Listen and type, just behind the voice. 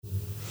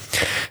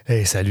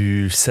Hey,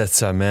 salut! Cette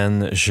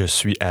semaine, je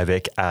suis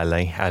avec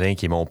Alain. Alain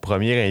qui est mon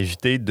premier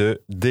invité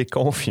de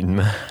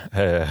déconfinement.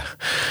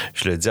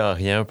 Je le dis en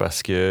rien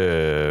parce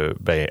que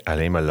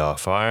Alain me l'a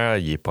offert.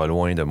 Il est pas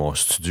loin de mon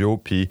studio,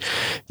 puis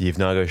il est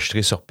venu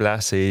enregistrer sur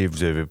place et vous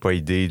n'avez pas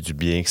idée du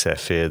bien que ça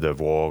fait de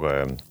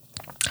voir...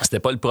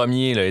 C'était pas le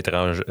premier, là,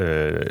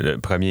 le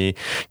premier,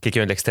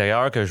 quelqu'un de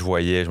l'extérieur que je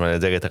voyais, je m'en allais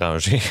dire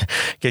étranger,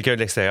 quelqu'un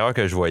de l'extérieur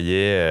que je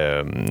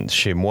voyais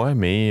chez moi,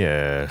 mais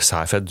ça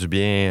a fait du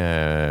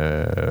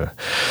bien,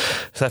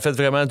 ça a fait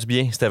vraiment du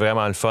bien, c'était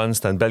vraiment le fun,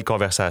 c'était une belle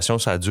conversation,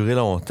 ça a duré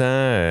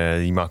longtemps,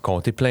 il m'a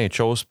conté plein de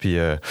choses, puis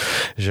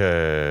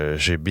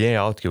j'ai bien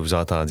hâte que vous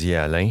entendiez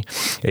Alain,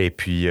 et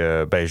puis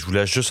je vous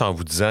laisse juste en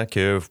vous disant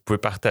que vous pouvez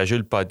partager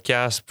le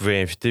podcast, vous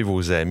pouvez inviter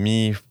vos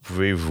amis, vous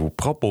pouvez vous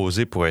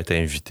proposer pour être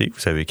invité, vous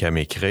savez qu'à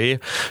m'écrire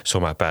sur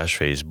ma page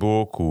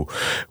Facebook ou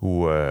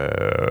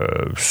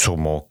sur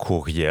mon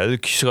courriel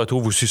qui se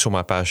retrouve aussi sur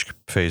ma page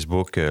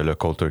Facebook, le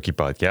Cold Turkey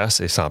Podcast.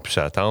 Et sans plus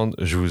attendre,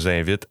 je vous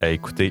invite à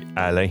écouter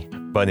Alain.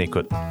 Bonne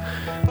écoute.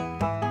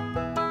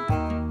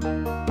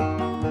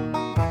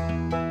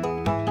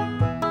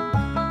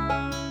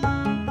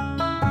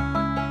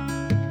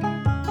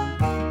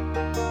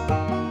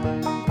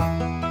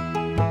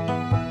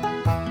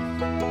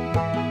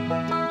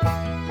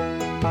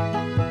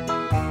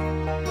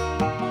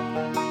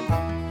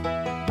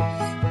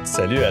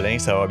 Salut Alain,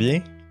 ça va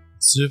bien?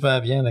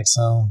 Super bien,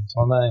 Alexandre.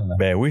 Toi-même?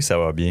 Ben oui, ça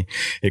va bien.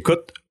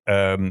 Écoute,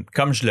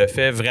 comme je le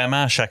fais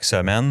vraiment chaque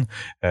semaine,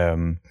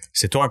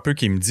 c'est toi un peu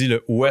qui me dis là,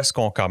 où est-ce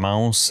qu'on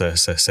commence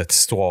cette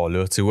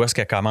histoire-là? Tu sais, où est-ce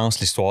qu'elle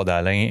commence l'histoire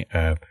d'Alain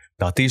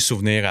dans tes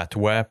souvenirs à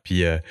toi?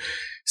 Puis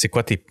c'est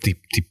quoi tes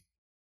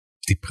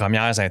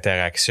premières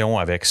interactions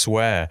avec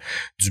soit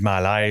du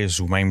malaise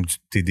ou même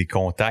des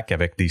contacts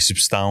avec des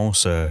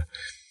substances?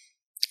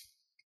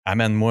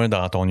 Amène-moi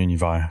dans ton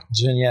univers.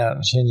 Génial.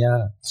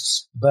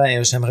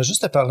 J'aimerais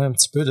juste te parler un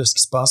petit peu de ce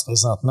qui se passe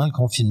présentement, le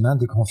confinement,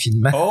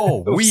 déconfinement.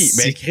 Oh, oui,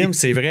 mais crime,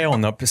 c'est vrai,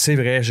 c'est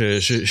vrai, je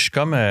suis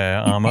comme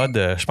en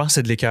mode, je pense que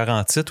c'est de l'écœur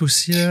en titre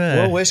aussi.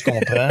 Oui, je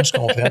comprends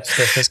tout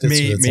à fait ce que tu veux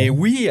dire. Mais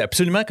oui,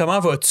 absolument, comment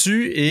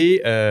vas-tu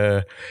et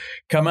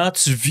comment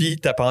tu vis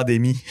ta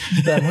pandémie?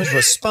 Moi, je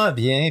vais super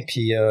bien,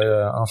 puis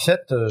en fait,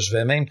 je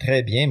vais même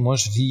très bien. Moi,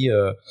 je vis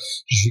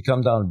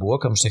comme dans le bois,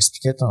 comme je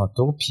t'expliquais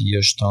tantôt, puis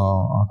je suis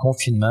en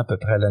confinement à peu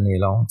près à l'année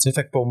longue. Tu sais,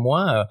 fait que pour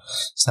moi,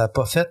 ça a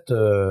pas fait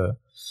ben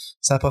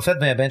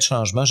de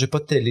changement. J'ai pas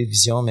de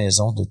télévision à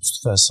maison de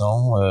toute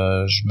façon.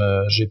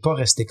 J'ai pas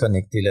resté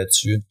connecté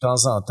là-dessus. De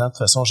temps en temps, de toute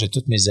façon, j'ai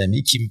tous mes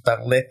amis qui me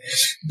parlaient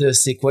de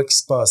c'est quoi qui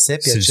se passait,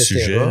 puis etc. Le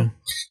sujet.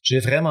 J'ai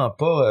vraiment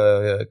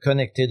pas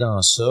connecté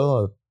dans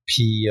ça.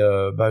 Puis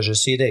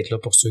j'essayais d'être là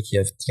pour ceux qui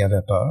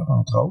avaient peur,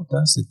 entre autres.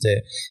 Hein.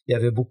 Il y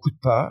avait beaucoup de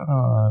peur.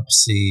 Hein.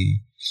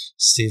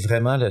 C'est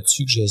vraiment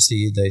là-dessus que j'ai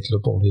essayé d'être là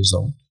pour les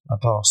autres. À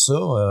part ça,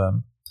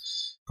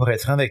 pour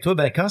être franc avec toi,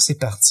 quand c'est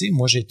parti,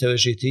 moi j'ai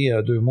été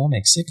 2 mois au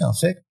Mexique en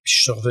fait, puis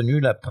je suis revenu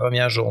la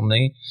première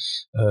journée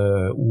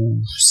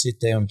où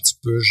c'était un petit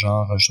peu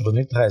genre, je suis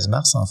revenu le 13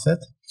 mars en fait,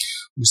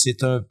 où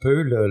c'était un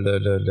peu la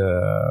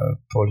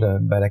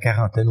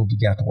quarantaine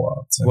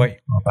obligatoire,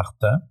 ouais. En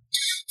partant.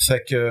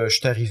 Fait que je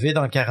suis arrivé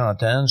dans la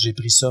quarantaine, j'ai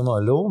pris ça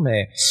mollo,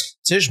 mais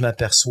tu sais, je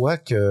m'aperçois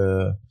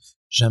que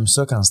j'aime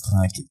ça quand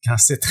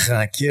c'est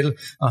tranquille.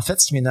 En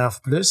fait, ce qui m'énerve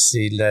plus,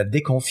 c'est le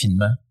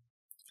déconfinement.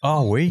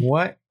 Ah oui?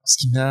 Ouais, ce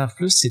qui m'énerve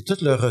plus, c'est tout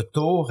le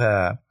retour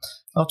à...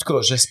 En tout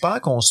cas,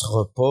 j'espère qu'on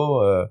sera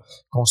pas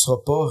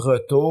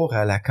retour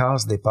à la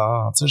case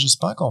départ. Tu sais,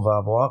 j'espère qu'on va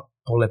avoir,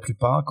 pour la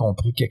plupart,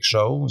 compris quelque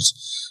chose.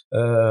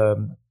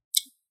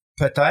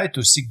 Peut-être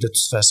aussi que de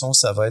toute façon,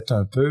 ça va être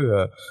un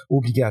peu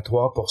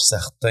obligatoire pour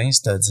certains,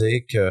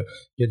 c'est-à-dire que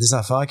il y a des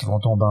affaires qui vont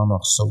tomber en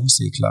morceaux,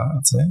 c'est clair,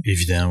 tu sais.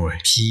 Évident, oui.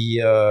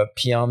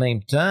 Puis en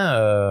même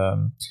temps,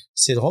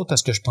 c'est drôle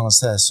parce que je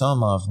pensais à ça en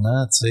m'en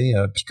venant, tu sais,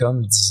 puis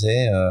comme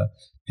disait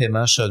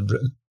Pema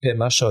Chodron,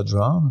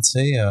 tu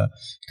sais,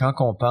 quand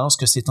on pense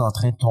que c'est en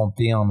train de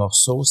tomber en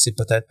morceaux, c'est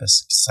peut-être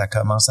parce que ça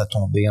commence à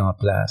tomber en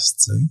place,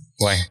 tu sais.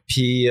 Ouais.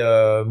 Puis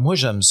moi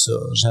j'aime ça,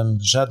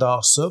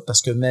 j'adore ça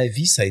parce que ma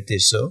vie ça a été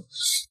ça.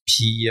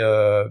 Puis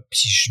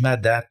je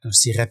m'adapte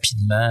aussi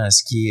rapidement à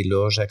ce qui est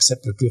là,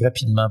 j'accepte le plus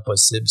rapidement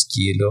possible ce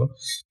qui est là.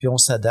 Puis on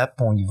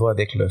s'adapte, on y va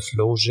avec le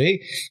flow.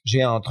 J'ai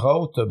entre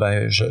autres,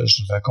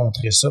 je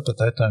raconterai ça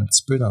peut-être un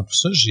petit peu dans tout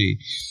ça. J'ai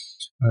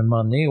un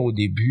moment donné, au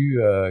début,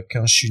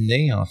 quand je suis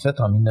né, en fait,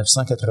 en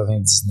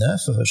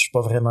 1999, je suis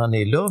pas vraiment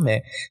né là,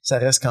 mais ça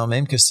reste quand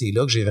même que c'est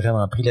là que j'ai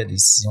vraiment pris la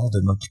décision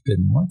de m'occuper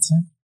de moi, tu sais.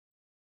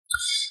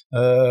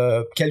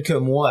 Quelques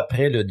mois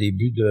après le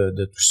début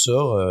de tout ça,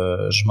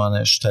 je m'en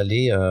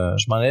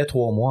allais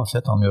 3 mois, en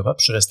fait, en Europe.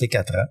 Je suis resté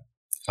 4 ans.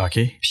 OK.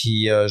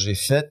 Puis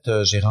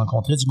j'ai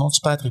rencontré du monde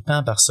super trippant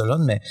à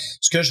Barcelone, mais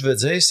ce que je veux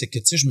dire, c'est que,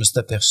 tu sais, je me suis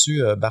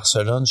aperçu,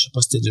 Barcelone, je sais pas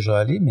si t'es déjà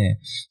allé, mais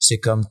c'est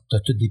comme, t'as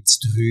toutes des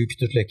petites rues, puis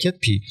tout le kit,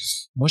 puis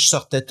moi, je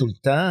sortais tout le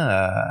temps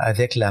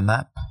avec la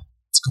map,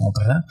 tu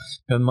comprends?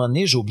 Puis à un moment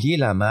donné, j'ai oublié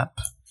la map,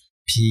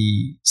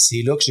 puis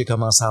c'est là que j'ai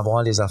commencé à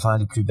voir les affaires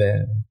les plus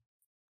belles.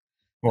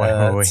 Tu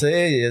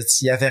sais,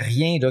 il y avait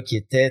rien là qui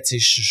était, tu sais,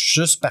 je suis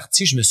juste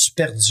parti, je me suis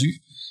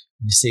perdu.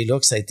 Mais c'est là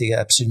que ça a été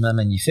absolument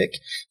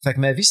magnifique. Fait que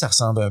ma vie, ça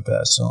ressemble un peu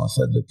à ça, en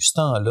fait. Depuis ce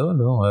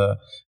temps-là,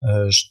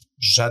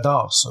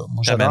 j'adore ça.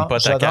 Moi,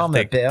 j'adore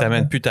me perdre.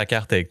 T'amènes plus ta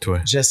carte avec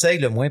toi. J'essaye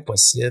le moins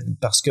possible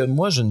parce que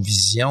moi, j'ai une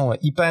vision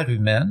hyper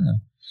humaine.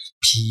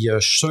 Puis je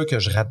suis sûr que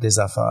je rate des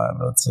affaires.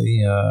 Là, tu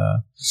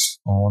sais,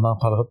 on en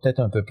parlera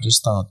peut-être un peu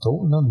plus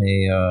tantôt, là,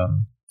 mais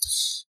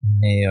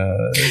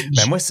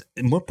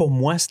pour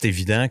moi, c'est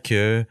évident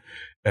que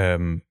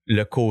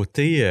le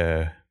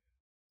côté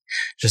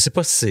je sais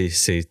pas si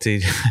c'était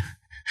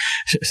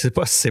je sais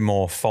pas si c'est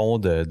mon fond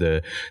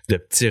de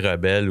petit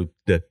rebelle ou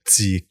de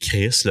petit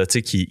Chris là,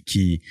 tu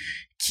sais,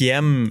 qui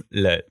aime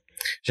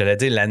j'allais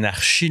dire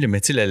l'anarchie, là,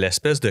 mais tu sais,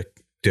 l'espèce de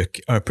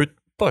un peu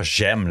pas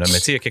j'aime là, mais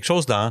tu sais, il y a quelque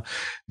chose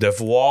de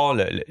voir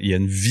il y a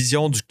une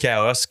vision du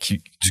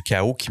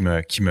chaos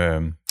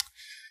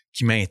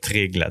qui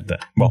m'intrigue là-dedans.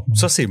 Bon,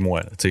 ça, c'est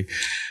moi. Là, tu sais.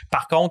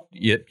 Par contre,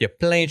 il y a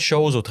plein de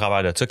choses au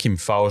travers de ça qui me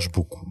fâchent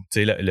beaucoup.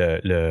 Tu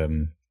sais,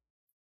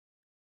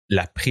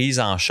 la prise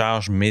en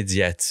charge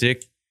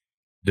médiatique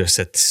de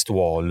cette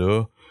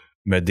histoire-là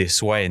me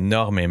déçoit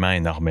énormément.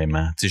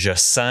 Tu sais, je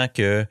sens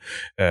que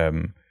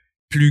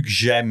plus que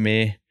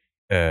jamais,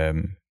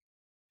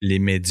 les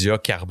médias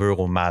carburent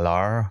au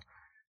malheur.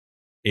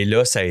 Et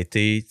là, ça a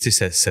été, tu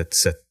sais,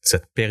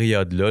 cette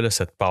période-là,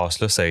 cette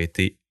passe-là, ça a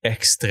été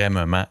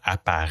extrêmement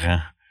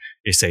apparent.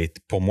 Et ça a été,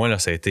 pour moi, là,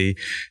 ça a été,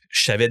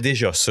 je savais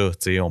déjà ça,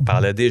 tu sais, on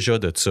parlait déjà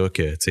de ça,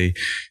 que, tu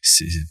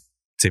sais,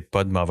 c'est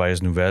pas de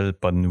mauvaises nouvelles,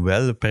 pas de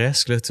nouvelles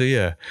presque, là, tu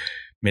sais.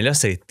 Mais là,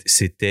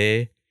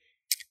 c'était,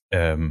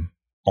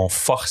 on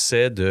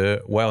forçait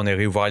on a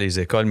réouvert les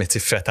écoles, mais tu sais,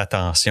 faites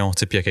attention,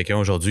 tu sais. Puis il y a quelqu'un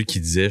aujourd'hui qui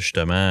disait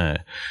justement,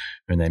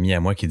 un ami à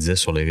moi qui disait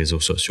sur les réseaux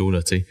sociaux,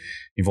 là, tu sais,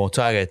 ils vont-tu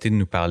arrêter de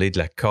nous parler de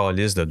la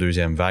calice de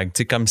deuxième vague? Tu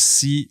sais, comme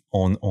si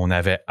on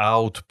avait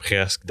hâte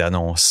presque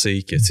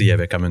d'annoncer que, tu sais, il y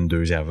avait comme une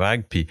deuxième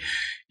vague. Puis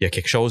il y a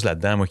quelque chose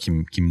là-dedans, moi, qui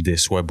me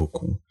déçoit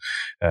beaucoup.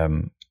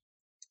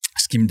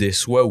 Ce qui me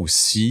déçoit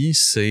aussi,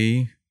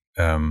 c'est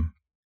il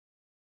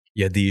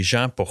y a des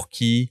gens pour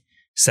qui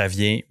ça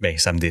vient,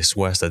 ça me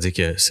déçoit. C'est-à-dire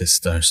que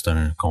c'est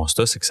un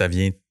constat, c'est que ça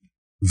vient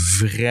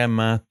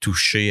vraiment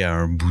toucher à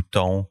un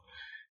bouton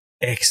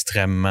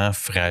extrêmement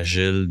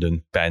fragile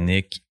d'une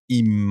panique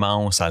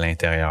immense à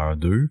l'intérieur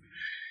d'eux.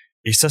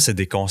 Et ça, c'est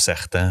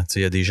déconcertant.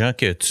 Il y a des gens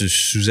que tu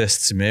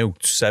sous-estimais ou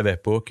que tu savais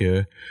pas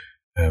que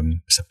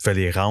ça pouvait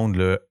les rendre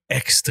là,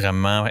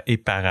 extrêmement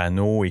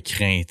parano et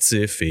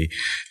craintifs et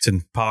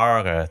une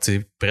peur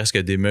presque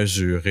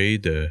démesurée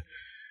de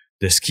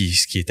ce qui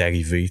est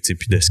arrivé,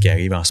 puis de ce qui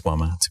arrive en ce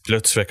moment. Puis là,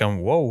 tu fais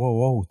comme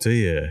wow,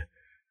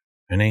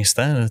 un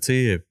instant, là,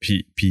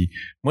 puis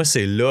moi,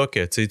 c'est là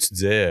que tu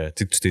disais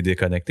que tu t'es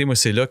déconnecté. Moi,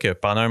 c'est là que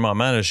pendant un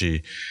moment, là,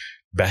 j'ai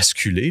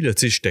basculé. Là,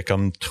 j'étais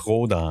comme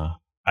trop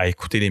à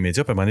écouter les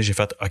médias. Puis à un moment donné, j'ai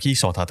fait OK, ils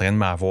sont en train de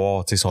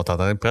m'avoir, ils sont en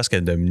train presque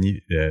de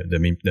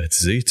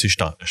m'hypnotiser. Je suis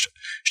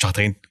en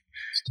train de.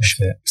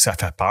 Ça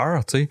fait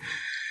peur, tu sais.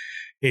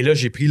 Et là,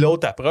 j'ai pris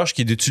l'autre approche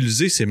qui est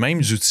d'utiliser ces mêmes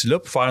outils-là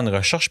pour faire une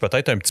recherche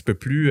peut-être un petit peu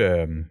plus,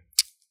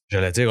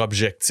 j'allais dire,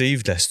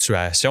 objective de la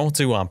situation, tu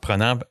sais, ou en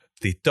prenant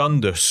des tonnes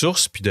de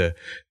sources, puis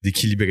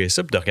d'équilibrer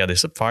ça, puis de regarder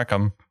ça, puis faire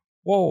comme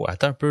wow,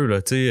 attends un peu, là,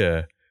 tu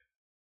sais,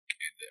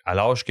 à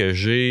l'âge que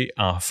j'ai,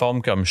 en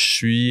forme comme je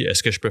suis,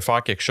 est-ce que je peux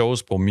faire quelque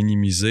chose pour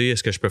minimiser?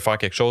 Est-ce que je peux faire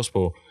quelque chose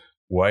pour...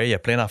 Ouais, il y a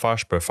plein d'affaires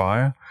que je peux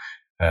faire.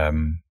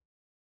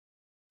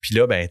 Puis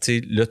là, tu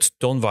sais, là, tu te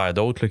tournes vers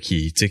d'autres là,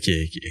 qui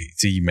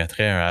ils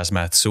mettraient un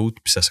hazmat suit,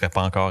 puis ça serait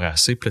pas encore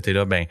assez. Puis là, t'es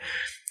là,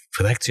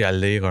 faudrait que tu ailles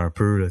lire un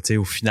peu. Là,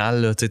 au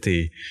final, là,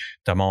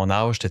 t'as mon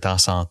âge, t'es en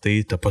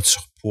santé, t'as pas de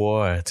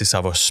surpoids,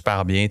 ça va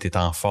super bien, t'es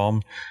en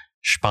forme.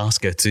 Je pense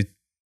que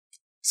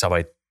ça va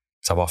être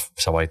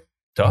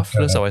tough,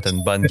 là, ça va être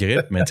une bonne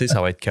grippe, mais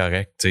ça va être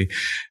correct.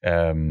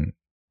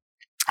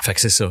 Fait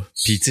que c'est ça.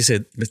 Puis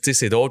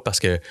c'est drôle parce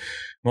que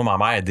moi, ma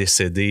mère est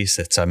décédée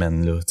cette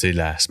semaine-là,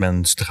 la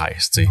semaine du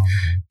 13.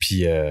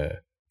 Puis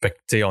fait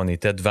que on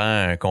était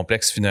devant un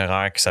complexe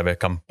funéraire qui savait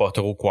comme pas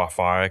trop quoi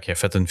faire, qui a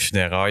fait une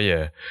funéraille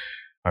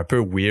un peu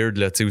weird,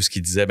 là, où ce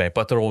qu'il disait,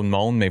 pas trop de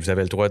monde, mais vous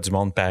avez le droit du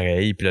monde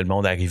pareil. Puis là, le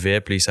monde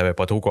arrivait, puis il savait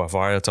pas trop quoi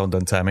faire. On te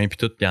donne sa main, puis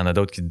tout. Puis il y en a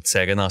d'autres qui te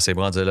serraient dans ses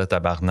bras, on disait là,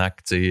 tabarnak,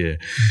 Fait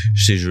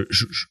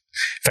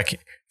que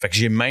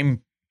j'ai même,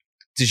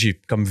 j'ai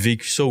comme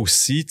vécu ça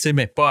aussi,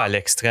 mais pas à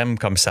l'extrême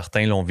comme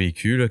certains l'ont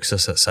vécu, là, que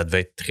ça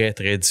devait être très,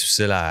 très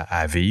difficile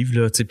à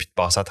vivre, là, puis de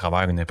passer à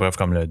travers une épreuve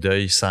comme le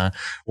deuil sans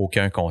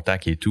aucun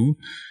contact et tout.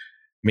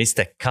 Mais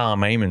c'était quand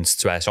même une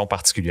situation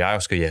particulière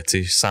parce qu'il y a,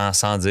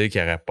 sans dire qu'il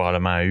y aurait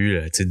probablement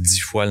eu 10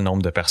 fois le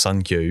nombre de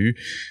personnes qu'il y a eu.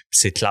 Puis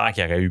c'est clair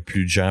qu'il y aurait eu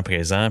plus de gens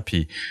présents.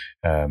 Puis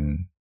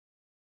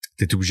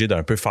t'es obligé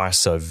d'un peu faire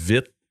ça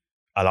vite,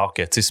 alors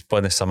que c'est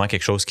pas nécessairement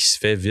quelque chose qui se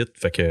fait vite.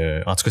 Fait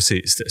que, en tout cas,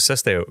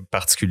 c'était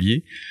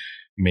particulier.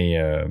 Mais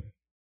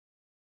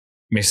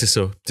c'est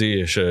ça.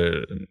 Je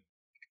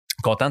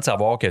suis content de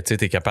savoir que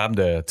t'es capable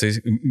de.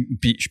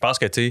 Puis je pense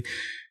que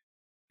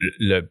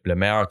le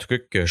meilleur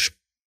truc que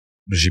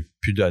j'ai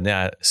pu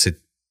donner, c'est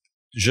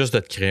juste de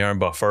te créer un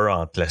buffer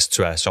entre la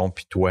situation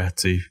puis toi,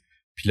 tu sais.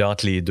 Puis là,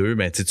 entre les deux,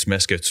 ben, tu mets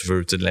ce que tu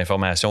veux, tu sais, de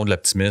l'information, de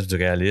l'optimisme, du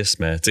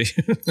réalisme, tu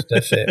sais. Tout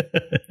à fait.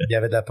 Il y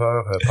avait de la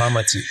peur, pas à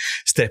moitié.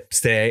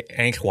 C'était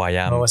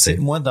incroyable. Ouais,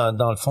 moi,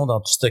 dans le fond,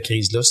 dans toute cette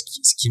crise-là,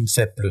 ce qui me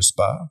fait plus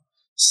peur,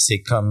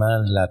 c'est comment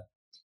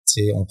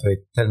on peut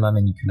être tellement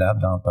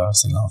manipulable dans la peur,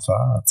 c'est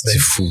l'enfer. C'est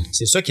fou.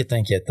 C'est ça qui est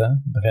inquiétant,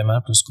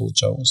 vraiment plus qu'autre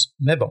chose.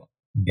 Mais bon,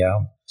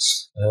 regarde.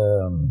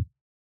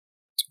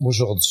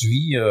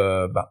 Aujourd'hui,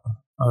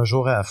 un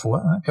jour à la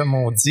fois, hein, comme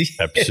on dit.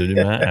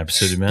 Absolument,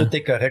 absolument. Tout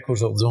est correct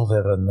aujourd'hui, on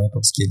verra demain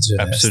pour ce qui est du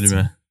reste.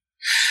 Absolument.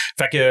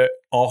 Fait que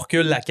on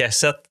recule la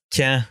cassette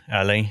quand,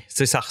 Alain? Tu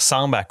sais, ça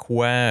ressemble à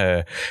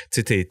quoi,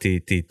 tu sais,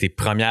 tes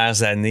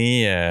premières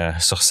années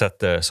sur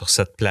cette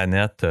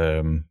planète?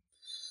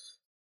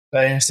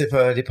 C'est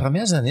pas les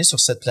premières années sur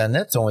cette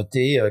planète ont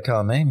été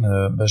quand même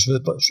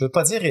je veux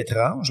pas dire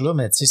étranges là,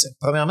 mais tu sais,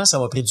 premièrement, ça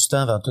m'a pris du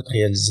temps avant tout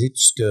réaliser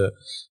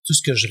tout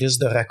ce que je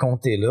risque de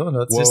raconter là,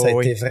 tu sais, ça a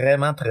été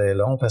vraiment très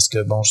long parce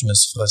que bon, je me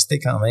suis frosté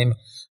quand même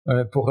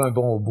pour un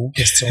bon bout,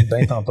 question de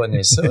bien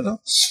tamponner ça là.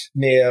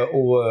 Mais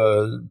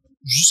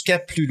jusqu'à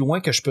plus loin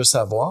que je peux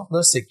savoir,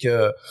 là, c'est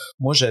que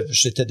moi,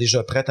 j'étais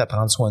déjà prête à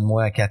prendre soin de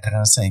moi à 4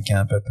 ans, 5 ans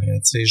à peu près.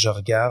 Tu sais, je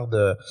regarde,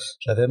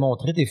 j'avais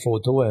montré des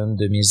photos à une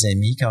de mes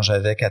amies quand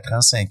j'avais 4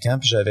 ans, 5 ans,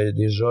 puis j'avais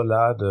déjà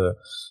l'air de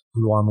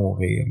vouloir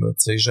mourir. Là.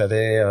 Tu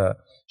sais,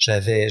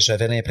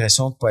 j'avais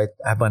l'impression de pas être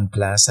à bonne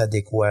place,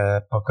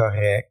 adéquat, pas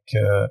correct. Tu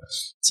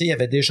sais, il y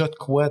avait déjà de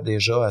quoi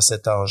déjà à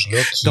cet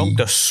âge-là. Donc,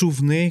 t'as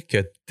souvenir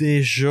que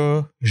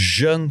déjà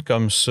jeune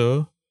comme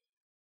ça,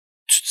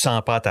 tu te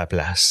sens pas à ta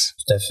place.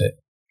 Tout à fait.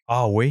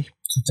 Ah oui?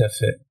 Tout à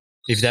fait.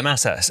 Évidemment,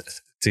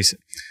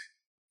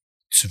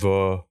 tu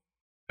vas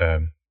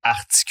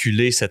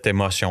articuler cette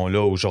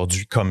émotion-là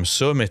aujourd'hui comme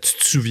ça, mais tu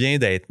te souviens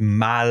d'être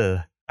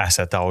mal à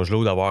cet âge-là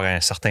ou d'avoir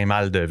un certain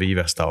mal de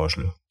vivre à cet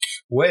âge-là?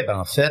 Oui,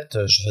 en fait,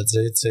 je veux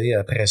dire, tu sais,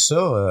 après ça,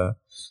 de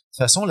toute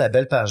façon, la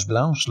belle page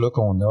blanche là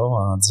qu'on a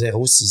en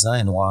 0-6 ans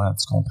est noire,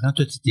 tu comprends?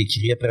 Tout est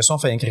écrit. Après ça, on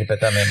fait rien que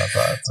répéter la même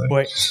affaire. Tu sais.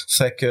 Oui.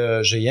 Fait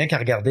que j'ai rien qu'à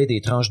regarder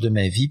des tranches de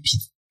ma vie puis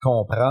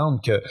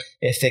comprendre que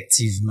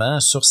effectivement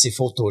sur ces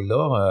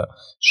photos-là,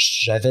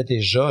 j'avais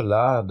déjà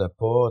l'air de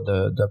pas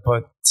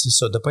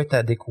être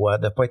adéquat,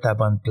 de pas être à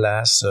bonne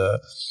place,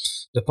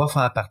 de pas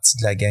faire partie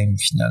de la game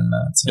finalement.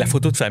 T'sais. La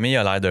photo de famille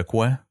a l'air de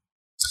quoi?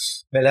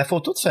 Ben, la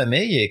photo de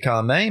famille est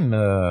quand même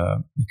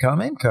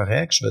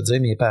correcte. Je veux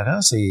dire, mes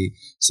parents, ça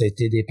a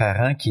été des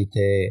parents qui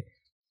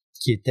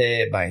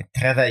étaient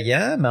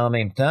travaillants, mais en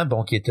même temps,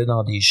 bon, qui étaient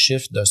dans des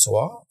chiffres de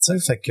soir. Tu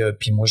sais, fait que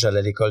puis moi j'allais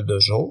à l'école de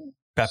jour.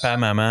 Papa,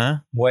 maman,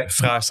 ouais,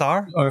 frère,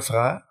 sœur? Un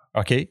frère.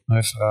 OK.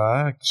 Un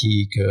frère que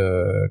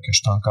je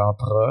suis encore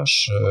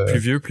proche. Plus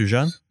vieux, plus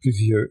jeune? Plus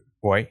vieux.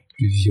 Oui.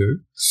 Plus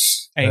vieux.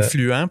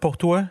 Influent pour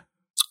toi?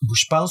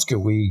 Je pense que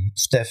oui,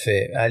 tout à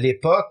fait. À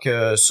l'époque,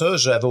 ça,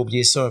 j'avais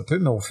oublié ça un peu,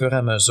 mais au fur et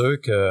à mesure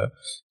que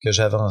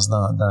j'avance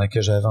que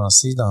j'ai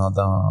avancé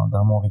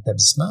dans mon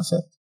rétablissement, en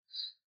fait.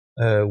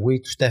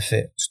 Oui, tout à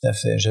fait.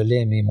 Je l'ai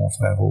aimé, mon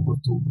frère, au bout.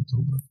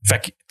 Fait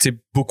que, tu sais,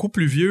 beaucoup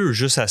plus vieux,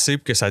 juste assez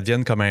pour que ça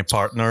devienne comme un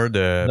partner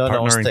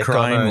non, c'était crime.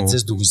 Comme un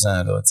 10-12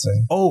 ans, là, tu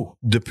sais. Oh,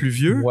 de plus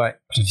vieux? Ouais,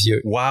 plus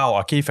vieux. Wow,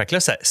 OK. Fait que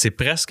là, c'est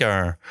presque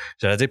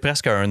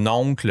presque un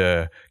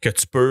oncle que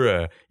tu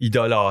peux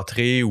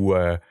idolâtrer ou...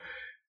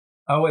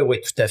 Ah oui,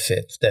 tout à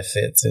fait. T'sais.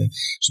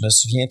 Je me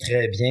souviens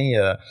très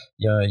bien,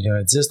 il y a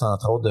un disque,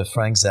 entre autres, de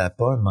Frank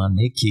Zappa, un moment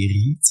donné, qui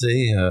rit,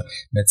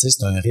 mais tu sais,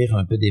 c'est un rire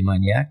un peu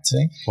démoniaque, tu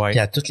sais. Ouais. Puis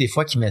à toutes les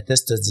fois qu'il mettait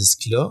ce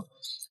disque-là,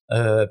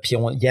 puis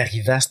il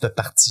arrivait à cette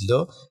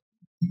partie-là,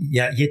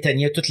 il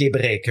éteignait tous les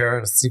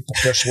breakers, tu sais, pour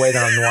que je sois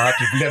dans le noir,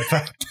 puis il voulait me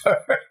faire peur.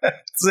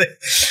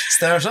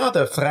 C'était un genre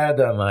de frère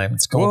de même,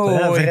 tu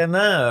comprends? Oh, oui.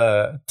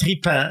 Vraiment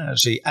tripant,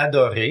 j'ai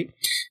adoré.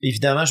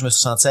 Évidemment, je me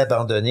suis senti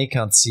abandonné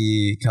quand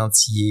il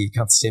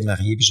s'est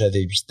marié puis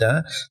j'avais 8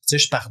 ans. Tu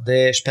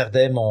sais, je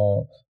perdais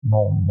mon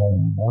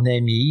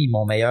ami,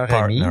 mon meilleur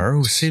partner ami.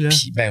 Aussi, là.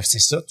 Puis, c'est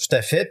ça, tout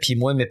à fait. Puis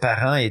moi, mes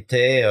parents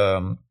étaient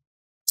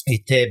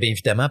bien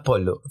évidemment pas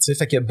là. Tu sais,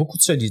 fait qu'il y a beaucoup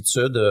de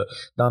solitude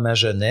dans ma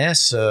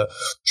jeunesse.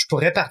 Je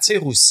pourrais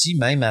partir aussi,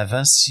 même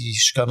avant, si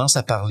je commence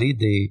à parler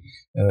des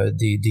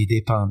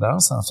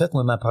dépendances. En fait,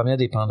 moi, ma première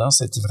dépendance,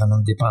 c'était vraiment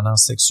une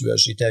dépendance sexuelle.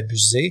 J'ai été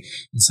abusé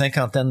une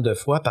 50aine de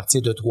fois à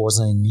partir de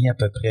 3 ans et demi à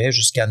peu près,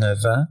 jusqu'à 9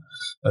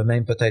 ans,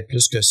 même peut-être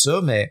plus que ça,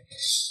 mais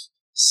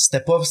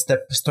c'était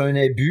un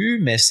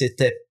abus, mais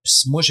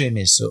moi,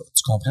 j'aimais ça.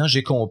 Tu comprends?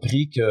 J'ai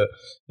compris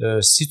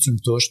que si tu me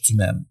touches, tu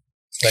m'aimes.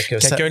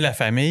 Quelqu'un de la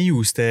famille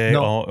ou c'était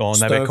non,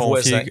 on avait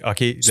confié voisin. OK,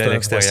 de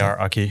l'extérieur,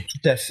 OK.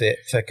 Tout à fait.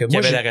 Fait que moi,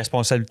 avait la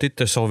responsabilité de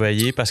te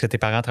surveiller parce que tes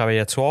parents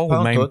travaillaient de soir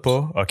ou même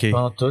pas? OK.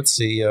 En tout,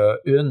 c'est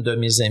une de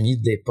mes amies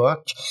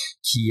d'époque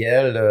qui,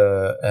 elle,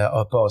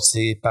 a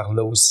passé par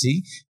là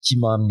aussi, qui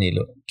m'a emmené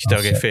là. qui t'a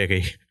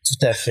référé.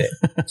 Tout à fait,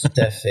 tout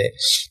à fait.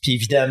 Puis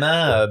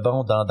évidemment,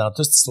 dans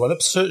toute cette histoire-là,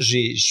 puis ça,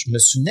 je me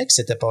souvenais que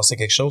s'était passé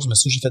quelque chose, mais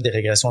ça, j'ai fait des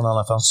régressions dans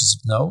l'enfance sous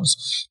hypnose.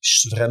 Puis je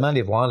suis vraiment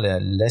allé voir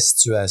la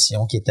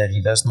situation qui est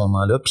arrivée à ce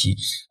moment-là. Puis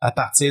à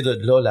partir de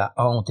là, la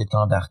honte est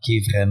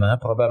embarquée vraiment.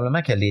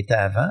 Probablement qu'elle l'était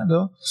avant,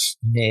 là,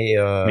 mais...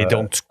 Mais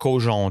donc, tu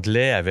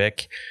co-jonglais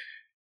avec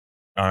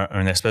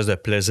un espèce de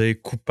plaisir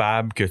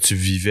coupable que tu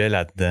vivais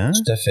là-dedans.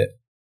 Tout à fait.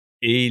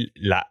 Et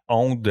la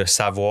honte de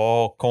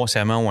savoir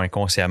consciemment ou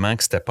inconsciemment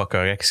que c'était pas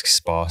correct ce qui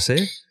se passait.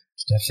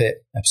 Tout à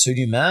fait.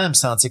 Absolument. Me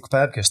sentir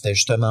coupable que c'était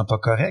justement pas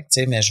correct,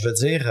 tu sais, mais je veux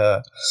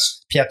dire...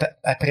 puis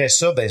après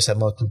ça, ben ça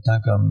m'a tout le temps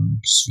comme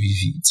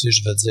suivi. Tu sais,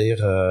 je veux dire,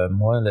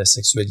 moi, la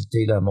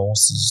sexualité, l'amour,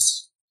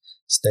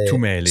 c'était tout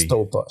mêlé. C'était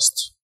au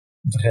poste.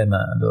 Vraiment,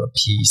 là.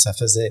 Puis ça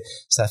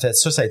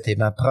a été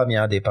ma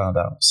première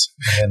dépendance.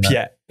 Vraiment.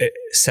 Puis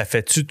ça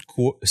fait-tu de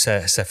quoi?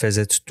 Ça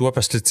faisait-tu de toi?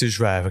 Parce que, tu sais,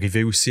 je vais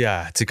arriver aussi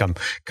à, tu sais, comme,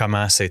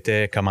 comment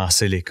c'était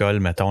commencer l'école,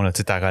 mettons, là, tu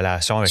sais, ta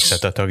relation avec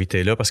cette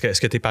autorité-là. Parce que, est-ce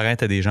que tes parents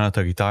étaient des gens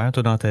autoritaires,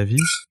 toi, dans ta vie?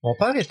 Mon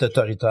père était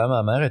autoritaire,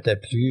 ma mère était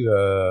plus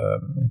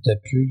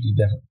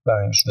libre.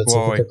 Ben, je veux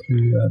dire, était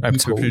plus un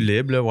petit peu plus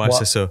libre, là. Ouais,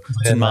 c'est ça.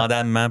 Vraiment. Tu demandais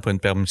à maman pour une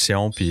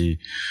permission, puis...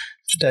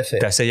 Tout à fait.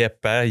 T'essayais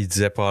pas, il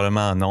disait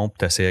probablement non, puis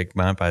t'essayais avec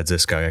maman, puis elle disait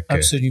c'est correct.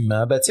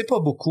 Absolument. Ben, tu sais, pas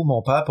beaucoup.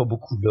 Mon père, pas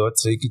beaucoup là.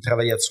 Tu sais, qui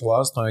travaillait de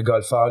soir, c'était un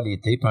golfeur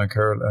l'été, puis un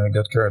gars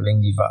de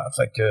curling l'hiver.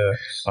 Fait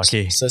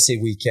que ça, c'est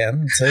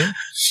week-end, tu sais.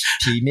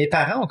 Puis mes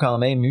parents ont quand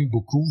même eu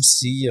beaucoup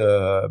aussi,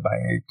 à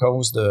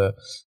cause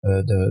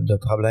de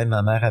problèmes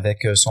ma mère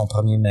avec son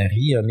premier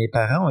mari. Mes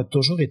parents ont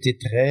toujours été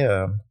très...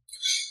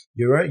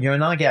 il y a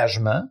un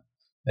engagement.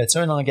 Mais tu sais,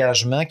 un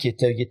engagement qui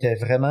était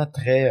vraiment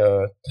très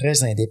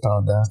très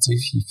indépendant, tu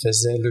sais, ils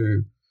faisaient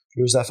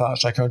leurs affaires,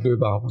 chacun de leur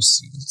bord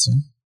aussi, tu sais.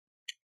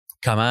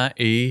 Comment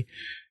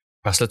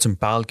parce que là tu me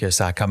parles que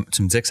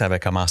tu me dis que ça avait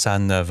commencé à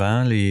 9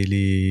 ans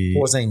les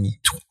 3 ans et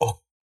demi.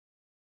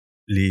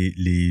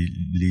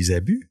 Les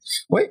abus?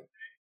 Oui.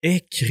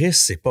 Et Chris,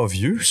 c'est pas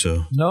vieux,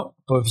 ça. Non,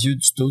 pas vieux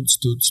du tout.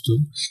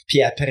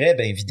 Puis après,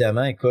 ben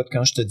évidemment, écoute,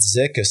 quand je te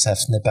disais que ça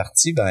venait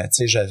parti, ben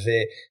tu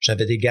sais,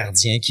 j'avais des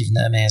gardiens qui venaient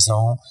à la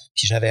maison,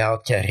 puis j'avais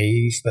hâte qu'ils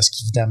arrivent, parce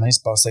qu'évidemment, il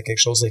se passait quelque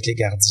chose avec les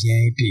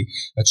gardiens, puis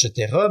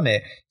etc. Mais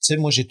tu sais,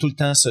 moi, j'ai tout le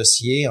temps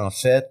associé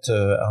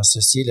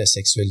la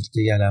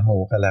sexualité à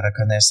l'amour, à la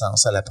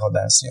reconnaissance, à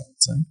l'approbation,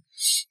 tu sais.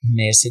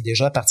 Mais c'est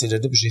déjà à partir de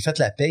là. J'ai fait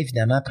la paix,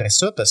 évidemment, après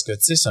ça, parce que,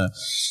 tu sais,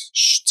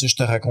 je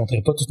te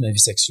raconterai pas toute ma vie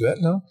sexuelle,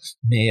 là,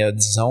 mais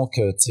disons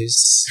que, tu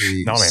sais,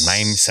 c'est... Non, mais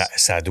même,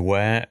 ça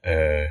doit... tu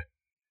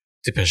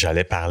sais, parce que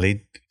j'allais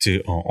parler, tu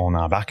sais, on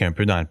embarque un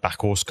peu dans le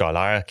parcours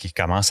scolaire qui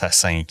commence à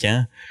 5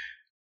 ans,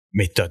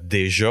 mais t'as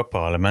déjà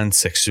probablement une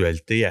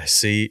sexualité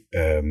assez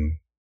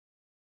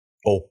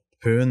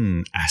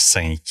open à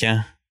 5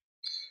 ans.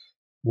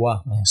 Ouais,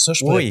 mais ça, je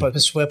pourrais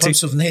pas me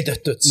souvenir de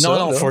tout ça.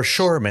 Non, là. for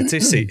sure, mais tu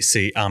sais,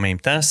 c'est en même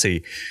temps,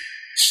 c'est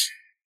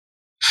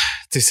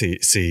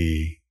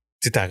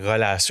ta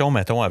relation,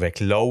 mettons,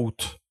 avec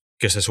l'autre,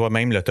 que ce soit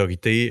même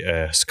l'autorité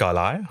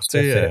scolaire, tu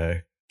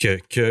sais,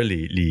 que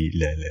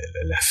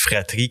la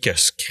fratrie que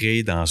se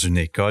crée dans une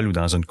école ou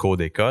dans une cour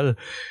d'école,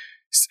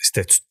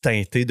 c'était-tu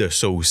teinté de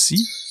ça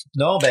aussi?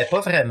 Non, ben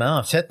pas vraiment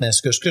en fait, mais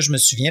ce que je me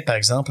souviens, par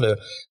exemple,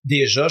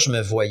 déjà je me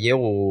voyais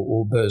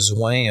au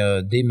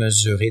besoin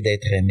démesuré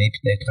d'être aimé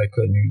puis d'être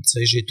reconnu. Tu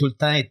sais, j'ai tout le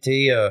temps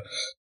été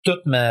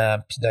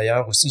puis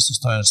d'ailleurs aussi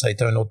ça a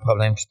été un autre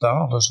problème plus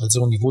tard. Là, je veux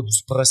dire au niveau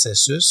du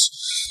processus,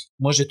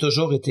 moi j'ai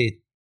toujours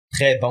été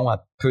très bon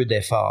à peu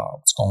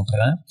d'efforts, tu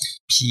comprends?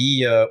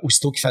 Puis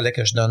aussitôt qu'il fallait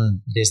que je donne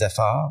des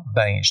efforts,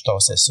 ben je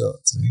tassais ça,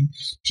 tu sais.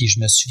 Puis je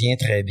me souviens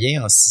très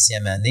bien en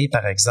 6e année,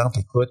 par exemple,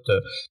 écoute,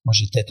 moi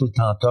j'étais tout le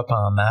temps top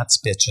en maths,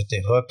 puis etc.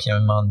 Puis à un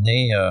moment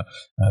donné,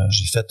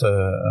 j'ai fait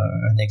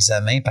un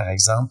examen, par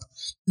exemple.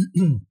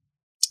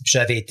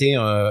 J'étais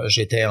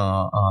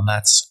en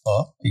maths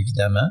A,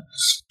 évidemment.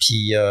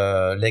 Puis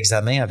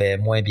l'examen avait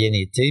moins bien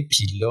été,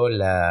 puis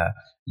là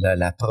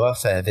la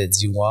prof avait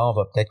dit on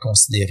va peut-être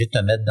considérer te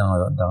mettre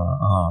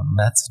en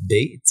maths B,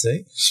 tu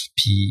sais.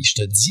 Puis je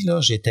te dis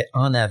là, j'étais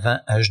en avant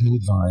à genoux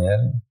devant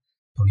elle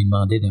pour lui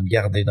demander de me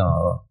garder dans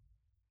A.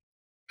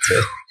 T'sais,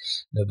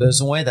 le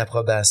besoin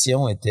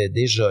d'approbation était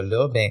déjà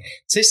là. Ben,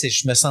 tu sais,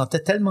 je me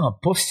sentais tellement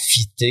pas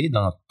fité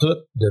dans tout,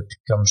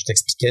 comme je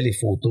t'expliquais les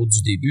photos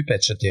du début,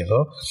 etc.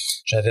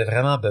 J'avais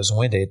vraiment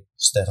besoin d'être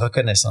cette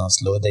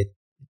reconnaissance-là,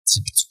 tu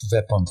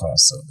pouvais pas me faire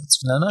ça.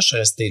 Finalement, je suis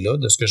resté là,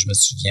 de ce que je me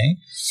souviens.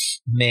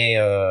 Mais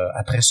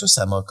après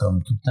ça m'a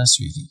comme tout le temps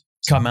suivi.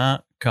 Comment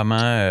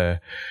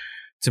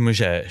tu sais, moi,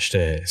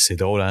 c'est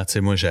drôle, hein, tu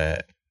sais, moi,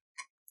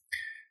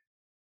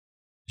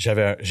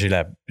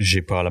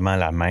 j'ai probablement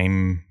la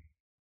même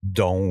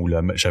don,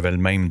 j'avais le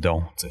même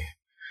don, tu sais.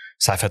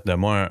 Ça a fait de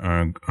moi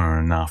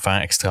un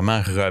enfant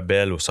extrêmement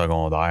rebelle au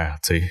secondaire,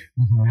 tu sais.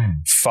 Mm-hmm.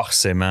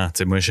 Forcément, tu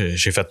sais, moi,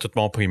 j'ai fait tout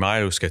mon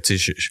primaire où tu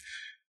sais,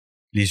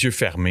 les yeux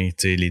fermés,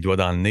 tu sais, les doigts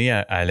dans le nez.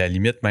 À la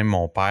limite, même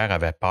mon père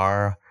avait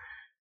peur.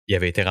 Il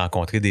avait été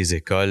rencontrer des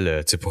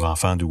écoles, tu sais, pour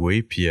enfants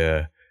doués, puis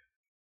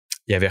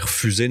il avait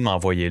refusé de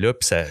m'envoyer là,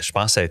 puis je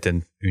pense que ça a été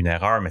une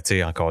erreur, mais tu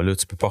sais, encore là,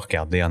 tu peux pas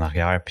regarder en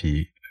arrière,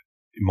 puis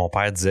mon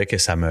père disait que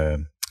ça me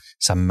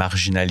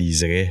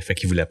marginaliserait, fait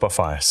qu'il voulait pas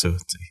faire ça, tu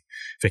sais.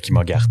 Fait qu'il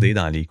m'a gardé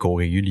dans les cours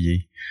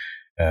réguliers.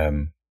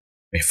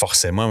 Mais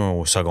forcément,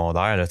 au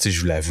secondaire, là, tu sais,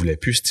 je la voulais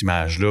plus, cette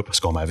image-là, parce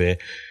qu'on m'avait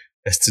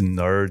c'était une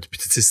nerd, puis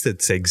tu sais,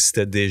 ça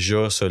existait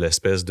déjà, ça,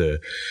 l'espèce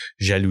de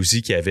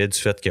jalousie qu'il y avait du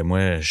fait que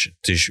moi, je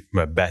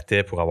me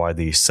battais pour avoir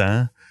des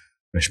sangs,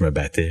 mais je me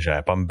battais,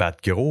 j'allais pas me battre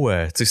gros,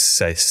 tu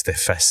sais, c'était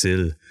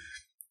facile.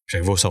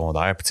 J'arrivais au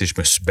secondaire, puis tu sais, je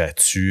me suis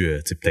battu,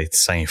 tu sais, peut-être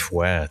 5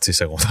 fois, tu sais,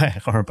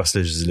 secondaire 1, parce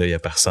que je dis là, il y a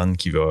personne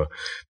qui va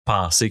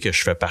penser que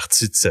je fais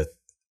partie de cette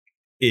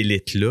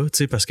élite-là, tu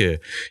sais, parce que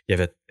il y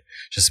avait,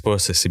 je sais pas,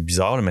 c'est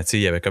bizarre, là, mais tu sais,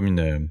 il y avait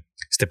comme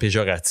c'était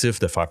péjoratif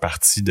de faire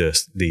partie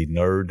des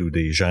nerds ou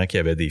des gens qui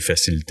avaient des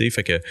facilités,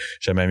 fait que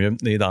j'aimais mieux me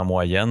tenir dans la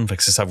moyenne, fait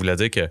que ça voulait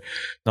dire que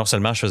non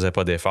seulement je faisais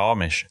pas d'efforts,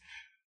 mais je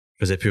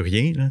faisais plus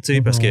rien, là, tu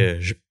sais, parce que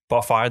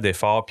pas faire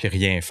d'efforts puis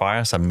rien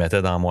faire, ça me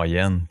mettait dans la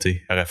moyenne, tu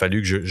sais. Il aurait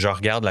fallu que je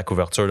regarde la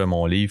couverture de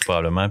mon livre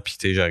probablement, puis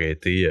tu sais, j'aurais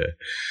été...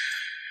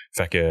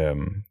 Fait que,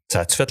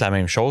 ça a-tu fait la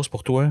même chose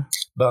pour toi?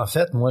 Ben, en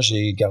fait, moi,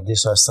 j'ai gardé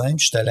ça simple.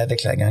 J'étais allé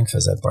avec la gang qui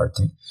faisait le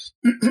party.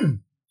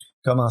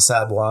 Commencé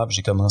à boire, puis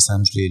j'ai commencé à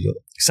me geler là.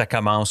 Ça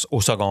commence au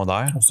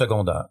secondaire? Au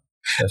secondaire.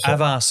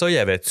 Avant ça,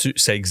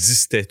 ça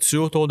existait-tu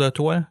autour de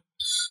toi?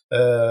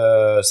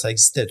 Ça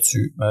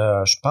existait-tu?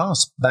 Je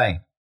pense,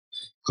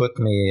 écoute,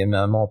 mais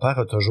mon père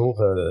a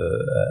toujours,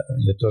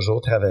 il a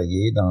toujours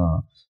travaillé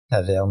dans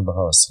taverne,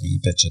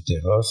 brasserie, etc.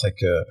 Fait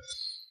que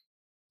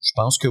je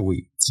pense que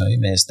oui, tu sais,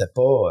 mais c'était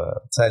pas,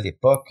 tu sais, à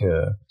l'époque,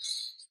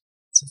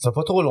 ça fait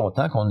pas trop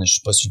longtemps je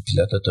suis pas sur le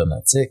pilote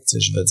automatique, tu sais,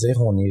 je veux dire,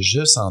 on est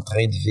juste en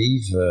train de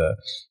vivre,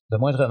 de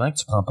moindrement que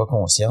tu prends pas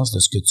conscience de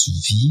ce que tu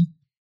vis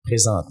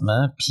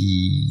présentement,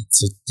 puis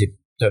tu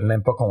n'as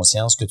même pas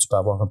conscience que tu peux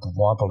avoir un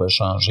pouvoir pour le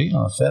changer,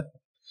 en fait.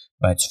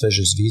 Ben, tu fais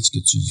juste vivre ce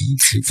que tu vis.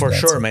 For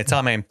sure, mais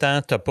en même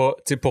temps, t'as pas,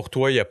 tu sais, pour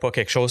toi, il n'y a pas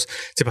quelque chose, tu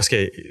sais, parce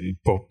que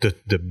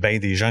de bien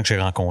des gens que j'ai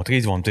rencontrés,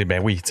 ils vont me dire,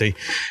 ben oui, tu sais,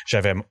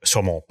 j'avais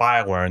sur mon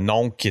père ou un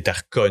oncle qui était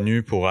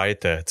reconnu pour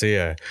être, tu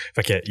sais,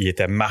 fait qu'il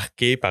était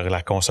marqué par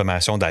la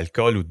consommation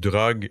d'alcool ou de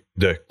drogue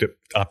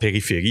en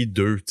périphérie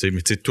d'eux, tu sais,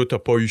 mais tu sais, toi, t'as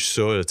pas eu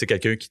ça, tu sais,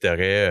 quelqu'un qui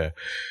t'aurait...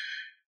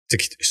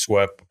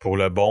 soit pour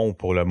le bon ou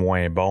pour le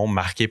moins bon,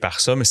 marqué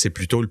par ça, mais c'est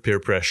plutôt le peer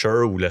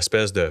pressure ou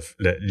l'espèce de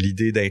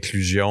l'idée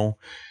d'inclusion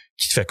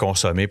qui te fait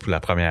consommer pour la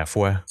première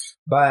fois.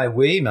 Ben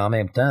oui, mais en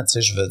même temps, tu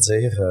sais, je veux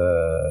dire,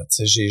 tu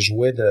sais, j'ai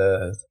joué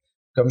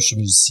comme je suis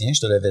musicien, je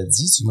te l'avais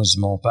dit, tu sais, moi,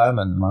 mon père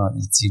me demandait,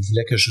 il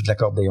voulait que je joue de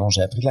l'accordéon.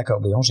 J'ai appris de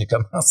l'accordéon, j'ai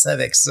commencé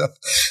avec ça.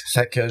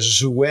 Fait que je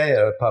jouais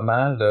pas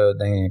mal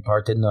dans les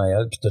parties de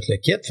Noël puis tout le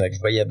kit. Fait que je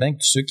voyais bien que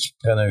tous ceux qui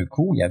prenaient un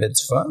coup, il y avait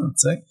du fun,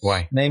 tu sais.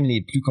 Ouais. Même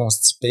les plus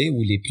constipés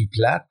ou les plus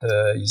plates,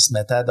 ils se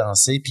mettaient à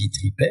danser puis ils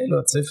tripaient,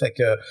 là, tu sais. Fait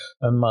que, à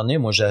un moment donné,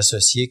 moi, j'ai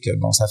associé que,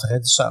 bon, ça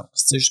ferait du sens,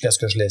 tu sais, jusqu'à ce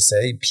que je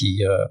l'essaye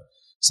puis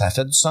ça a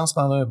fait du sens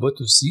pendant un bout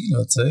aussi,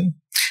 là, tu sais.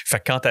 Fait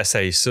que quand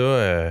t'essayes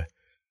ça,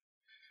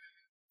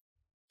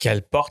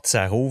 quelle porte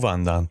ça rouvre en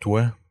dedans de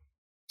toi?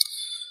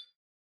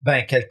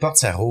 Ben, quelle porte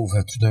ça rouvre?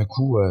 Tout d'un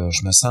coup,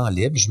 je me sens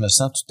libre, je me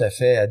sens tout à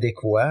fait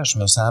adéquat, je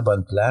me sens à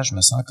bonne place, je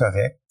me sens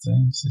correct, tu sais,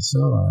 c'est ça.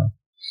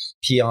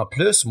 Puis en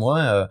plus,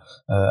 moi,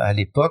 à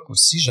l'époque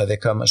aussi,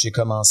 j'ai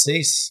commencé,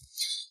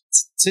 tu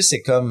sais,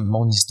 c'est comme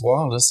mon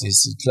histoire, là, c'est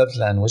le club de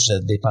la noix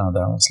de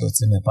dépendance, là, tu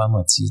sais, mais pas à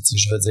moitié, tu sais,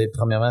 je veux dire,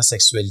 premièrement,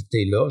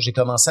 sexualité, là, j'ai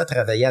commencé à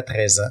travailler à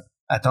 13 ans,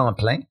 à temps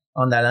plein,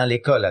 en allant à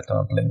l'école à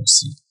temps plein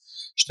aussi.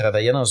 Je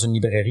travaillais dans une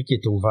librairie qui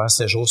était ouverte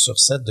 7 jours sur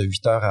 7, de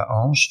 8h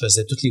à 11. Je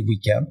faisais tous les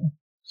week-ends.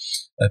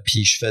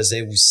 Puis je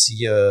faisais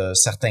aussi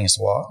certains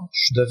soirs.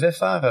 Je devais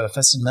faire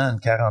facilement une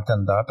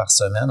 40aine d'heures par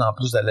semaine, en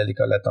plus d'aller à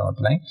l'école à temps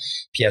plein.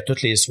 Puis à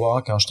tous les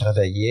soirs, quand je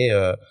travaillais,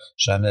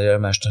 j'allais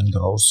m'acheter une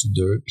grosse ou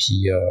deux.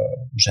 Puis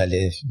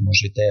moi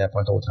j'étais à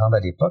Pointe-aux-Trembles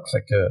à l'époque,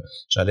 fait que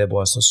j'allais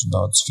boire ça sur le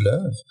bord du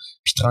fleuve.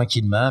 Puis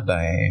tranquillement,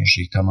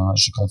 j'ai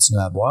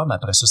continué à boire, mais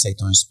après ça a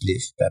été un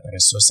spliff. Puis après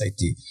ça a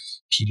été...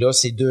 Puis là,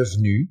 c'est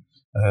devenu...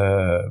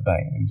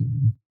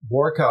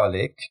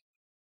 workaholic,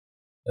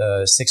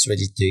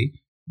 sexualité,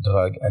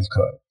 drogue,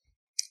 alcool.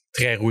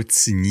 Très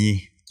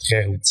routinier.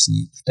 Très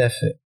routinier, tout à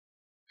fait.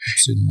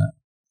 Absolument.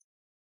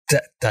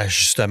 T'as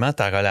justement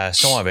ta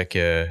relation avec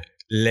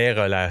les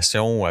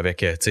relations, avec,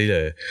 tu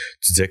sais,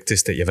 tu disais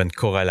que il y avait une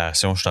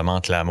corrélation justement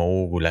entre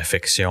l'amour ou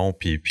l'affection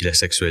puis la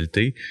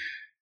sexualité.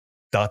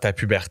 Dans ta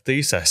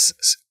puberté,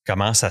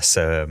 comment ça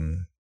se...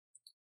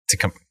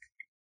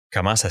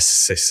 Comment ça,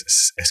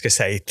 est-ce que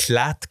ça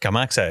éclate?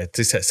 Comment que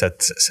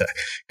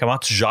comment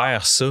tu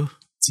gères ça?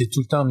 C'est tout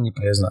le temps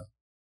omniprésent.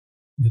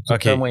 Il y a tout le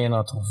temps moyen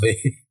d'en trouver.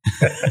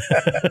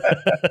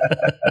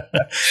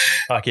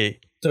 OK.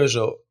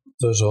 Toujours.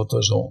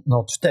 Toujours.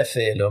 Non, tout à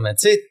fait, là. Mais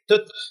tu sais,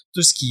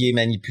 tout ce qui est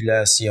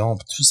manipulation,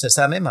 tout ça,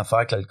 c'est la même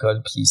affaire que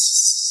l'alcool, puis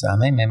c'est la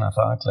même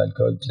affaire que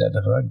l'alcool puis la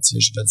drogue, tu sais,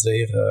 je veux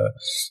dire.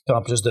 Puis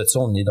en plus de ça,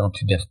 on est dans la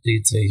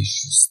puberté, tu sais,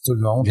 tout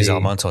le monde. Les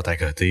hormones sont à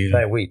côté,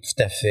 là. Ben oui,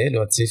 tout à fait,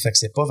 là, tu sais, fait que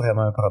c'est pas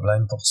vraiment un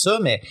problème pour ça,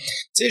 mais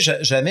tu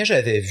sais, jamais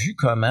j'avais vu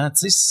comment,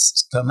 tu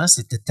sais, comment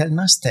c'était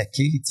tellement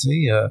stacké, tu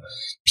sais,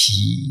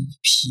 puis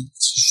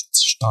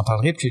je t'en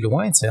parlerai plus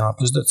loin, tu sais, en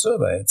plus de ça,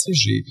 ben, tu sais,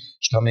 j'ai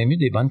quand même eu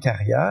des bonnes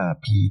carrières,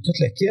 puis toute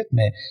la kit,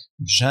 mais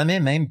jamais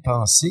même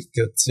pensé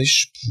que, tu sais,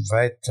 je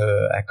pouvais être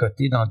à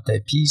côté dans le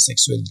tapis,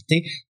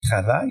 sexualité,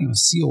 travail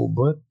aussi au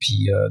bout,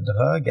 puis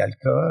drogue,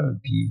 alcool,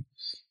 puis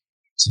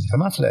c'est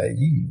vraiment flyé,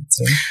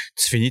 tu sais.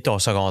 Tu finis ton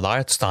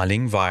secondaire, tu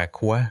t'enlignes vers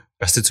quoi?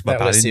 Parce que tu m'as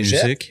parlé de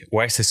cégep. musique.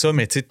 Ouais, c'est ça,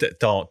 mais tu sais,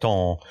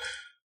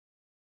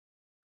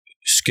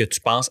 ce que tu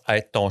penses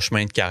être ton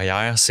chemin de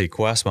carrière, c'est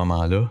quoi à ce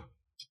moment-là?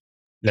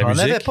 La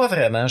musique? J'en avais pas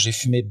vraiment. J'ai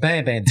fumé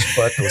ben du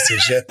pot au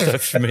cégep. T'as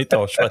fumé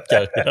ton choix de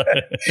carrière.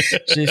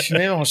 J'ai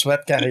fumé mon choix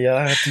de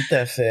carrière, tout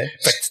à fait.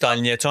 Fait que tu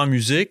t'enlignais-tu en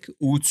musique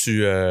ou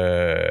tu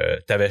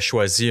avais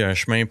choisi un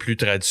chemin plus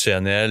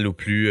traditionnel ou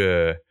plus...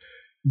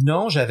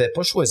 Non, j'avais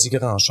pas choisi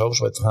grand-chose,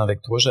 je vais être franc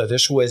avec toi. J'avais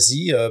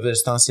choisi,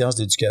 c'était en sciences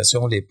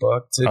d'éducation à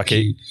l'époque, tu sais, OK.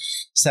 Puis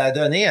ça a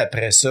donné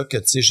après ça que,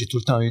 tu sais, j'ai tout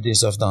le temps eu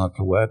des offres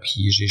d'emploi,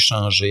 puis j'ai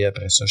changé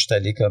après ça. J'étais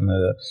allé comme,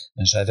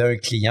 j'avais un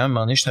client, à un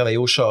moment donné, je travaillais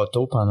au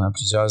château pendant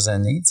plusieurs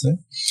années, tu sais,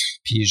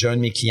 puis j'ai un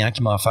de mes clients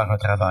qui m'a offert un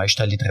travail,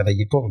 j'étais allé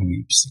travailler pour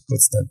lui, puis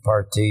c'était le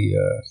party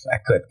à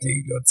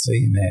côté, là, tu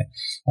sais, mais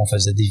on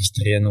faisait des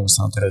vitrines au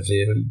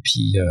centre-ville,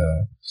 puis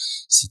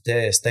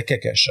c'était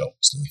quelque chose,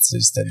 là, tu sais,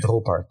 c'était le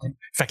gros party.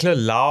 Fait que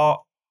là,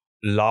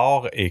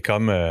 l'art est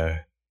comme...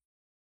 tu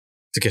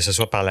sais, que ce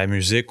soit par la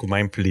musique ou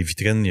même pour les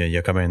vitrines, il y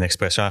a comme une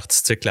expression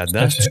artistique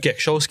là-dedans. C'est-tu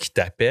quelque chose qui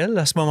t'appelle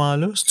à ce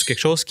moment-là? C'est-tu quelque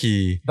chose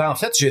qui... Ben, en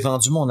fait, j'ai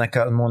vendu mon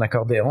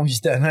accordéon,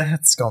 évidemment.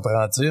 Tu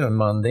comprends-tu? Un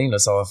moment donné, là,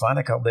 ça va faire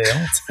l'accordéon,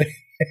 tu sais.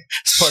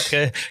 C'est pas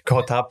très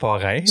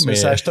contemporain, Je me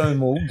suis acheté un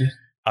Moog.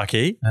 OK.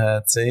 Tu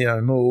sais, un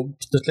Moog.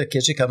 Puis tout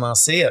lequel j'ai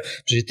commencé.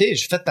 J'ai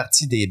fait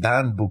partie des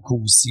bandes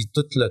beaucoup aussi.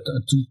 Tout le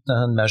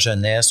temps de ma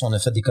jeunesse. On a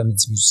fait des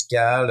comédies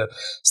musicales.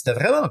 C'était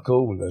vraiment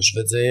cool, là. Je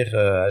veux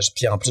dire.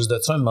 Puis en plus de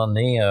ça, un moment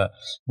donné,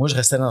 moi, je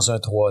restais dans un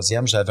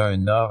troisième. J'avais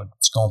un orgue.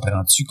 Tu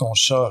comprends-tu? Qu'on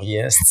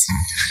charriait.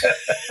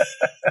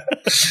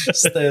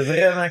 C'était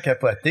vraiment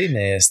capoté,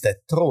 mais c'était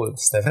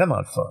vraiment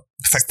le fun.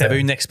 Fait que t'avais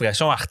une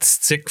expression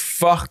artistique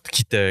forte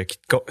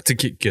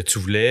que tu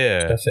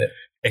voulais tout à fait.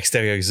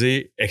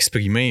 Extérioriser,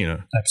 exprimer. Là.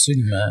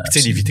 Absolument. Tu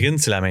sais, les vitrines,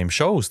 c'est la même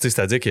chose.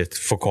 C'est-à-dire qu'il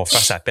faut qu'on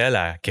fasse appel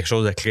à quelque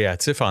chose de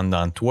créatif en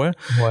dedans de toi.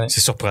 Ouais.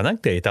 C'est surprenant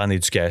que tu aies été en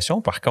éducation.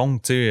 Par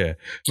contre,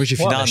 moi, j'ai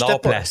fini en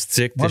art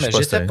plastique. Moi, mais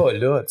j'étais pas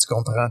là, tu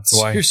comprends-tu?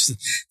 Ouais. Tu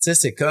sais,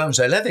 c'est comme,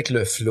 j'allais avec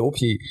le flow,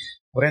 puis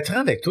pour être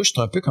franc avec toi, je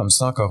suis un peu comme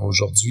ça encore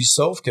aujourd'hui,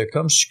 sauf que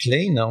comme je suis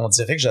clean, on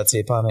dirait que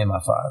j'attire pas la même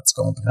affaire, tu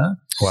comprends?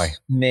 Ouais.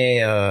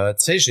 Mais,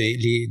 tu sais,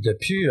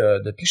 depuis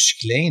que je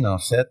suis clean, en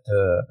fait,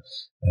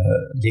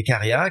 les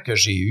carrières que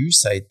j'ai eues,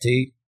 ça a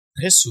été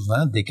très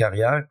souvent des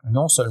carrières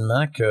non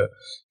seulement que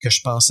je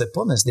pensais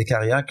pas, mais c'est des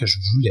carrières que je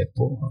voulais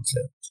pas, en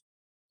fait.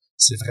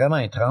 C'est vraiment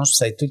étrange.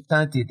 Ça a tout le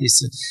temps été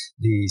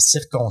des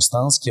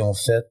circonstances qui ont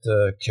fait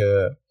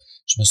que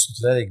je me suis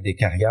retrouvé avec des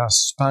carrières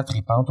super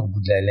tripantes au bout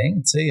de la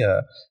ligne. Tu sais,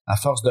 à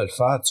force de le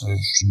faire,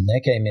 je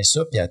n'ai qu'à aimer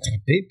ça puis à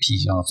triper.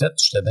 Puis en fait,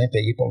 j'étais bien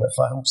payé pour le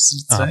faire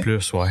aussi. En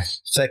plus, ouais.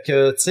 Fait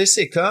que, tu sais,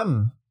 c'est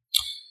comme...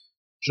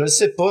 Je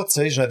sais pas, tu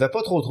sais, j'avais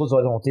pas trop de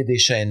volonté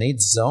d'échaîner,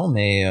 disons,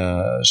 mais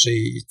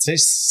tu sais,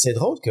 c'est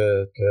drôle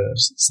que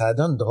ça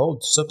donne drôle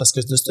tout ça, parce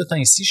que de ce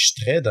temps-ci, je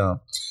suis très dans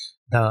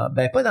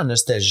ben pas dans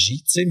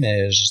nostalgie, tu sais,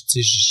 mais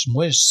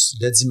moi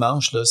le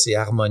dimanche là, c'est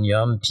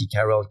Harmonium puis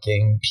Carole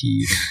King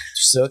puis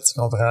tout ça, tu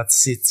comprends?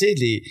 C'est tu sais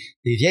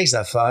les vieilles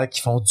affaires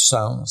qui font du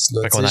sens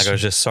là. Fait qu'on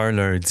enregistre ça un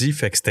lundi,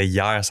 fait que c'était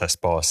hier ça se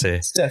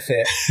passait. Tout à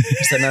fait.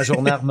 C'était ma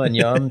journée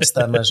Harmonium, puis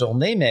c'était ma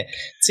journée, mais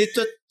tu sais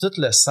tout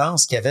le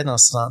sens qu'il y avait dans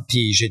ce sens.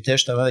 Puis j'étais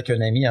justement avec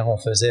un ami, on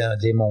faisait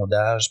des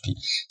mondages, puis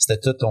c'était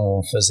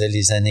on faisait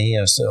les années,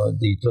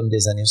 des tunes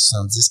des années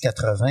 70,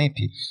 80,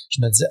 puis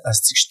je me disais,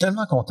 je suis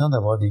tellement content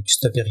d'avoir vécu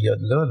cette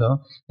période-là, là.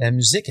 La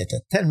musique était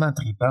tellement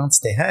tripante,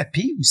 c'était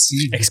happy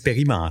aussi.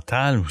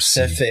 Expérimental aussi.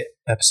 Tout à fait,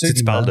 absolument.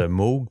 Tu parles de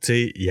Moog, tu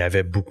sais, il y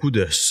avait beaucoup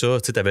de ça,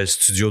 tu sais, t'avais le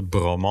studio de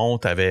Bromont,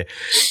 il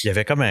y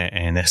avait comme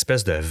un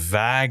espèce de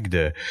vague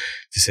de,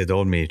 c'est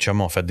drôle, mes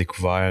chums ont fait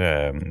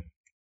découvrir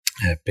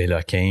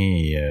Péloquin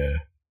et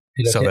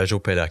Sauvageau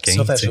Péloquin.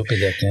 Sauvageau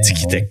Péloquin.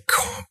 Qui était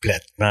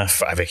complètement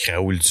avec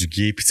Raoul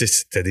Duguay. Puis tu sais,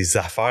 c'était des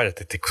affaires,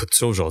 t'écoutes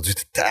ça aujourd'hui,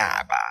 t'es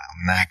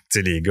tabarnak, tu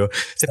sais, les gars.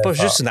 C'est pas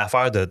juste une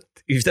affaire de...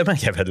 Évidemment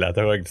qu'il y avait de la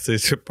drogue, tu sais,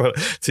 c'est pas...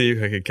 Tu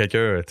sais,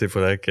 quelqu'un, tu sais,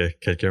 faudrait que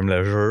quelqu'un me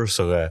la jure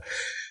sur...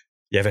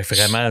 il y avait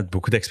vraiment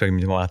beaucoup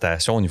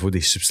d'expérimentation au niveau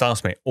des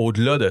substances, mais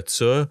au-delà de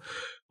ça,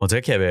 on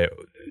dirait qu'il y avait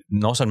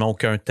non seulement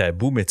aucun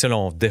tabou, mais tu sais, là,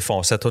 on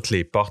défonçait toutes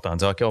les portes en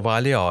disant, OK, on va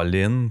aller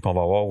all-in, puis on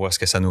va voir où est-ce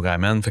que ça nous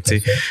ramène. Fait que, tu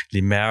sais,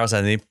 les meilleures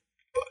années,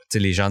 tu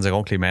les gens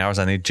diront que les meilleures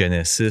années de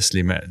Genesis,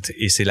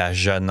 et c'est la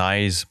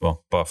genèse, bon,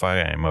 pas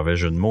faire un mauvais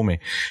jeu de mots, mais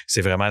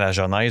c'est vraiment la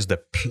genèse de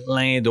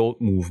plein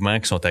d'autres mouvements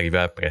qui sont arrivés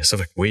après ça.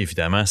 Fait que oui,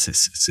 évidemment,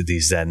 c'est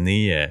des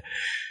années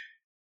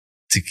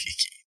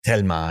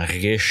tellement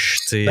riches.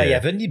 Il y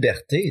avait une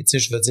liberté.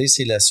 Je veux dire,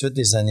 c'est la suite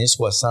des années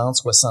 60,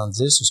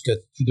 70, où ce que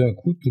tout d'un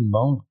coup, tout le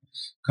monde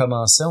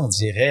commençait, on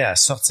dirait, à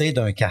sortir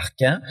d'un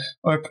carcan,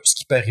 un peu ce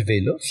qui peut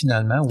arriver là,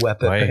 finalement, ou à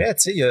peu près.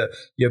 Il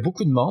y a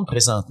beaucoup de monde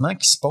présentement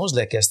qui se pose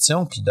la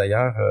question, puis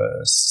d'ailleurs,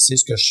 c'est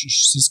ce que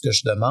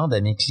je demande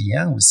à mes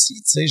clients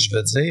aussi. Je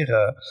veux dire,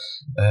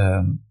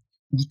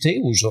 où t'es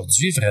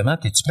aujourd'hui, vraiment,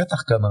 t'es-tu prêt à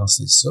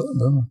recommencer ça,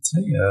 là?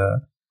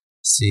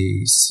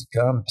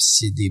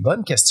 C'est des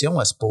bonnes questions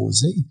à se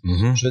poser.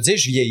 Mm-hmm. Je veux dire,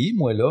 je vieillis,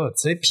 moi, là,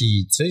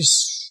 puis,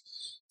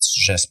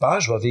 j'espère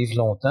que je vais vivre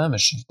longtemps, mais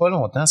je ne vis pas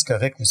longtemps, c'est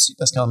correct aussi,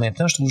 parce qu'en même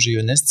temps, je trouve que j'ai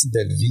une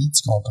belle vie,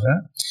 tu comprends?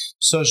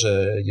 Puis ça,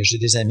 j'ai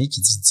des amis qui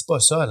disent, dis pas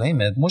ça, Alain,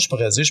 mais moi, je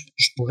pourrais dire,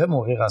 je pourrais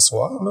mourir à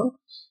soir, là,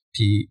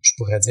 puis je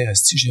pourrais dire,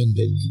 asti, j'ai une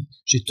belle vie.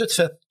 J'ai tout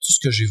fait, tout ce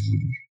que j'ai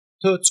voulu.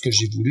 Tout ce que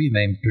j'ai voulu, et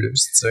même plus,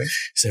 tu sais.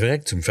 C'est vrai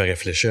que tu me fais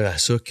réfléchir à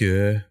ça,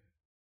 que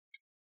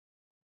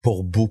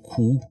pour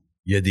beaucoup,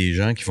 il y a des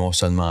gens qui vont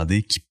se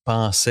demander, qui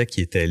pensaient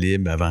qu'ils étaient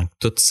libres avant que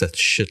toute cette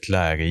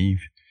shit-là arrive,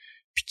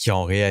 puis qui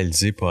ont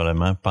réalisé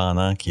probablement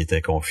pendant qu'ils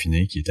étaient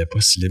confinés qu'ils n'étaient pas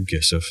si libres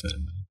que ça,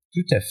 finalement.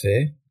 Tout à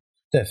fait.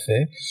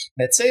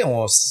 Mais tu sais,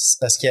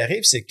 ce qui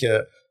arrive, c'est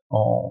que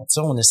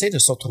on essaie de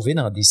se retrouver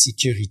dans des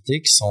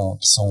sécurités qui sont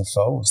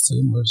fausses. Tu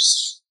sais, moi,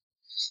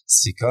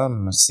 c'est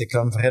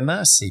comme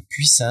vraiment, c'est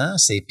puissant,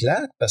 c'est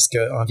plate, parce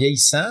que en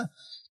vieillissant,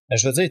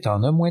 je veux dire,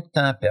 t'en as moins de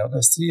temps à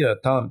perdre. Si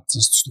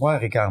tu dois à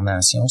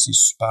réincarnation, c'est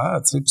super,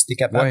 tu sais, puis si t'es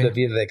capable de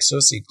vivre avec ça,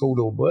 c'est cool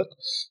au bout.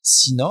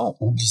 Sinon,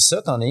 oublie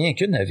ça, t'en as rien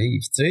qu'une à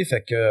vivre, tu sais,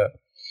 fait que,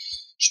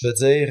 je veux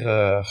dire,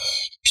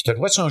 puis t'as le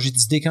droit de changer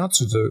d'idée quand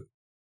tu veux.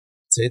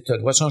 Tu sais, t'as le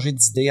droit de changer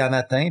d'idée à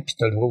matin, puis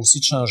t'as le droit aussi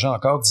de changer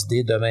encore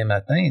d'idée demain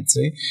matin, tu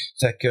sais.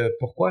 Fait que,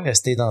 pourquoi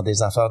rester dans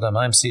des affaires de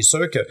même? C'est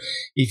sûr que,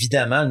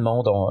 évidemment, le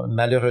monde,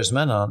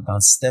 malheureusement, dans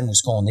le système où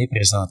ce qu'on est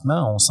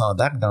présentement, on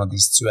s'embarque dans des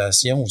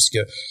situations où ce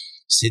que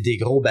c'est des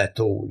gros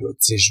bateaux, là. Tu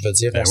sais, je veux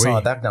dire, on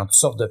s'embarque dans toutes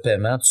sortes de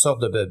paiements, toutes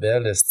sortes de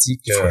bebelles, esti,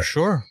 que, for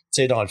sure.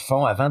 Tu sais, dans le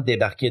fond, avant de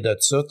débarquer de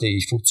ça,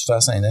 il faut que tu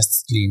fasses un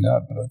esti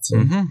clean-up, là, tu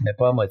sais, mais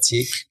pas à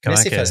moitié. Comment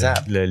mais c'est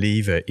faisable. Le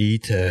livre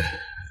Eat,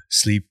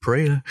 Sleep,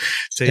 Pray, là.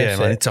 Tu sais, à un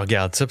moment donné, tu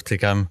regardes ça, puis t'es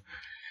comme,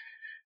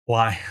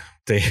 ouais,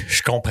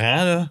 je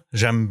comprends, là,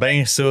 j'aime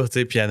bien ça, tu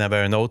sais, puis il y en avait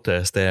un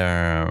autre,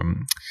 c'était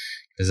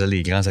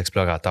les grands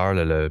explorateurs,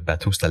 là, le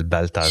bateau, c'était le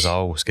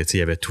Balthazar, où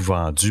il avait tout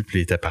vendu, puis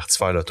il était parti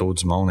faire le tour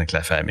du monde avec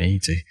la famille.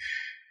 Tu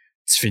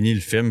finis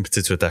le film,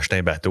 puis tu veux t'acheter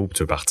un bateau, puis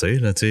tu veux partir.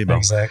 Là, bon.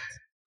 Exact.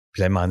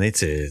 Puis à un moment donné,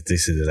 c'est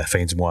la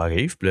fin du mois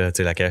arrive, puis là,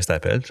 la caisse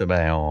t'appelle, puis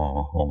ben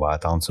on va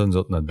attendre ça, nous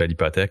autres, notre belle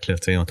hypothèque, là,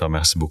 on te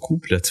remercie beaucoup.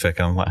 Puis là, tu fais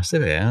comme, ouais, c'est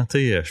vrai, hein,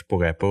 je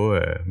pourrais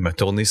pas me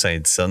tourner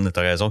Saint-Dixon.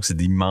 T'as raison que c'est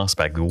d'immenses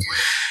paquebots.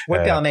 Oui,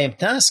 puis en même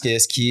temps, ce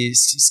qu'il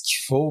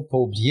faut pas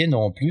oublier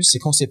non plus, c'est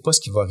qu'on sait pas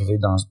ce qui va arriver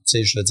dans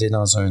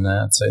un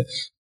an. T'sais.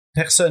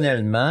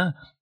 Personnellement,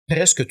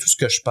 presque tout ce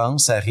que je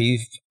pense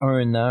arrive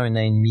un an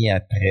et demi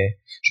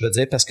après. Je veux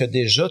dire, parce que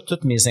déjà,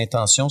 toutes mes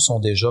intentions sont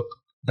déjà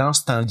dans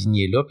cette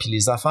enlignée-là, puis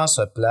les affaires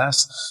se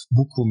placent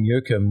beaucoup mieux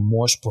que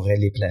moi, je pourrais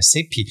les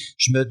placer, puis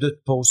je me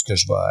doute pas où ce que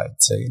je vais être.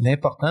 T'sais.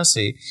 L'important,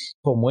 c'est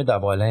pour moi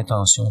d'avoir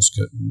l'intention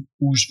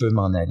où je veux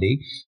m'en aller,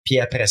 puis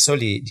après ça,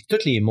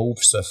 tous les moves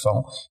se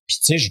font, puis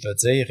tu sais, je veux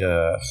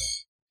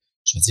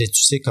dire,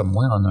 tu sais, comme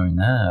moi, en un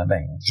an,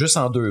 juste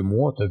en 2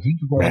 mois, t'as vu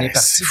d'où on est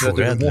parti, il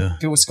y a 2 mois,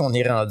 puis où est-ce qu'on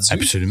est rendu.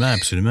 Absolument,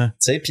 absolument. Tu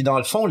sais, puis dans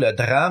le fond, le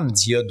drame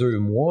d'il y a 2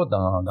 mois,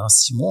 dans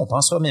 6 mois, on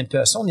pensera même plus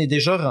à ça, on est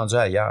déjà rendu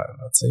ailleurs,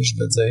 tu sais, je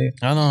veux dire.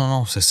 Ah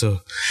non, c'est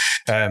ça.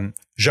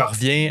 Je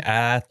reviens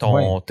à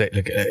ton...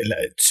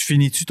 tu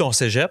finis-tu ton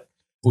cégep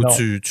ou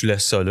tu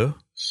laisses ça là?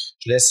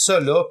 Je laisse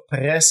ça là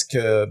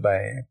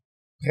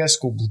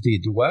presque au bout des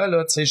doigts,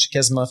 là, tu sais, j'ai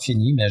quasiment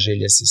fini, mais j'ai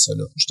laissé ça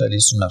là. Je suis allé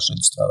sur le marché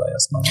du travail à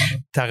ce moment-là.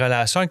 Ta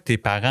relation avec tes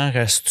parents,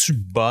 reste-tu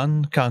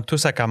bonne quand tout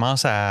ça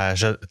commence à...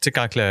 Tu sais,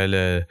 quand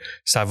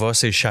ça va,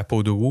 c'est le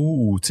chapeau de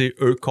roue, ou, tu sais,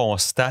 eux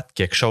constatent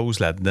quelque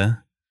chose là-dedans?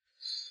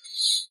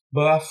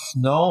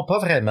 Non, pas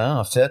vraiment,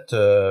 en fait. Tu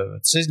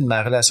sais,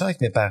 ma relation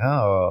avec mes parents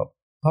a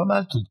pas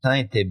mal tout le temps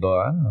été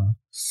bonne,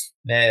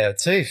 mais,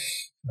 tu sais...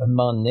 Un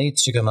moment donné,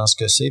 tu sais comment ce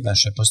que c'est? Je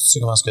sais pas si tu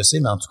sais comment ce que c'est,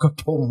 mais en tout cas,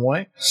 pour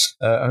moi,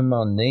 un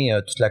moment donné,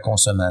 toute la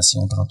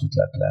consommation prend toute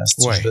la place.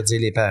 Ouais. Je veux dire,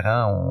 les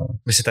parents ont...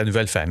 Mais c'est ta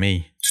nouvelle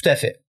famille. Tout à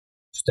fait.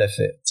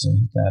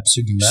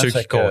 Absolument. Ceux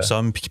qui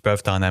consomment puis qui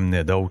peuvent t'en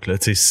amener d'autres, là,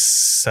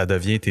 ça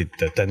devient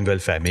ta nouvelle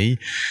famille.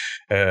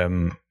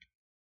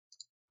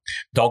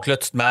 Donc là,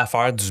 tu te mets à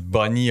faire du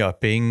bunny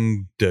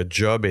hopping de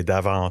job et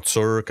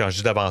d'aventure. Quand je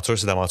dis d'aventure,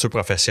 c'est d'aventure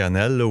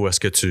professionnelle, là, où est-ce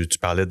que tu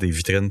parlais des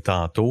vitrines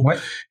tantôt. Ouais.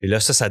 Et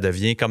là, ça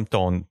devient comme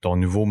ton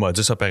nouveau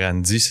modus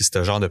operandi, c'est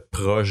ce genre de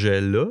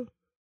projet-là.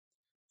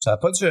 Ça a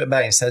pas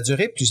duré, ça a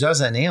duré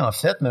plusieurs années, en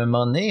fait, mais à un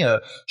moment donné,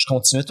 je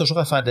continuais toujours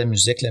à faire de la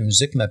musique. La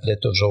musique m'appelait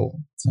toujours.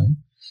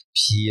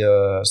 Puis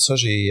ça,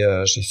 j'ai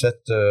fait,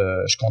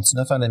 je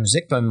continue à faire de la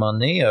musique. Puis à un moment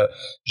donné,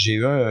 j'ai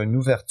eu une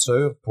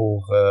ouverture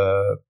pour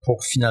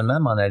finalement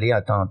m'en aller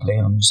à temps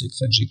plein en musique.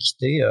 Fait que j'ai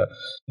quitté,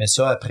 mais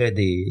ça après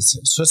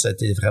ça a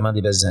été vraiment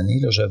des belles années.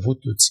 Là, j'avoue,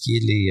 tout ce qui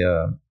est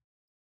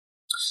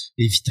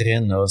les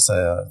vitrines, là,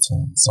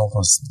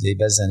 disons, c'est des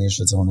belles années,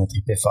 je veux dire, on a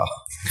trippé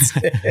fort.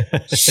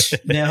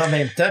 Mais en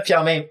même temps,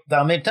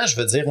 je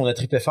veux dire, on a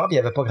trippé fort, puis il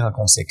n'y avait pas grand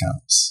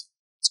conséquences.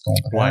 Tu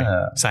comprends? Ouais,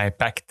 ça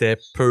impactait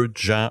peu de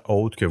gens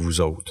autres que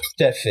vous autres.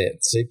 Tout à fait.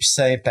 Tu sais, puis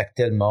ça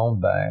impactait le monde,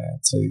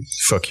 tu sais.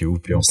 Fuck you,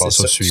 puis on passe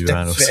au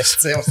suivant. Tout à fait, tu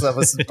sais, on s'en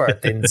va sur le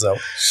party, nous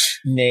autres.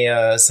 Mais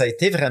ça a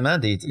été vraiment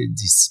des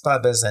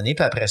super belles années.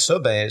 Puis après ça,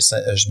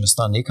 je me suis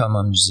emmené comme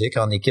en musique,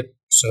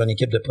 sur une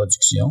équipe de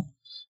production.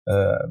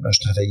 Je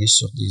travaillais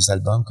sur des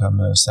albums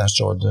comme Sash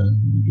Jordan,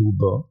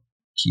 Luba,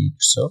 tout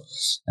ça,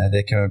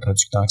 avec un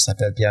producteur qui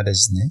s'appelle Pierre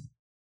Vézinet.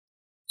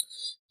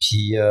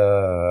 Puis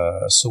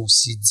ça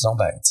aussi, disons,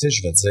 tu sais,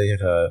 je veux dire,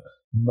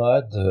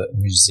 mode,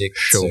 musique.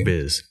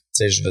 Showbiz. Tu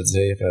sais, je veux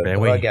dire,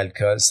 drogue,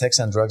 alcool, sex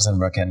and drugs and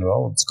rock and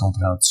roll, tu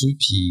comprends-tu?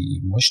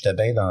 Puis moi, j'étais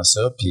bien dans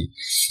ça. Puis,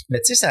 mais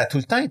tu sais, ça a tout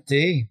le temps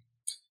été,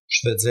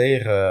 je veux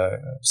dire,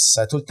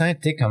 ça a tout le temps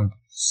été comme,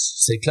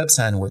 c'est club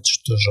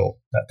sandwich, toujours.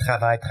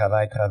 Travail,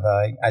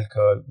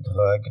 alcool,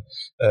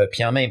 drogue.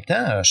 Puis en même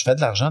temps, je fais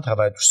de l'argent à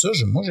travers tout ça.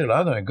 Moi, j'ai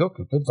l'air d'un gars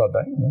que tout va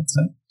bien, là, tu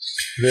sais.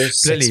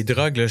 Puis là, les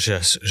drogues, là,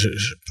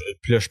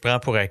 puis là, je prends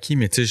pour acquis,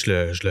 mais tu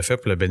sais, je le fais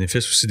pour le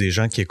bénéfice aussi des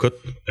gens qui écoutent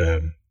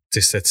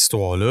cette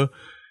histoire-là.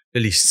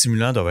 Là, les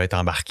stimulants doivent être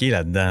embarqués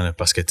là-dedans, là,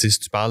 parce que tu sais, si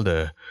tu parles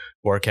de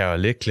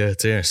workaholic, là,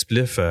 tu sais, un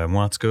spliff,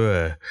 moi en tout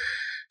cas,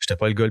 j'étais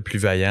pas le gars le plus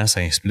vaillant,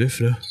 c'est un spliff,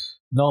 là.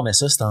 Non, mais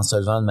ça, c'est en se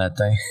levant le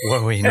matin.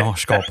 Oui, non,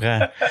 je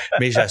comprends.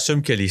 Mais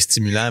j'assume que les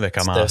stimulants avaient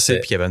commencé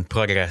puis qu'il y avait une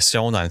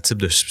progression dans le type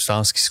de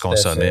substance qui se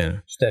consommait.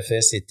 Tout à fait.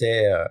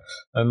 C'était,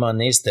 un moment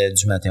donné, c'était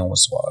du matin au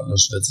soir. Là,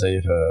 je veux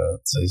dire,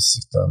 tu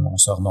sais, on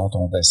se remonte,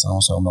 on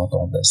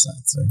descend,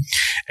 tu sais.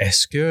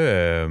 Est-ce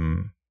que...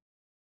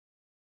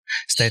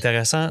 c'est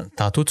intéressant.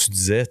 Tantôt, tu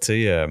disais,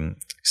 tu sais,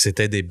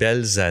 c'était des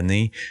belles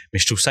années, mais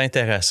je trouve ça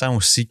intéressant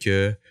aussi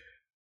que, tu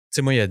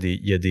sais, moi, il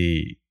y a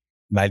des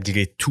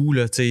malgré tout,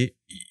 là, tu sais,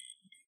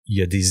 il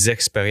y a des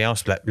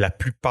expériences. La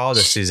plupart de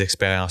ces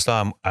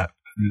expériences-là,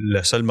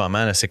 le seul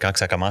moment, là, c'est quand que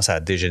ça commence à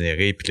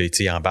dégénérer, puis là, tu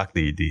sais, il embarque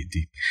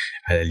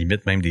à la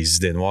limite même des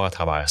idées noires à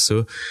travers ça.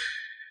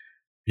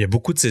 Il y a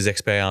beaucoup de ces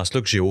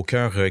expériences-là que j'ai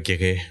aucun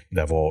regret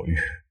d'avoir eu.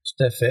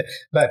 Tout à fait.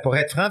 Pour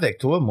être franc avec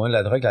toi, moi,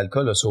 la drogue,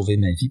 l'alcool a sauvé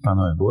ma vie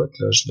pendant un bout.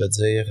 Là. Je veux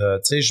dire,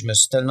 tu sais, je me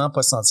suis tellement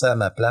pas senti à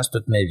ma place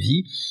toute ma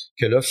vie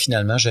que là,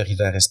 finalement,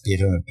 j'arrivais à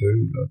respirer un peu,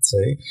 là, tu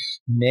sais.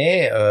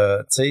 Mais,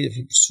 tu sais,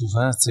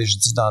 souvent, tu sais, je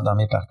dis dans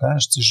mes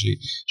partages, tu sais,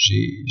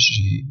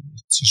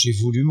 j'ai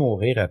voulu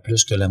mourir à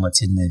plus que la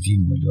moitié de ma vie,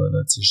 moi,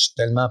 là. Tu sais, je suis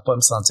tellement pas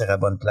me sentir à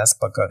bonne place,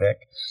 pas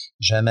correct,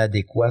 jamais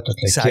adéquat, toute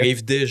la Ça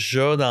arrive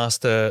déjà dans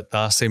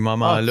ces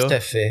moments-là? Ah, tout à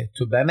fait.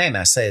 Même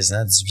à 16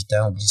 ans, 18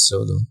 ans, oublie ça,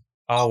 là.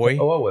 Ah oui?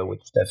 Oui,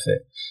 tout à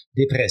fait.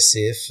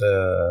 Dépressif.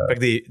 Fait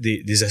que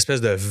des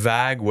espèces de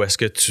vagues où est-ce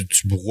que tu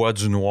broies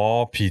du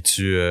noir puis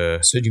tu...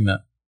 Absolument,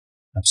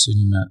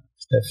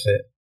 tout à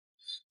fait.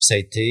 Ça a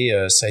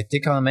été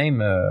quand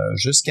même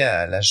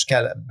jusqu'à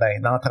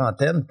dans la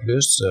trentaine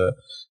plus,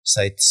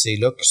 c'est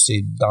là que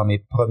c'est dans mes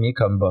premiers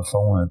comme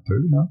bas-fonds un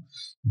peu, là.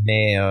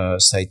 Mais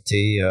ça a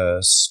été,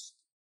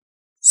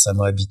 ça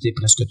m'a habité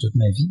presque toute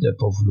ma vie de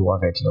pas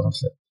vouloir être là, en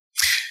fait.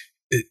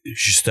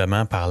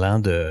 Justement, parlant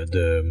de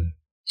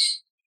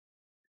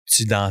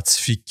tu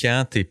identifies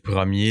quand tes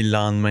premiers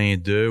lendemains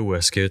d'eux, ou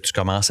est-ce que tu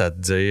commences à te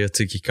dire,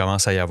 tu sais, qu'il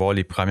commence à y avoir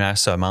les premières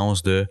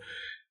semences de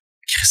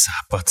ça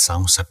n'a pas de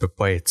sens, ça peut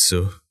pas être ça.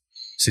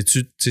 C'est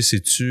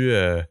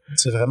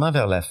vraiment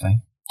vers la fin.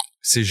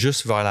 C'est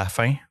juste vers la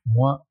fin?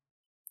 Moi.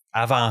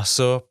 Avant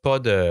ça, pas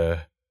de...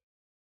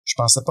 Je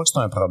pensais pas que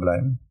c'était un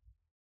problème.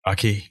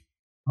 OK. Je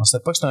pensais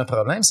pas que c'était un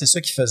problème, c'est ça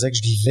qui faisait que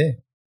je vivais.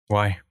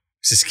 Ouais.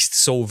 C'est ce qui te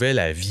sauvait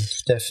la vie.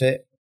 Tout à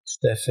fait.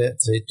 Tout à fait.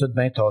 Tu sais, tout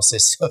bien tasser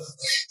ça.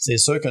 C'est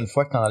sûr qu'une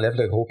fois que tu enlèves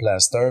le gros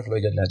plaster, là,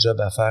 il y a de la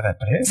job à faire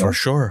après. For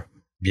sure.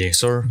 Bien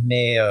sûr.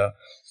 Mais,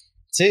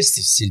 tu sais,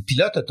 c'est le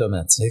pilote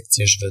automatique.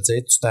 Tu sais, je veux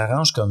dire, tu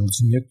t'arranges comme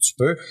du mieux que tu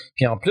peux.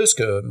 Puis en plus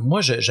que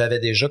moi, j'avais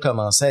déjà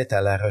commencé à être à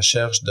la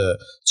recherche de...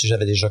 Tu sais,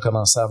 j'avais déjà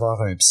commencé à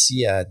avoir un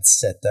psy à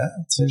 17 ans,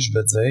 tu sais, je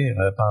veux dire,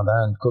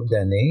 pendant une couple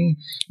d'années.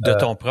 De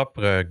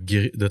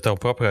ton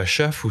propre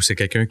chef, ou c'est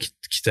quelqu'un qui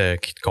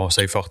te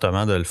conseille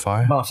fortement de le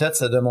faire? En fait,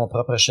 c'est de mon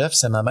propre chef,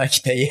 c'est ma mère qui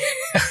payait.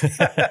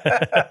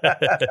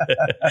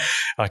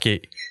 OK.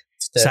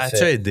 Ça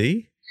a-tu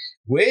aidé?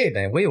 Oui,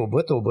 au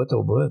bout.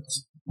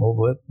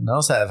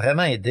 Non, ça a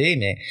vraiment aidé,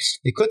 mais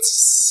écoute,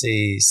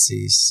 c'est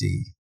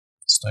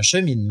un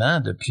cheminement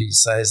depuis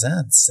 16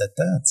 ans, 17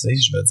 ans, tu sais,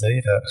 je veux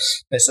dire.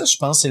 Ça, je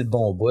pense que c'est le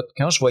bon bout.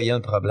 Quand je voyais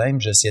un problème,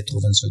 j'essayais de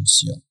trouver une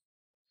solution.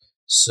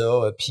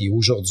 Ça, puis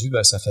aujourd'hui,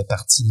 ça fait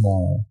partie de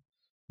mon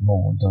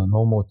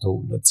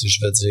motto, là. Tu sais,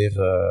 je veux dire,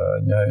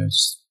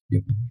 il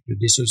y a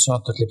des solutions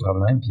à tous les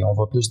problèmes, puis on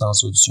va plus dans la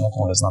solution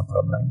qu'on reste dans le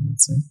problème,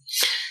 tu sais.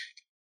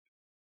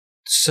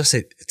 ça,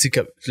 c'est, tu sais,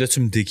 comme, là,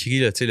 tu me décris,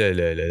 là, tu sais,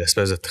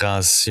 l'espèce de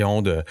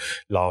transition de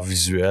l'art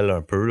visuel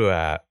un peu,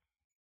 là, à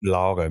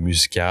l'art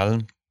musical.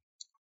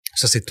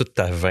 Ça, c'est toute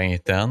ta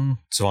vingtaine.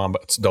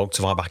 Donc,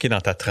 tu vas embarquer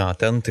dans ta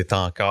trentaine. Tu es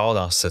encore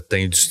dans cette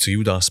industrie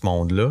ou dans ce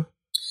monde-là?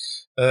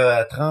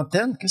 À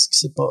trentaine, qu'est-ce qui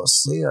s'est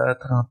passé à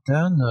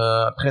trentaine?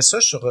 Après ça,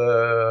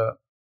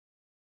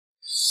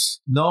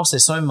 non, c'est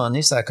ça, un moment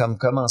donné, ça a comme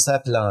commencé à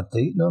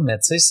planter, là, mais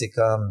tu sais,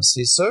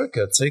 c'est sûr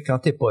que, tu sais, quand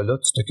t'es pas là,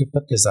 tu t'occupes pas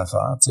de tes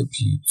affaires, tu sais,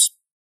 puis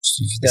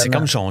évidemment. C'est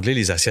comme jongler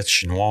les assiettes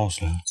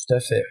chinoises, là. Tout à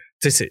fait.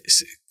 Tu sais,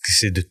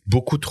 c'est de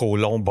beaucoup trop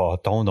longs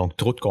bâtons, donc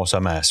trop de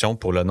consommation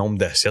pour le nombre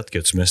d'assiettes que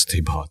tu mets sur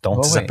tes bâtons.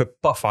 Oh, ça peut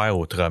pas faire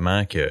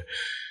autrement que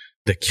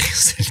de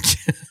crisser le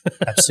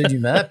camp.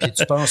 Absolument. Puis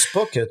tu penses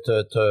pas que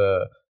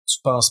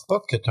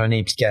tu as une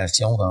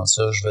implication dans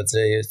ça. Je veux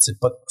dire, c'est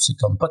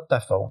comme pas de ta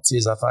faute.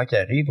 Les affaires qui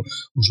arrivent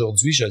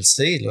aujourd'hui, je le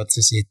sais, là,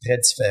 c'est très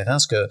différent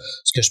ce que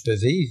je peux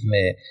vivre,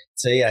 mais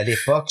à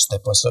l'époque,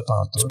 c'était pas ça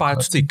pantoute. Tu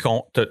perds-tu tes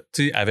comptes,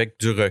 avec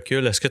du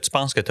recul, est-ce que tu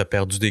penses que tu as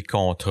perdu des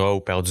contrats ou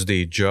perdu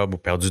des jobs ou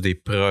perdu des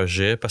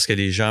projets parce que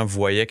les gens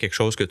voyaient quelque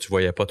chose que tu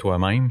voyais pas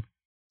toi-même?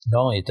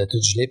 Non, ils étaient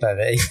tous gelés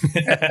pareil.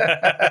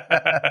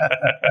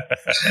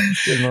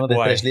 Tout le monde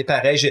était gelé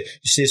pareil.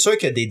 C'est sûr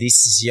qu'il y a des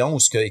décisions où,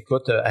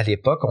 écoute, à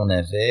l'époque,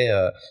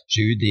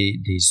 j'ai eu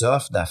des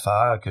offres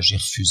d'affaires que j'ai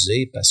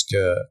refusées parce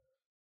que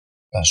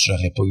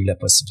j'aurais pas eu la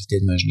possibilité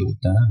de me geler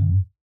autant.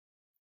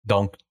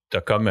 Donc, t'as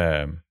comme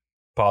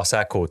passé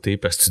à côté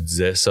parce que tu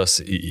disais ça,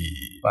 c'est...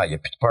 il y a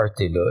plus de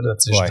party là,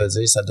 tu sais, je veux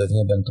dire, ça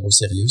devient ben trop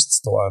sérieux, cette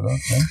histoire-là.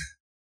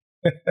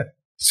 Hein?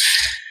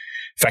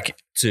 Fait que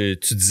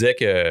tu disais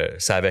que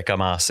ça avait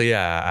commencé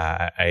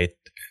à être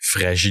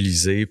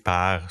fragilisé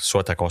par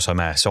soit ta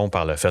consommation,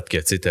 par le fait que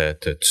tu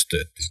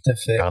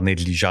te par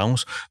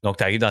négligence. Donc,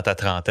 tu arrives dans ta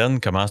trentaine,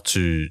 comment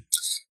tu...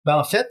 Ben,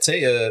 en fait, tu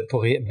sais,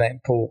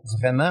 pour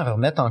vraiment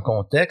remettre en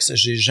contexte,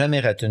 j'ai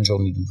jamais raté une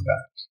journée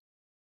d'ouvrage.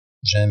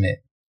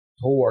 Jamais.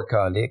 Trop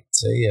workaholic,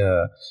 tu sais,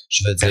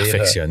 je veux dire...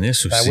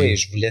 Perfectionniste aussi. Ben oui,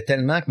 je voulais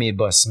tellement que mes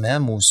boss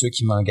m'aiment ou ceux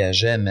qui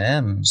m'engageaient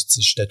m'aiment,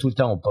 j'étais tout le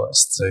temps au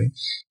poste, tu sais.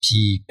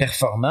 Puis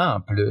performant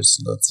en plus,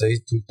 là, tu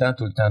sais, tout le temps.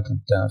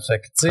 Fait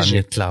que, tu sais,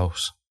 premier de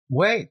classe.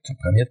 Oui,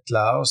 premier de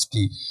classe,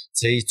 puis tu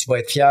sais, tu vas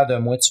être fier de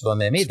moi, tu vas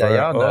m'aimer.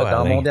 D'ailleurs,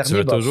 dans mon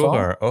dernier bas-fond... toujours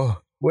un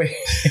A. Oui.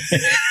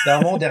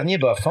 Dans mon dernier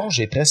bas-fond,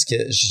 j'y ai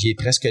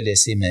presque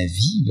laissé ma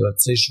vie, là. Tu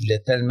sais, je voulais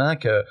tellement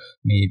que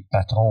mes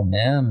patrons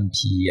m'aiment,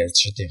 puis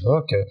etc.,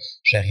 que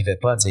j'arrivais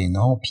pas à dire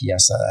non, puis à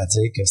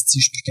dire que si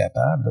je suis plus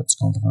capable, là, tu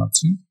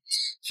comprends-tu?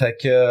 Fait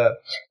que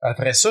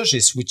après ça,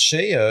 j'ai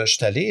switché, je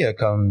suis allé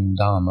comme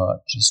dans le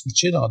mode. J'ai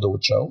switché dans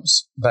d'autres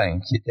choses.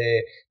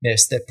 Mais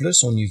c'était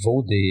plus au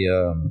niveau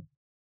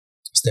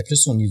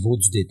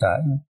du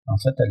détail, en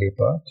fait, à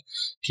l'époque.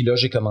 Puis là,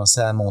 j'ai commencé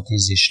à monter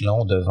les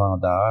échelons de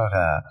vendeur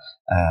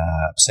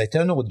ça a été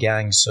une autre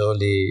gang, ça.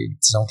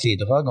 Disons que les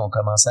drogues ont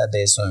commencé à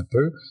baisser un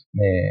peu,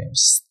 mais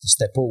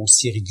c'était pas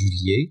aussi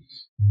régulier.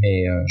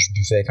 Mais je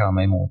buvais quand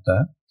même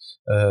autant.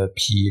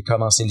 Puis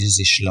commencer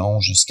les échelons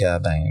jusqu'à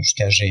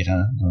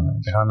gérant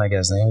d'un grand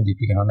magasin, un des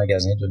plus grands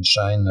magasins d'une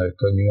chaîne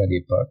connue à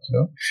l'époque,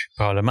 là.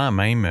 Probablement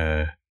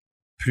même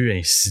plus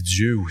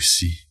insidieux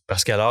aussi.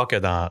 Parce qu'alors que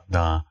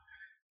dans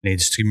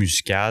l'industrie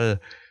musicale,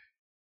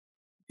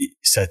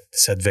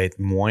 ça devait être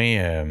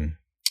moins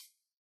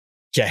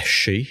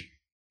caché.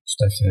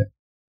 Tout à fait.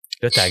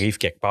 Là, tu arrives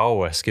quelque part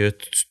où est-ce que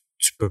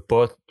tu peux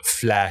pas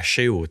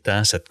flasher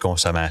autant cette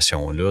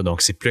consommation-là.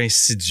 Donc, c'est plus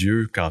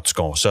insidieux quand tu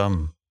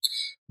consommes.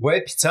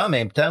 Oui, puis tu sais, en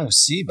même temps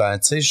aussi,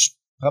 tu sais,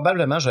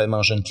 probablement j'avais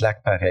mangé une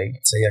claque pareille. Tu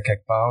sais, à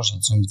quelque part, j'ai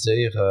dû me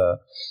dire,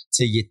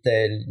 tu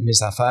sais,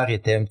 mes affaires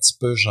étaient un petit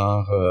peu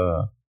genre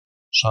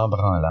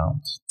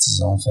chambranlante,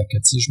 disons. Fait que,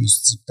 tu sais, je me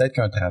suis dit peut-être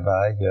qu'un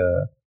travail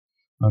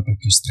un peu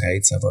plus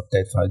straight, ça va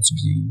peut-être faire du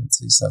bien. Là,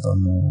 tu sais, ça va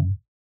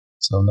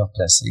me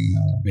replacer.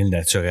 Mais le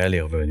naturel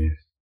est revenu.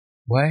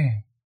 Ouais.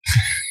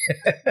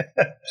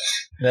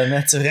 Le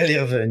naturel est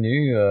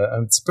revenu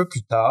un petit peu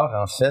plus tard.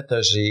 En fait,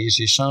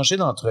 j'ai changé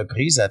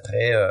d'entreprise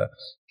après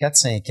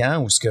 4-5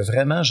 ans où ce que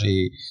vraiment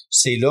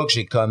c'est là que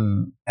j'ai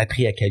comme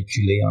appris à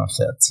calculer, en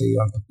fait, tu sais,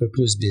 un peu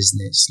plus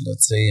business, là,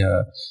 tu sais,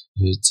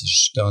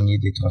 j'ai gagné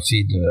des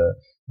trophées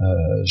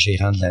de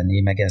gérant de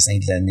l'année, magasin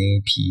de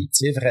l'année, puis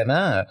tu sais,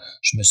 vraiment,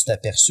 je me suis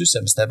aperçu,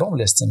 c'était bon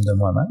l'estime de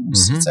moi-même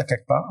aussi, tu sais, à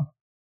quelque part.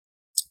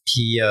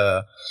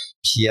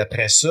 Puis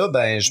après ça,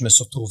 je me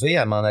suis retrouvé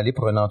à m'en aller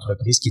pour une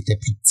entreprise qui était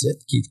plus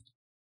petite,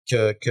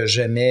 que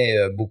j'aimais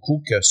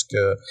beaucoup parce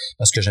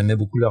que j'aimais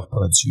beaucoup leurs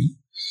produits.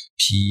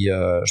 Puis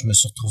je me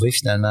suis retrouvé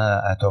finalement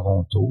à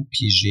Toronto,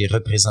 puis j'ai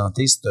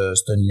représenté c'est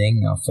une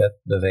ligne en fait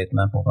de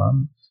vêtements pour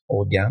hommes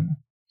haut de gamme,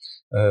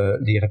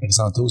 les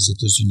représenter aux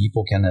États-Unis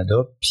pour Canada,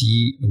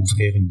 puis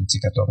ouvrir une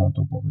boutique à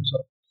Toronto pour eux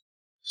autres.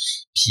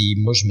 Puis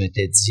moi je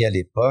m'étais dit à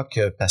l'époque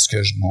parce que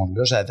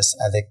là j'avais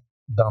avec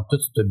dans tout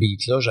ce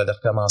beat-là, j'avais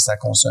recommencé à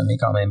consommer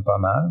quand même pas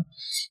mal.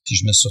 Puis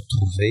je me suis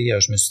retrouvé,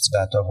 je me suis dit,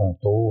 à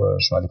Toronto,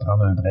 je vais aller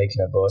prendre un break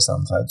là-bas, ça va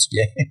me faire du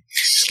bien.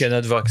 Ce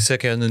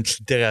que notre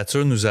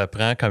littérature nous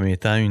apprend comme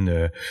étant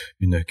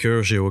une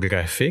cure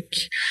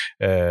géographique.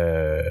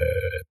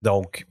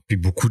 Donc, puis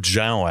beaucoup de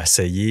gens ont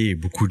essayé,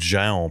 beaucoup de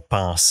gens ont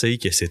pensé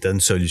que c'était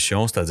une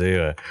solution,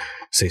 c'est-à-dire,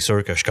 c'est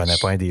sûr que je connais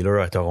pas un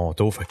dealer à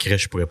Toronto, fait que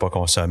je pourrais pas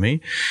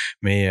consommer,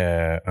 mais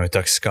un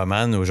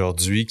toxicomane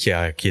aujourd'hui qui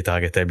est en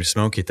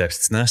rétablissement ou qui est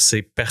abstinent,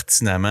 c'est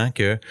pertinemment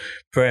que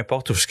peu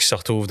importe où ce qui se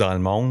retrouve dans le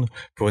monde,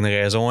 pour une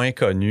raison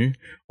inconnue,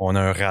 on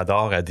a un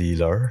radar à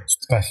dealer.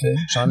 Tout à fait.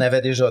 J'en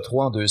avais déjà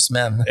 3 en 2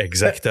 semaines.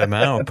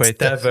 Exactement. On peut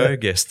être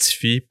aveugle,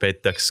 estifié, peut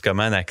être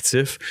toxicomane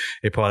actif,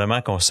 et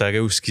probablement qu'on saurait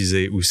où ce qui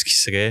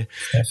serait.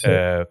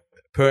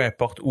 Peu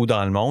importe où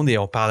dans le monde, et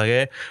on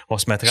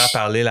se mettrait à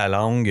parler la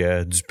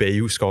langue du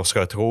pays où ce qu'on se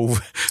retrouve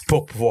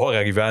pour pouvoir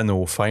arriver à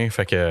nos fins.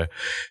 Fait que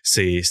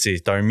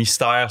c'est un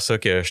mystère, ça,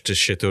 que je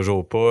sais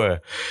toujours pas.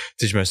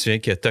 Je me souviens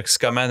que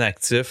toxicomane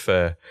actif,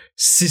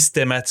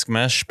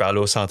 systématiquement, je suis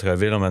parlé au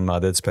centre-ville, on me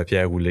demandait du papier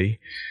à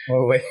rouler.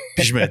 Ouais.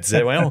 Puis je me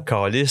disais, on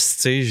calisse,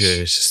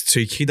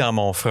 tu écris dans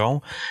mon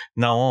front.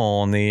 Non,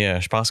 on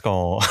est, je pense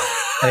qu'on...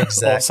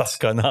 Exact. On s'en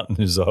reconnaît entre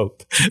nous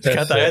autres. Puis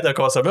quand t'arrêtes de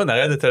consommer, on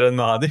arrête de te le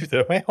demander. Puis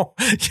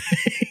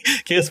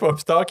Chris, pas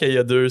plus tard qu'il y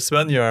a 2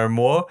 semaines, il y a un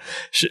mois,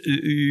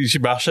 je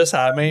marchais sur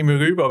la même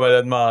rue, puis on me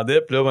le demandait,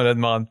 puis là, on me le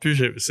demande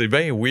plus. C'est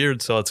bien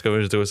weird, ça, en tout cas,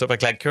 j'ai trouvé ça. Fait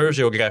que la cure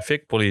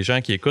géographique, pour les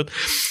gens qui écoutent,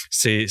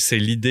 c'est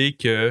l'idée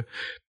que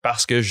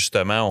parce que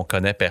justement on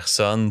connaît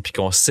personne puis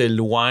qu'on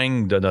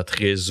s'éloigne de notre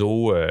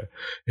réseau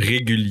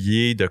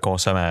régulier de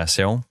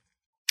consommation,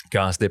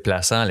 qu'en se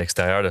déplaçant à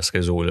l'extérieur de ce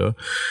réseau-là,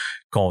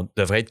 qu'on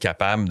devrait être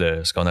capable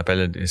de ce qu'on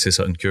appelle, c'est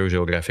ça, une cure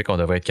géographique, on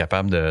devrait être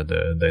capable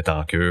d'être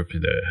en cure puis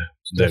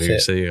de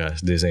réussir à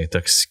se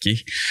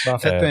désintoxiquer. En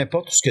fait, peu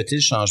importe où ce que tu es,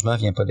 le changement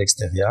vient pas de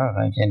l'extérieur,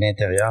 vient de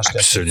l'intérieur.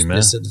 Absolument. Tu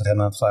décides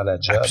vraiment de faire la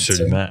job.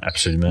 Absolument, t'sais.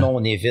 Absolument. Non,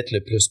 on évite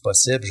le plus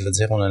possible. Je veux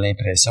dire, on a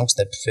l'impression que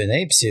c'était plus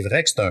fini. Puis c'est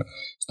vrai que c'est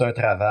un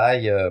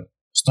travail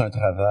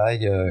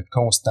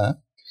constant.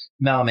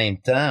 Mais en même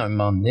temps, à un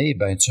moment donné,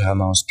 tu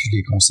ramasses plus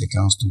les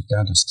conséquences tout le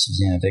temps de ce qui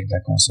vient avec la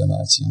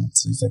consommation.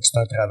 T'sais. Fait que c'est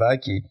un travail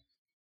qui est,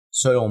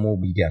 selon moi,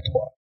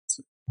 obligatoire.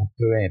 Pour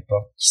peu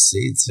importe qui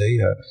c'est,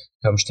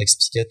 comme je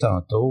t'expliquais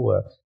tantôt,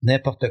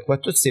 n'importe quoi,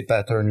 tous ces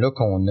patterns-là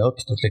qu'on a,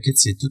 puis tout le kit,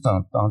 c'est tout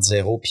en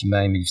 0, puis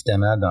même,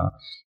 évidemment,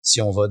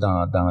 si on va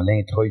dans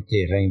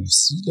l'intra-utérin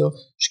aussi, là,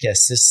 jusqu'à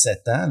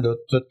 6-7 ans, là,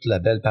 toute la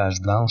belle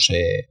page blanche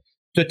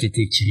tout est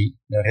écrit.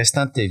 Le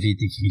restant de ta vie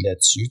est écrit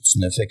là-dessus. Tu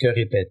ne fais que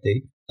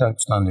répéter tant que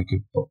tu t'en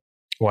occupes pas.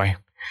 Ouais.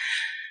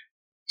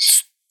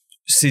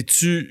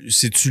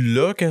 C'est-tu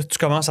là que tu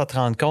commences à te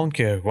rendre compte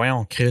que,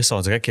 voyons, Chris,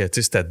 on dirait que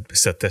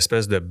cette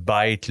espèce de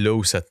bête-là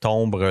ou cette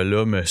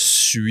ombre-là me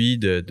suit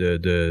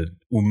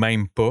ou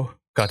même pas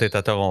quand t'es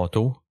à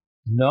Toronto?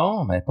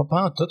 Non, mais pas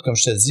en tout, comme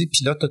je te dis,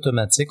 pilote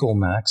automatique au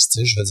max.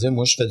 Je veux dire,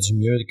 moi, je fais du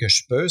mieux que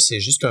je peux.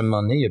 C'est juste qu'à un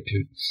moment donné,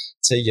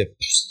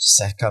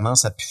 ça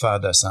commence à plus faire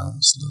de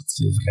sens. Là,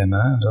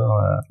 vraiment,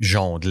 là.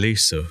 Jongler,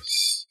 ça.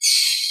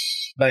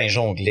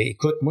 Jongler.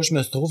 Écoute, moi, je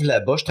me trouve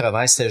là-bas, je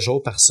travaille 7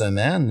 jours par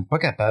semaine. Pas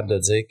capable de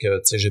dire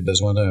que, j'ai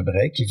besoin d'un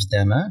break,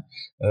 évidemment.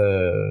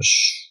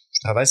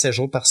 Je travaille 7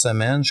 jours par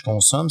semaine, je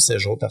consomme 7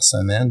 jours par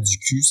semaine, du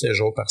cul 7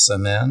 jours par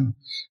semaine.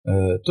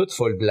 Tout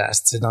full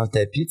blast, dans le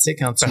tapis,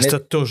 quand tu parce que t'as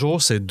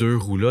toujours ces 2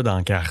 roues-là dans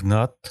la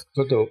carnotte.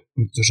 Toujours.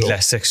 La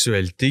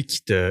sexualité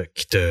qui te...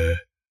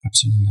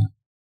 Absolument.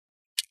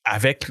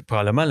 Avec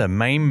probablement le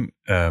même...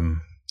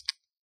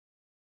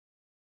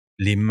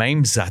 les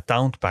mêmes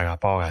attentes par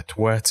rapport à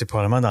toi,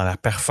 probablement dans la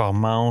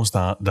performance,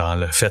 dans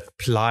le fait de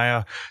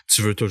plaire,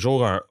 tu veux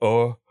toujours un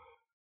A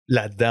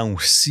là-dedans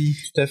aussi.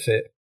 Tout à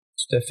fait.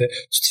 De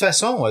toute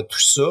façon, tout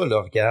ça,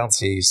 là, regarde,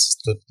 c'est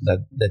toute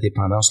la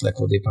dépendance, la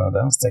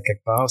codépendance, à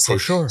quelque part,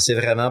 c'est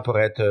vraiment pour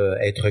être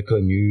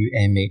reconnu,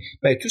 aimé.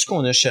 Tout ce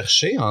qu'on a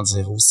cherché en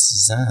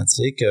 0-6 ans,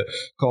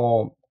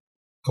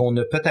 qu'on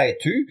a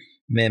peut-être eu,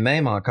 mais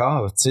même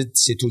encore, c'est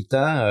tout le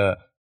temps...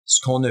 ce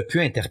qu'on a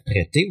pu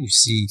interpréter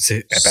aussi.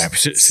 C'est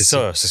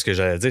ça, c'est ce que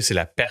j'allais dire, c'est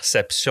la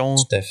perception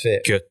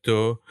que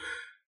t'as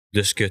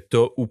de ce que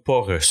t'as ou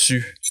pas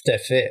reçu. Tout à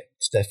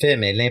fait,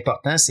 mais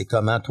l'important, c'est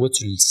comment toi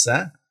tu le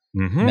sens.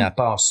 Mm-hmm. Mais à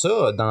part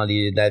ça, dans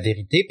la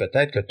vérité,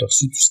 peut-être que t'as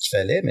reçu tout ce qu'il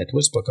fallait, mais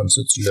toi, c'est pas comme ça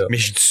que tu l'as. Mais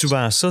je dis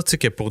souvent ça,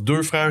 que pour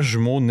 2 frères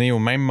jumeaux nés au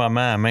même moment,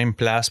 à la même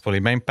place, pour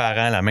les mêmes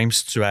parents, la même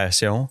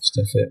situation.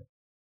 Tout à fait.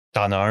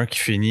 T'en as un qui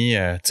finit,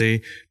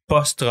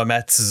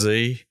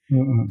 post-traumatisé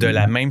de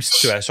la même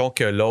situation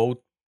que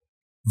l'autre,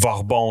 va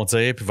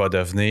rebondir puis va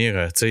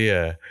devenir,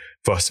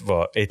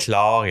 va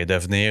éclore et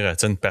devenir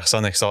une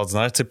personne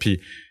extraordinaire, puis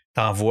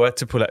t'envoies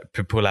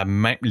pour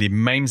les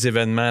mêmes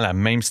événements, la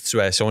même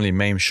situation, les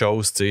mêmes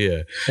choses,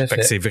 fait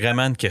que c'est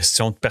vraiment une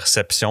question de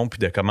perception puis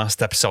de comment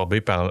c'est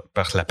absorbé par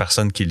la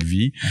personne qui le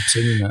vit.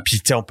 Absolument.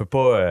 Puis on peut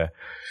pas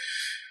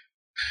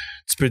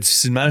tu peux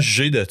difficilement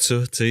juger de ça,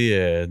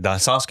 dans le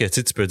sens que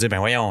tu peux dire,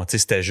 voyons,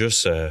 c'était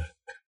juste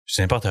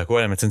c'est n'importe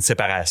quoi, mais une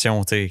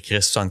séparation, tu sais, Chris,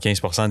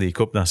 75% des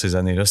couples dans ces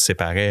années-là se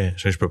séparaient.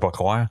 Je peux pas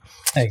croire.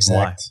 Exact.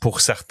 Ouais. Pour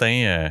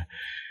certains,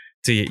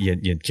 tu sais, il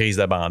y a une crise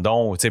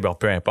d'abandon, tu sais, bon,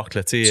 peu importe,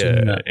 là, tu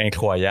sais,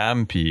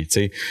 incroyable, puis tu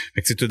sais,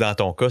 fait que tout dans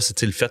ton cas,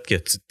 c'est le fait que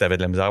tu avais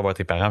de la misère à voir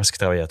tes parents parce qu'ils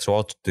travaillaient le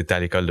soir, tu étais à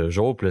l'école de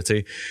jour, puis là, tu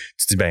sais,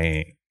 tu dis,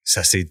 ben,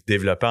 ça s'est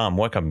développé en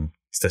moi comme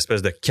cette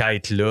espèce de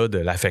quête-là de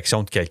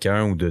l'affection de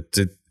quelqu'un ou de,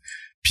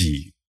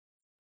 puis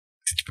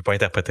tu peux pas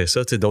interpréter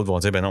ça, tu sais, d'autres vont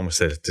dire, ben non, mais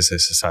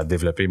ça a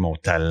développé mon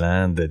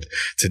talent de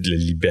la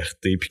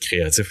liberté puis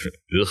créatif.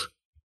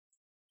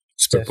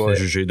 Tu peux pas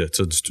juger de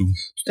ça du tout.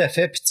 Tout à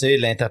fait. Puis, tu sais,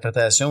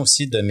 l'interprétation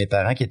aussi de mes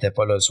parents qui étaient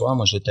pas là le soir,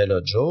 moi, j'étais là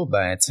le jour,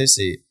 ben, tu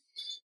sais,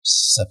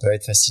 ça peut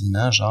être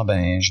facilement, genre,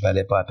 ben, je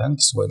valais pas à peine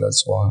qu'ils soient là le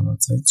soir, là,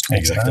 tu comprends?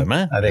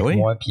 Exactement. Avec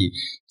moi, puis,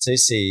 tu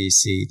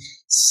sais,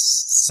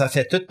 ça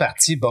fait toute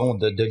partie, bon,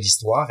 de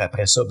l'histoire.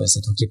 Après ça, ben,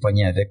 c'est toi qui es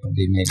pogné avec pour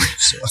démêler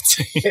tout ça,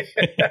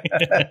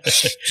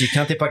 Puis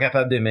quand t'es pas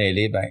capable de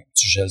démêler, ben,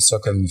 tu gèles ça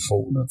comme il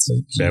faut, là, tu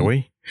sais. Ben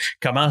oui.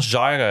 Comment je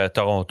gère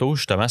Toronto,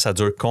 justement? Ça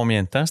dure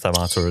combien de temps, cette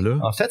aventure-là?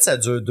 En fait, ça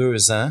dure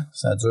 2 ans.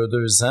 Ça dure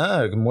 2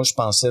 ans. Moi, je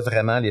pensais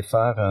vraiment aller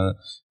faire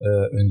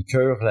une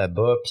cure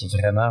là-bas, puis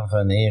vraiment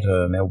revenir,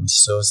 mais oublie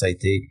ça,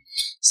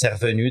 c'est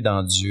revenu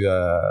dans du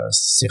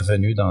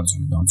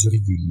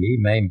régulier,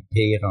 même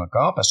pire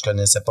encore, parce que je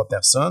connaissais pas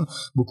personne.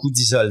 Beaucoup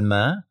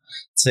d'isolement.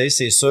 Tu sais,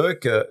 c'est sûr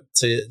que,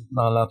 tu sais,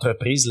 dans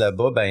l'entreprise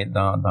là-bas, ben,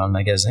 dans le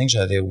magasin que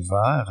j'avais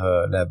ouvert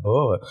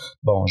là-bas,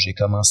 bon, j'ai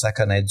commencé à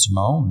connaître du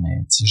monde,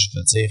 mais, tu sais, je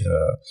veux dire,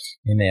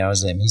 mes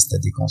meilleurs amis,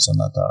 c'était des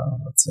consommateurs,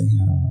 tu sais,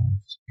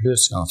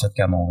 plus, en fait,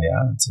 qu'à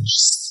Montréal, tu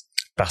sais.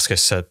 Parce que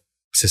ça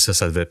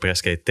devait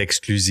presque être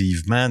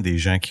exclusivement des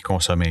gens qui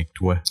consommaient avec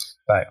toi.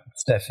 Ben,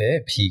 tout à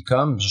fait. Puis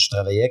comme je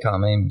travaillais quand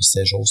même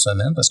 7 jours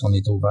semaine, parce qu'on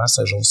était ouvert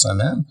 7 jours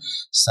semaine,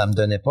 ça me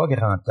donnait pas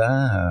grand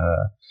temps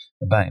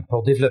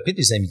pour développer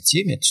des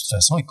amitiés, mais de toute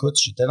façon, écoute,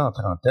 j'étais dans la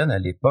trentaine à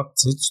l'époque,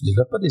 tu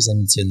développes pas des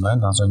amitiés de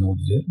même dans une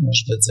autre ville. Là,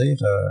 je veux dire,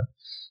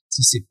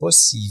 c'est pas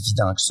si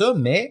évident que ça,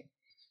 mais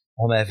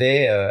on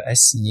m'avait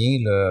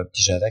assigné, là,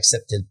 puis j'avais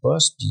accepté le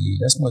poste, puis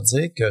laisse-moi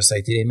dire que ça a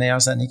été les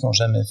meilleures années qu'on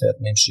jamais faites,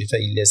 même si j'ai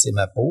failli laisser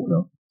ma peau, là.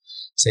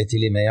 Ça a été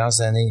les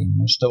meilleures années.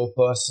 Moi, j'étais au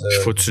poste.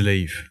 Il faut que tu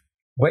livres.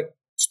 Oui,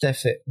 tout à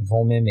fait. Ils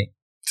vont m'aimer.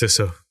 C'est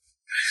ça.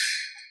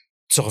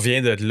 Tu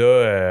reviens de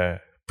là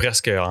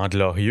presque en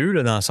glorieux,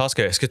 là, dans le sens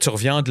que, est-ce que tu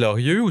reviens en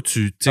glorieux ou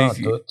tu... Sans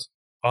doute.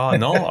 Ah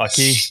non? OK.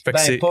 Fait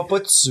que pas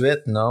tout de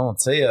suite, non.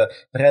 Tu sais,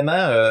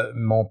 vraiment,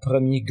 mon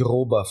premier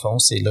gros bas-fond,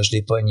 c'est là, je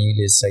l'ai pogné.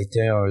 Ça a été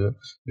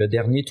le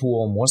dernier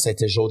 3 mois, ça a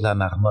été le jour de la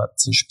marmotte.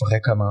 Tu sais, je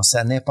pourrais commencer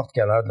à n'importe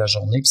quelle heure de la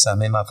journée, puis c'est la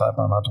même affaire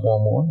pendant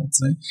 3 mois, là,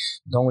 tu sais,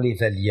 dont les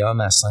Valium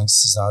à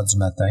 5-6 heures du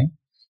matin,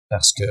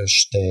 parce que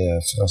j'étais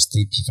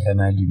frosté puis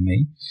vraiment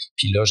allumé.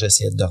 Puis là,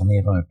 j'essayais de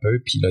dormir un peu.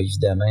 Puis là,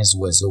 évidemment, les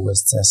oiseaux, à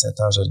 7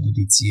 heures, j'ai le goût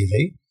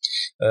d'étirer.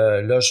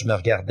 Là, je me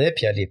regardais,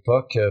 puis à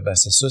l'époque, ben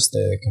c'est ça,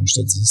 c'était, comme je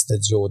te disais, c'était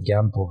du haut de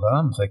gamme pour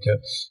hommes. Fait que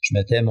je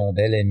mettais mon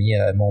bel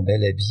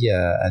habit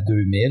à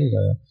 2000.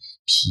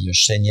 Puis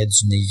je saignais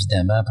du nez,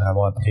 évidemment, après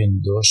avoir pris une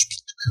douche, puis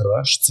tout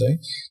croche, tu sais.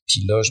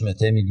 Puis là, je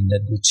mettais mes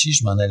lunettes Gucci,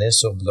 je m'en allais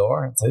sur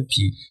Bloor, tu sais.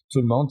 Puis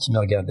tout le monde qui me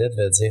regardait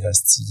devait dire «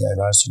 Asti, il a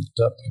l'air sur le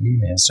top, lui,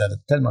 mais j'avais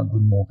tellement le goût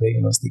de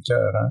mourir, là, c'était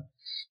écœurant. »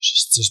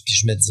 Puis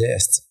je me disais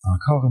 «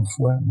 Encore une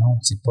fois, non,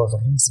 c'est pas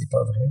vrai, c'est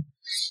pas vrai. »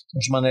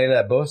 Je m'en allais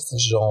là-bas,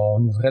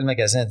 on ouvrait le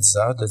magasin à 10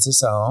 heures, de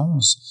 10 à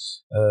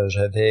 11.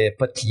 J'avais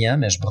pas de clients,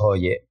 mais je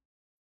broyais.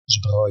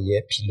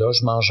 Puis là,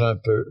 je mangeais un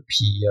peu,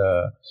 puis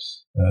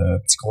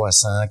petit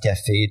croissant,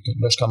 café.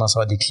 Là, je commençais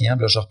à avoir des clients,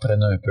 puis là, je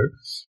reprenais un peu.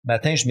 Le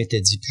matin, je m'étais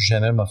dit, plus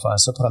jamais me faire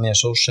ça. Première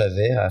chose, je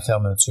savais, à la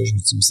fermeture, je me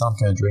dis, il me semble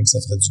qu'un drink, ça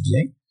ferait du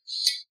bien.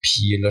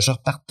 Puis là, je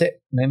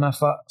repartais, même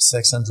affaire,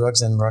 sex and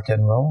drugs and rock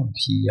and roll.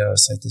 Puis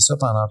ça a été ça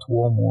pendant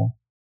 3 mois.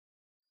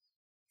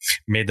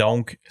 Mais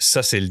donc,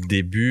 ça, c'est le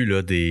début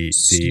là, des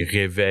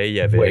réveils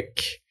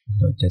avec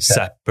 «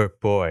 ça peut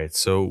pas être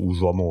ça » ou «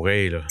 je vais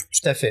mourir ». Là.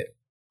 Tout à fait.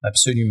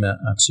 Absolument,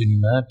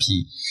 absolument.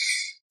 Puis,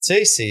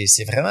 tu sais,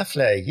 c'est vraiment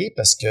flyé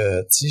parce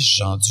que, tu sais,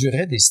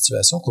 j'endurais des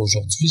situations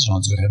qu'aujourd'hui,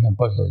 j'endurais même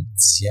pas le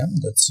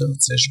 10e de ça, tu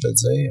sais, je veux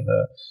dire.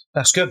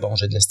 Parce que, bon,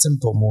 j'ai de l'estime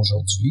pour moi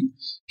aujourd'hui,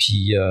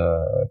 puis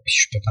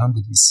je peux prendre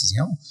des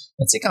décisions.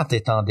 Mais tu sais, quand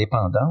t'es en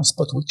dépendance, c'est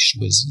pas toi qui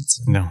choisis,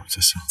 tu sais. Non,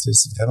 c'est ça. Tu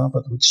sais, c'est vraiment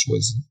pas toi qui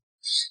choisis.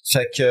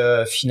 Fait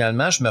que,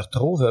 finalement, je me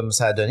retrouve,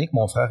 ça a donné que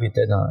mon frère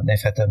était dans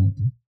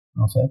l'infraternité,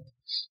 en fait.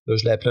 Là,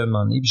 je l'ai appelé un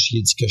moment donné, puis je lui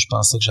ai dit que je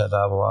pensais que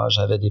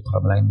j'avais des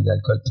problèmes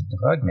d'alcool et de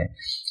drogue, mais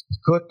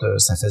écoute,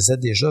 ça faisait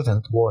déjà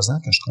 23 ans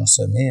que je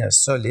consommais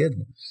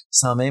solide,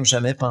 sans même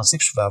jamais penser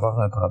que je pouvais avoir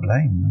un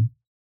problème. Là.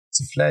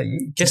 C'est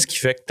flyé. Qu'est-ce qui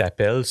fait que tu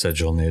appelles cette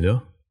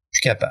journée-là?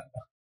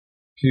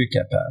 Plus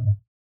capable.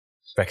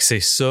 Fait que c'est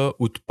ça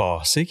où tu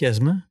passais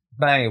quasiment?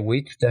 Ben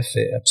oui, tout à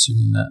fait,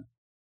 absolument.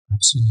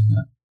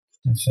 Absolument,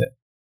 tout à fait.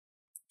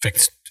 Fait que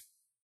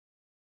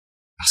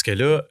parce que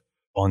là,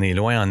 on est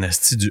loin en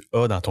asti du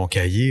A dans ton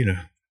cahier, là.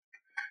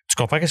 Tu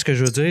comprends ce que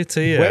je veux dire, tu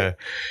sais? Ouais.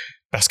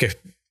 Parce que,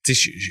 tu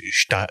sais,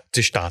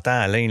 je t'entends,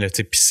 Alain, là, tu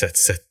sais, puis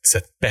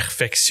cette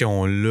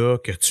perfection-là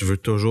que tu veux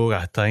toujours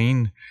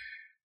atteindre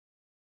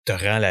te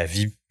rend la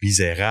vie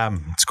misérable.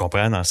 Tu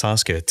comprends? Dans le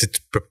sens que tu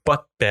peux pas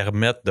te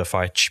permettre de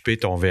faire chipper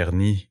ton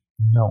vernis.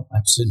 Non,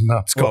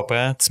 absolument Tu pas.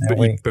 comprends?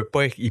 Oui.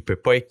 Il peut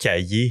pas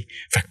écailler.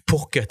 Fait que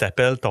pour que tu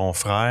appelles ton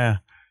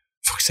frère,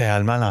 faut que c'est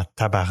allemand dans le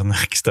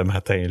tabarnak ce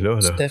matin-là.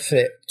 Là. Tout à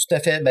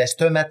fait. Ben,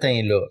 ce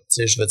matin-là, tu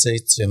sais, je veux dire,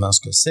 tu sais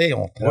ce que c'est,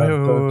 on prend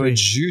un peu de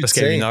jus. Parce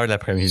qu'à 1h de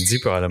l'après-midi,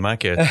 probablement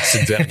que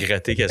tu devais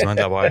regretter quasiment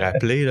de l'avoir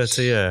appelé, là, tu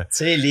sais. Tu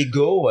sais,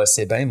 l'ego,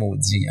 c'est bien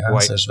maudit, hein.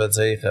 Ouais. Ça, je veux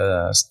dire,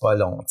 c'est pas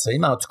long, tu sais.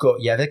 Mais en tout cas,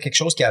 il y avait quelque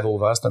chose qui avait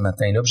ouvert ce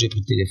matin-là, puis j'ai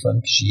pris le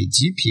téléphone, puis j'y ai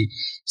dit, puis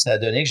ça a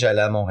donné que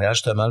j'allais à Montréal,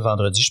 justement, le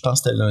vendredi, je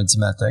pense que c'était le lundi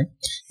matin.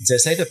 Il dit,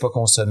 essaye de pas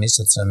consommer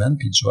cette semaine,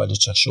 puis je vais aller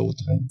te chercher au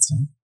train, tu sais.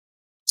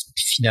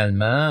 Puis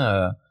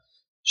finalement,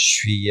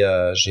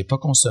 j'ai pas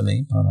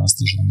consommé pendant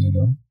ces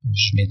journées-là.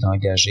 Je m'étais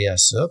engagé à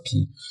ça,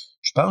 puis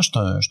je pense que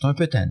j'étais un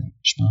peu tanné.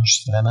 Je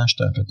pense vraiment que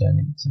j'étais un peu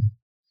tanné, tu sais.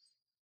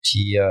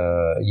 Puis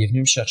il est venu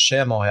me chercher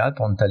à Montréal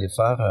pour on est allé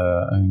faire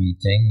un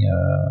meeting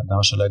dans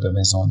Hochelaga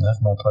Maisonneuve,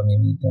 mon premier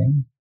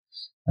meeting,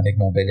 avec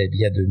mon bel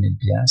habit à 2000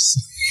 pièces.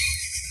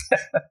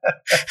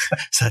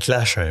 Ça te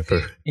lâche un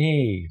peu.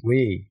 Eh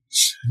oui.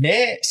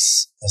 Mais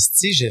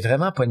tu j'ai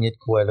vraiment pogné de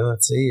quoi là,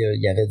 tu sais,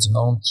 il y avait du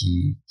monde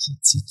qui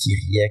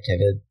riait, qui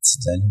avait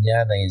de la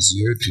lumière dans les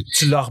yeux, puis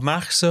tu le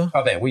remarques ça?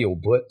 Ah ben oui, au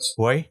bout.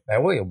 Oui. Ben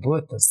oui, au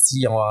bout.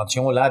 Ils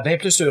ont l'air bien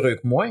plus heureux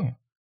que moi.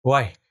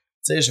 Oui.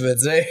 Tu sais, je veux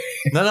dire.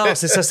 Non,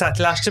 c'est ça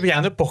te lâche. Il y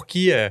en a pour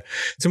qui, tu sais,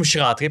 moi, je suis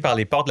rentré par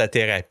les portes de la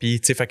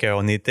thérapie, tu sais, fait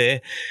qu'on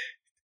était,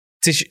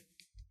 tu sais,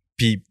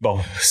 puis bon,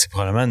 c'est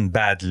probablement une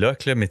bad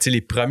luck, là, mais tu sais,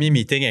 les premiers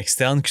meetings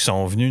externes qui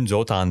sont venus, nous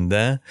autres, en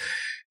dedans,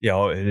 tu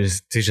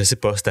sais, je sais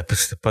pas, c'était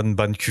pas une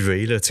bonne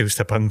cuvée, là, tu sais, ou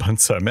c'était pas une bonne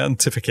semaine,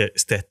 tu sais, fait que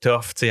c'était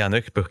tough, tu sais, il y en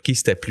a pour qui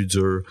c'était plus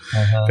dur.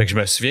 Uh-huh. Fait que je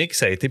me souviens que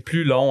ça a été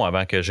plus long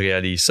avant que je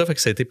réalise ça, fait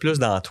que ça a été plus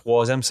dans la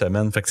 3e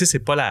semaine. Fait que tu sais, c'est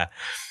pas la...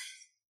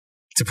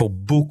 Tu sais, pour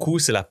beaucoup,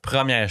 c'est la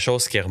première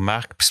chose qu'ils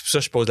remarquent. Puis c'est pour ça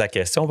que je pose la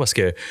question, parce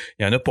que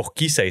il y en a pour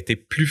qui ça a été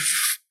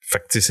plus... Fait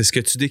que c'est ce que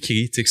tu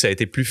décris, tu sais, que ça a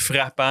été plus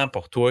frappant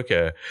pour toi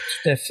que...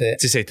 Tout à fait.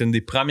 Tu sais, ça a été une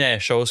des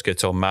premières choses que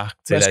tu remarques.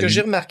 Ce que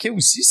j'ai remarqué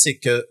aussi, c'est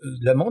que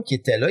le monde qui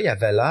était là, il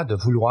avait l'air de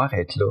vouloir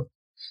être là.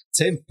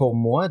 Tu sais, pour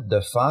moi, de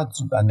faire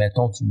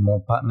admettons,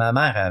 ma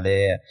mère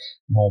avait...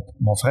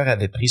 Mon frère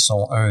avait pris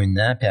son 1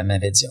 an, puis elle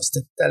m'avait dit, oh,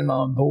 c'était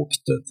tellement beau, puis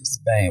tout.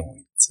 Ben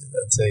oui.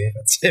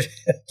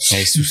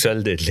 Un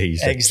sous-sol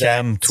d'église.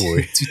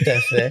 Calme-toi. Tout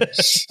à fait.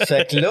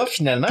 Fait que là,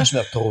 finalement, je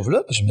me retrouve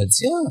là, puis je me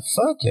dis,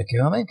 fuck, il y a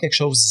quand même quelque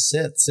chose ici,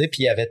 tu sais.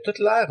 Puis il avait tout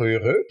l'air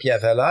heureux, puis il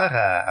avait l'air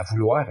à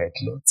vouloir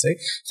être là, tu sais.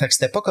 Fait que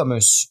c'était pas comme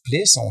un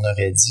supplice, on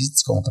aurait dit,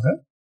 tu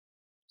comprends?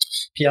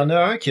 Puis il y en a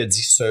un qui a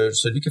dit,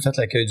 celui qui a fait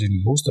l'accueil du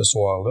nouveau ce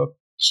soir-là,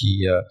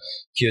 qui a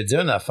dit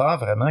une affaire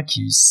vraiment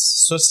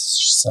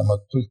ça m'a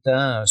tout le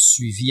temps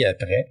suivi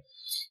après.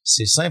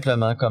 C'est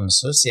simplement comme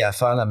ça. C'est à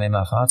faire la même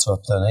affaire, tu vas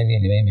obtenir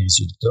les mêmes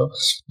résultats.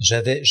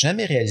 J'avais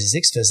jamais réalisé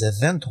que ça faisait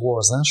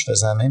 23 ans que je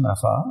faisais la même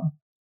affaire,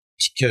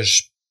 puis que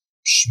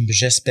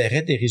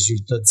j'espérais des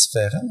résultats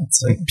différents.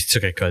 Tu sais. Puis tu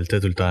récoltais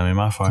tout le temps la même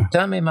affaire. Tout le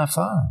temps la même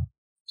affaire.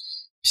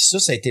 Puis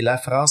ça a été la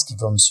phrase qui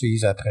va me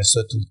suivre après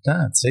ça tout le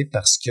temps, tu sais,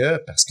 parce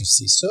que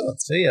c'est ça,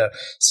 tu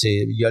sais,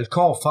 il y a le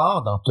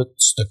confort dans tout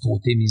ce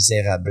côté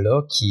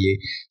misérable-là qui est,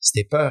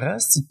 c'était peurant,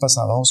 c'est de pas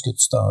savoir où ce que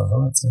tu t'en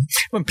vas, tu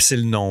sais. Ouais, puis c'est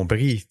le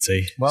nombril, tu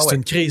sais. Ouais, c'est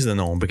une crise de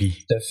nombril.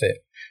 Tout à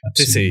fait.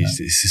 Tu sais,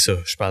 c'est ça.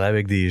 Je parlais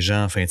avec des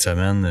gens en fin de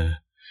semaine,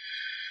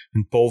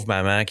 une pauvre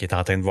maman qui est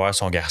en train de voir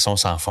son garçon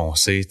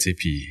s'enfoncer, tu sais,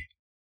 puis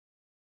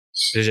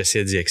là,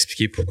 j'essayais d'y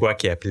expliquer pourquoi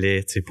qu'il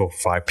appelait, tu sais, pour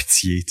faire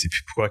pitié, tu sais,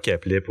 puis pourquoi qu'il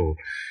appelait pour...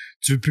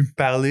 Tu veux plus me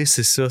parler,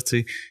 c'est ça,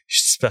 tu sais. Je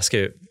dis parce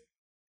que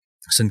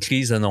c'est une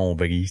crise de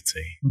nombril, tu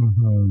sais.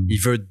 Mm-hmm. Il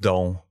veut de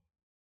dons.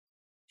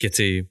 Que, tu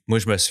sais, moi,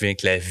 je me souviens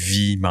que la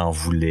vie m'en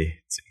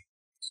voulait, tu sais.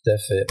 Tout à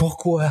fait.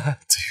 Pourquoi?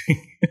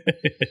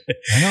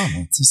 Non,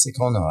 mais tu sais, c'est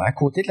qu'on a à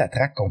côté de la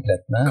traque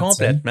complètement.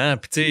 Complètement.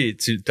 Puis,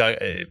 tu sais,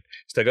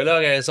 ce gars-là a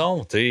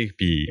raison, tu sais.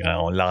 Puis,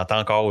 on l'entend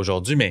encore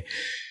aujourd'hui, mais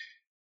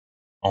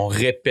on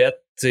répète,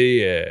 tu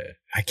sais,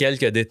 à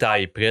quelques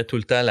détails près, tout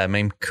le temps la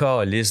même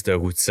calice de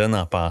routine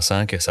en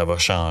pensant que ça va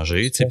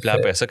changer. Tu sais, puis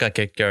après ça, quand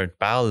quelqu'un te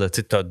parle, tu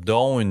sais, t'as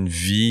donc une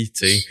vie,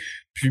 tu sais,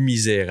 plus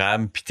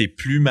misérable, puis t'es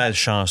plus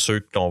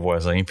malchanceux que ton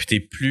voisin, puis t'es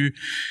plus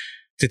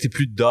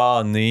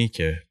damné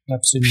que...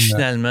 Absolument. Puis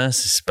finalement,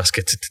 c'est parce que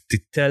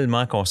t'es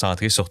tellement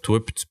concentré sur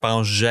toi, puis tu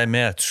penses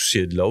jamais à te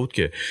soucier de l'autre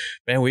que,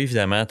 ben oui,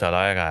 évidemment, t'as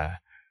l'air à...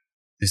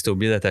 Si t'as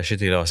oublié d'attacher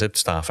tes lacets,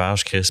 tu t'en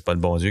fâches, Chris, c'est pas le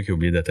bon Dieu qui a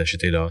oublié d'attacher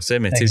tes lacets,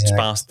 mais tu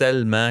penses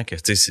tellement que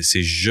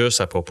c'est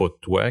juste à propos de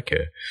toi que...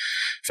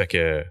 Fait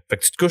que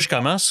tu te couches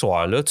comment ce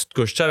soir-là? Tu te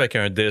couches-tu avec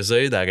un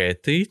désir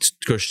d'arrêter? Tu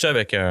te couches-tu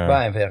avec un...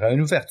 Ben, vers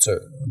une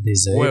ouverture.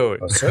 Désir, oui.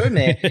 Pas sûr,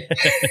 mais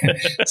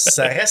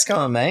ça reste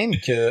quand même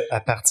que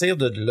à partir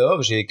de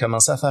là, j'ai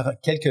commencé à faire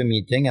quelques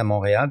meetings à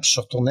Montréal, puis je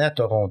suis retourné à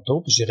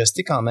Toronto, puis j'ai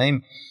resté quand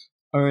même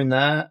 1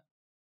 an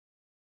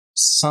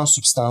sans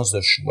substance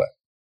de choix.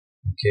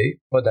 OK?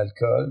 Pas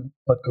d'alcool,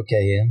 pas de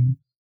cocaïne,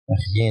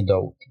 rien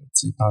d'autre.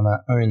 Pendant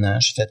 1 an,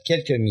 j'ai fait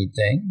quelques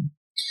meetings.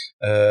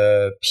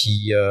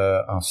 Puis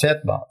en fait,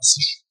 bon,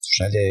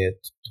 j'allais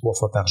 3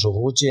 fois par jour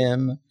au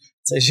gym.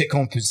 j'ai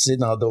compulsé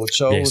dans d'autres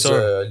choses.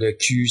 Le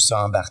cul s'est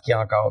embarqué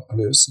encore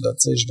plus, là,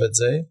 je veux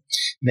dire.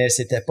 Mais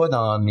c'était pas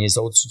dans mes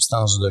autres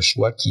substances de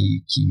choix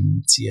qui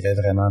me tiraient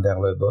vraiment vers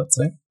le bas,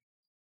 tu sais.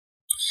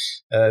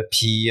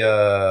 Puis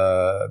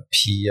un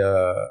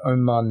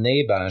moment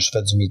donné, je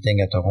fais du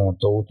meeting à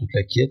Toronto, tout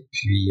le kit,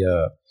 puis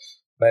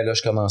là,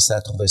 je commençais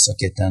à trouver ça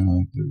quétaine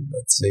un peu, là,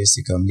 tu sais,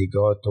 c'est comme les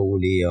gâteaux,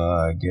 les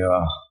hugs,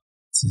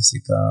 c'est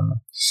comme...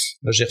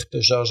 Là, j'ai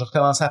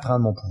recommencé à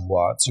prendre mon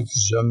pouvoir, tu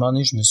sais, à un moment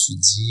donné, je me suis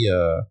dit,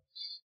 je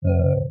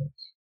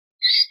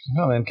suis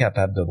quand même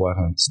capable de boire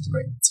un petit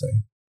drink, tu sais.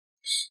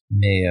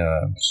 Mais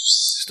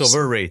c'est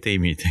overrated,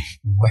 meeting.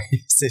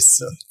 Ouais, c'est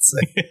ça, tu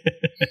sais.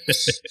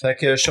 Fait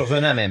que je suis revenu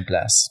à la même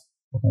place.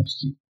 Pas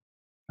compliqué.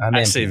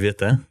 Assez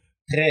vite, hein?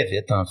 Très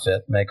vite, en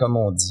fait. Mais comme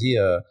on dit,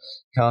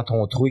 quand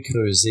ton trou est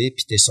creusé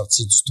puis t'es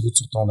sorti du trou,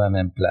 tu retombes à la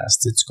même place.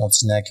 Tu sais, tu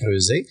continues à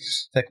creuser.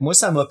 Fait que moi,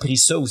 ça m'a pris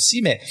ça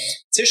aussi, mais tu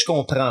sais, je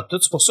comprends tout.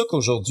 C'est pour ça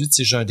qu'aujourd'hui, tu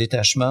sais, j'ai un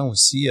détachement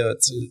aussi.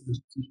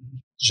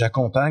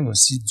 J'accompagne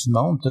aussi du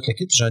monde, toute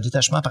l'équipe, j'ai un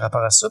détachement par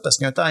rapport à ça parce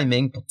qu'il y a un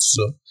timing pour tout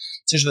ça.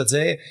 Tu sais, je veux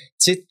dire,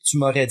 tu sais, tu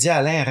m'aurais dit,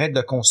 Alain, arrête de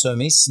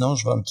consommer, sinon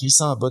je vais me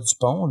crisser en bas du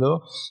pont, là.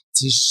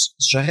 Tu sais,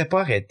 j'aurais pas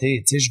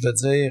arrêté. Tu sais, je veux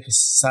dire,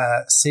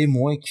 ça, c'est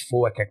moi qu'il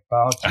faut à quelque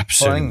part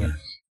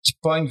qui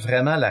pogne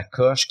vraiment la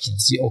coche, qui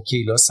dit, OK,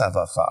 là, ça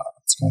va faire.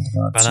 Tu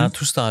comprends? Pendant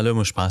tout ce temps-là,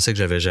 moi, je pensais que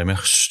j'avais jamais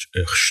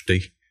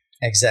rechuté.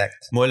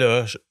 Exact. Moi,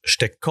 là,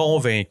 j'étais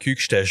convaincu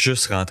que j'étais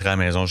juste rentré à la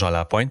maison Jean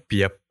Lapointe,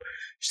 puis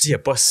je dis il n'y a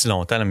pas si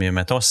longtemps, là, mais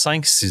mettons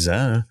 5-6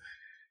 ans, là,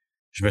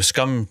 je me suis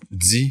comme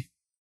dit,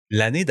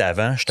 l'année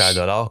d'avant, j'étais à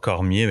 $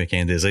 Cormier avec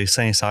un désir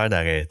sincère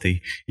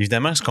d'arrêter.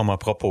 Évidemment, ce qu'on m'a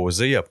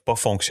proposé n'a pas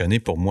fonctionné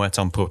pour moi. Tu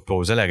sais, on me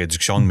proposait la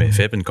réduction de mes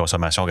faits et une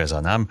consommation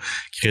raisonnable.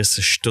 Chris, je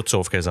suis tout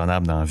sauf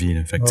raisonnable dans la vie.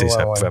 Là. Fait que,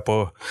 ça pouvait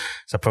pas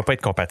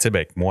être compatible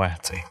avec moi.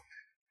 Tu sais.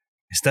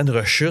 C'était une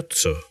rechute,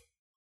 ça.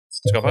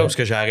 Tu comprends? Parce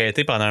que j'ai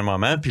arrêté pendant un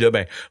moment, puis là,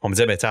 on me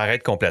disait, tu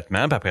arrêtes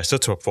complètement, puis après ça,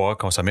 tu vas pouvoir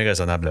consommer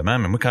raisonnablement.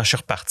 Mais moi, quand je suis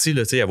reparti,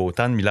 là, il y avait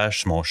autant de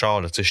millage sur mon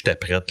char, là, j'étais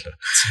prête. Là.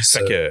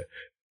 Fait que,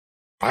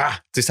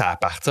 ça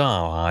appartient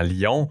en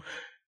Lyon.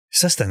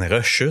 Ça, c'était une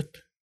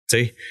rechute.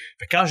 Fait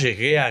quand j'ai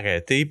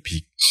réarrêté,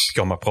 puis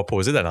qu'on m'a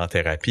proposé d'aller en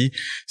thérapie,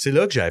 c'est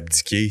là que j'ai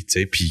abdiqué.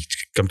 Puis,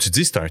 comme tu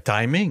dis, c'est un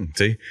timing.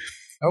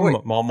 Ah oui.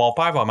 Mon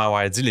père va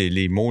m'avoir dit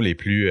les mots les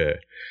plus...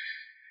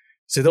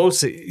 C'est drôle,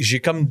 j'ai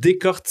comme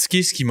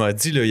décortiqué ce qu'il m'a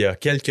dit là, il y a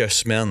quelques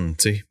semaines.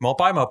 T'sais. Mon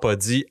père m'a pas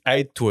dit «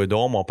 aide-toi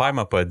donc ». Mon père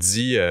m'a pas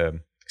dit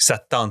 « ça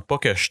te tente pas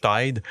que je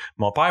t'aide ».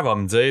 Mon père va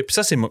me dire, puis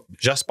ça,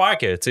 j'espère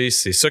que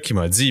c'est ça qu'il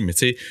m'a dit, mais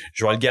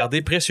je vais le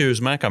garder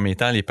précieusement comme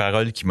étant les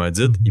paroles qu'il m'a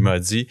dites. Il m'a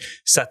dit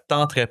 « ça te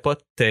tenterait pas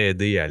de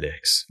t'aider,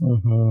 Alex ».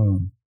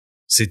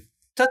 C'est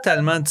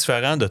totalement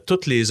différent de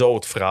toutes les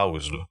autres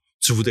phrases. Là.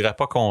 Tu voudrais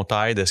pas qu'on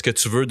t'aide, est-ce que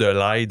tu veux de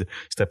l'aide?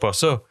 C'était pas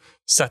ça.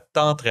 Ça te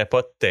tenterait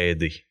pas de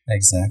t'aider.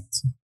 Exact.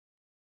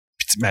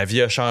 Puis ma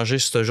vie a changé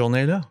cette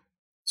journée-là.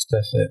 Tout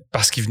à fait.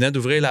 Parce qu'il venait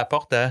d'ouvrir la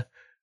porte à,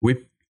 oui,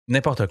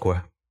 n'importe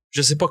quoi.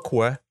 Je sais pas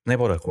quoi,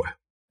 n'importe quoi.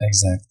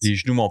 Exact. Les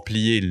genoux m'ont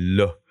plié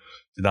là.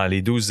 Dans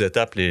les 12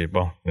 étapes, aller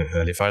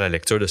faire la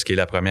lecture de ce qui est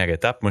la première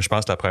étape. Moi, je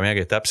pense que la première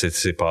étape,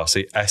 c'est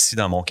passer assis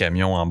dans mon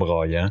camion en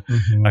braillant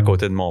à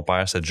côté de mon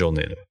père cette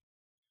journée-là.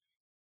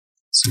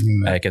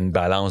 Absolument. Avec une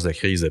balance de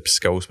crise de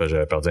psychose parce que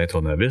j'avais perdu un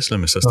tournevis, là,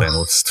 mais ça, c'était une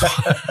autre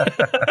histoire.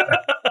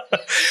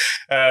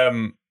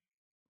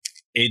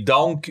 Et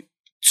donc,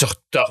 tu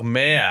te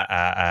remets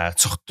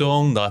tu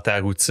retournes dans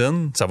ta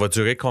routine. Ça va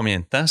durer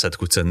combien de temps, cette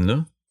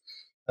routine-là?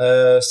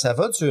 Ça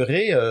va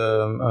durer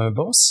un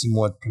bon 6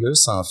 mois de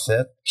plus, en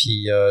fait.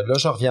 Puis là,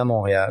 je reviens à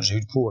Montréal. J'ai eu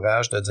le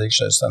courage de dire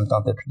que ça me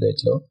tentait plus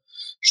d'être là.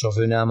 Je suis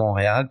revenu à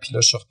Montréal, puis là,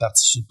 je suis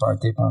reparti sur le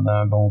party pendant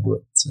un bon bout,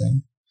 tu sais.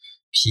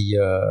 Puis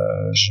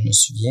je me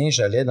souviens,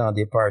 j'allais dans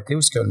des parties où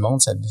le monde,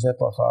 ça buvait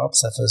pas fort, puis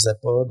ça faisait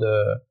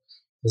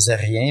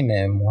rien,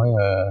 mais moi,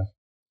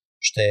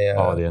 j'étais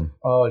all in,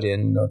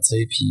 là, tu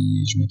sais,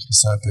 puis je me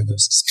crissais un peu de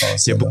ce qui se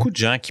passait. Il y a beaucoup de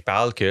gens qui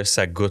parlent que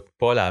ça goûte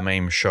pas la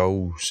même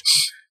chose.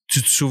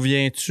 Tu te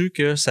souviens-tu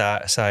que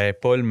ça est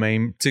pas le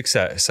même, tu sais,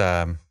 que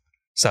ça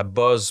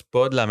buzz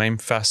pas de la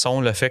même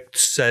façon, le fait que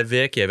tu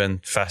savais qu'il y avait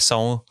une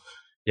façon,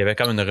 il y avait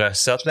comme une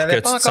recette pour que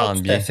tu te sentes bien? Je l'avais pas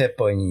encore tout à fait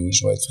pogné,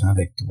 je vais être franc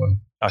avec toi.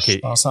 Okay. Je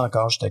pensais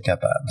encore que j'étais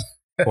capable.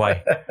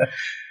 Ouais.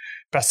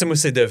 Parce que moi,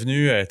 c'est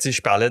devenu, tu sais,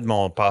 je parlais de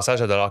mon passage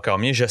à $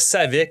 Cormier, je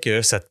savais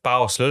que cette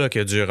passe-là, qui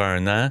a duré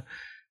 1 an,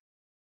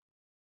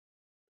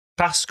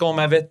 parce qu'on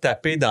m'avait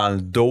tapé dans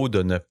le dos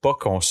de ne pas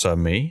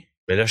consommer,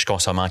 ben là, je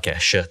consommais en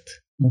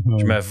cachette.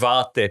 Je me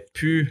vantais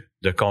plus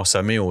de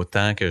consommer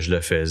autant que je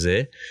le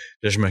faisais.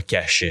 Là, je me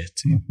cachais.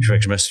 Fait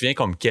que je me souviens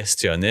qu'on me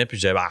questionnait, puis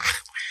je disais,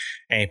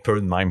 un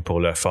peu de même pour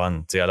le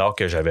fun, alors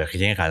que j'avais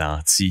rien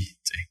ralenti.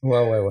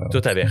 Ouais.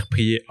 Tout avait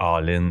repris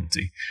all-in.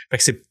 Fait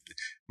que c'est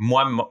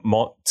moi,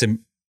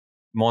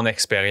 mon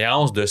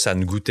expérience de ça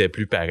ne goûtait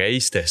plus pareil,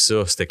 c'était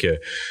ça. C'était que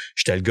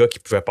j'étais le gars qui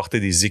pouvait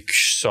porter des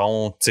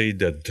écussons,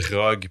 de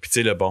drogue.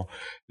 Puis là,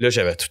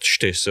 j'avais tout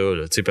jeté ça,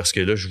 là, parce que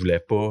là, je voulais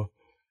pas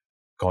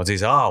qu'on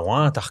dise, ah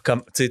ouais,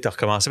 t'as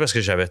recommencé parce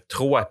que j'avais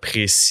trop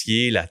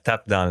apprécié la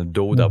tape dans le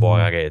dos d'avoir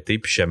arrêté,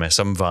 puis j'aimais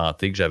ça me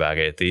vanter que j'avais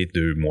arrêté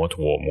 2 mois,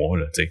 3 mois,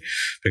 là, tu sais.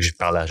 Fait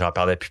que j'en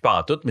parlais plus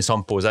pantoute, mais si on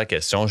me posait la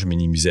question, je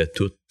minimisais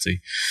tout, tu sais.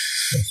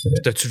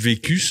 T'as-tu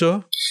vécu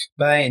ça?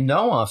 Ben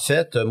non, en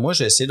fait, moi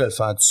j'ai essayé de le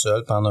faire tout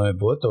seul pendant un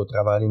bout au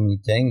travers des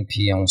meetings,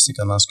 puis on sait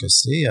comment ce que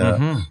c'est.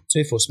 Tu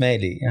sais, il faut se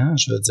mêler, hein,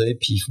 je veux dire,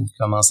 puis il faut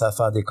commencer à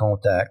faire des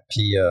contacts,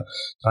 puis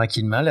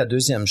tranquillement, la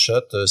deuxième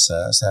shot,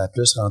 ça a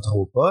plus rentré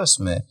au poste,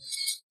 mais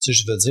tu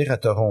sais, je veux dire, à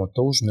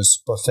Toronto, je me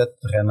suis pas fait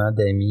vraiment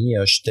d'amis.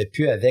 Je n'étais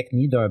plus avec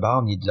ni d'un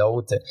bar ni de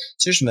l'autre. Tu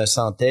sais, je me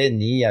sentais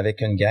ni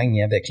avec une gang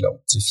ni avec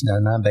l'autre. Tu sais,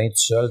 finalement, bien tout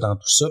seul dans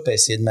tout ça, puis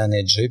essayer de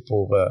manager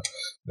pour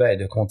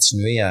de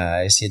continuer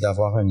à essayer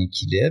d'avoir un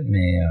équilibre,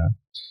 mais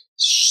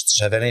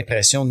j'avais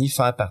l'impression ni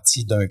faire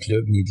partie d'un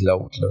club ni de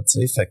l'autre, là, tu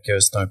sais. Fait que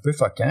c'est un peu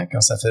fuckant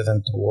quand ça fait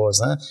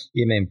 23 ans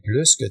et même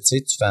plus que, tu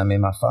sais, tu fais la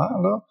même affaire,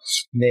 là.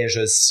 Mais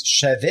je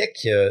savais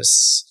que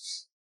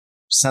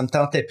ça me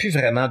tentait plus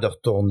vraiment de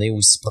retourner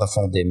aussi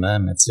profondément,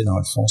 mais tu sais, dans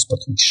le fond, c'est pas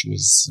toi qui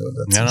choisis ça,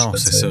 là. Non,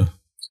 c'est ça.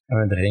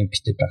 Un drink,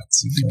 puis t'es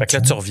parti. Fait que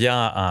là, tu reviens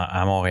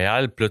à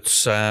Montréal, puis là, tu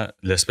sens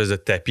l'espèce de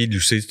tapis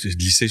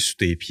glisser sous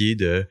tes pieds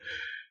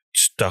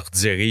tu te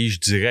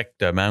rediriges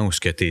directement où ce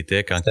que tu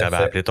étais quand tu avais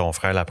appelé ton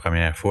frère la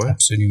première fois.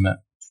 Absolument,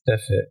 tout à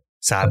fait.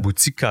 Ça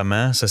aboutit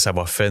comment? Ça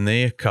va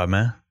finir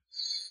comment?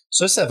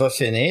 Ça va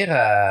finir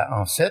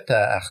à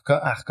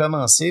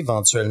recommencer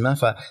éventuellement.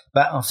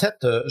 En fait,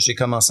 j'ai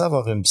commencé à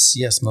avoir une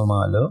psy à ce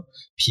moment-là.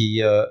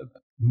 Puis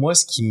moi,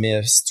 ce qui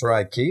m'a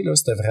striké, là,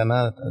 c'était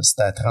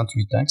à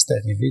 38 ans que c'est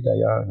arrivé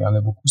d'ailleurs. Il y en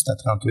a beaucoup, c'était à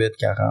 38,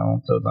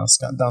 40, là,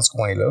 dans ce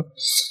coin-là.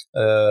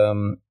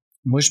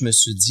 Moi, je me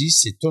suis dit,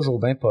 c'est toujours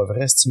bien pas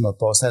vrai si tu m'as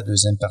passé la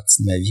deuxième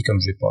partie de ma vie comme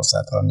j'ai passé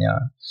la première.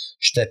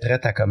 J'étais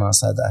prête à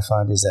commencer à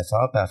faire des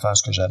efforts et à faire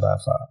ce que j'avais à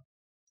faire.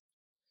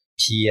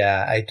 Puis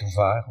à être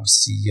ouvert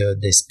aussi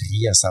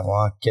d'esprit, à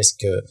savoir qu'est-ce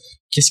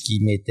qui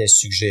m'était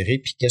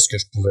suggéré puis qu'est-ce que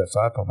je pouvais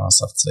faire pour m'en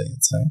sortir.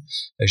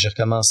 J'ai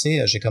commencé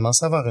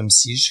à avoir une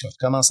psy, j'ai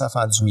recommencé à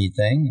faire du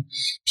meeting,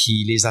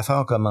 puis les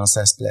affaires ont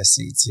commencé à se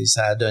placer. T'sais.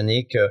 Ça a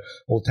donné que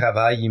au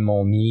travail, ils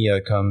m'ont mis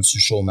comme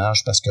sur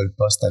chômage parce que le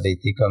poste avait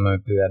été comme un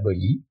peu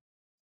aboli.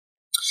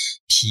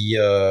 Puis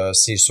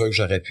c'est sûr que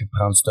j'aurais pu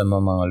prendre ce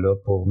moment-là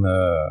pour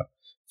me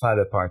faire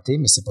le party,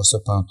 mais c'est pas ça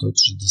pantoute.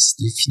 J'ai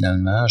décidé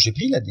finalement, j'ai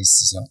pris la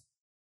décision.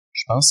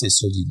 Je pense que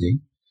c'est ça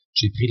l'idée.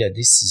 J'ai pris la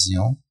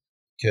décision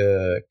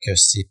que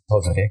c'est pas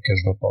vrai que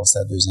je vais passer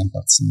la deuxième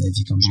partie de ma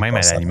vie comme je même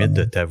à la limite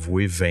de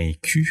t'avouer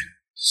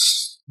vaincu.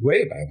 Oui,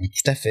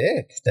 tout à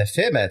fait.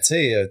 Ben, tu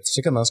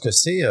sais comment est-ce que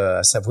c'est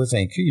à s'avouer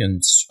vaincu. Il y a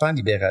une super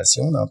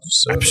libération dans tout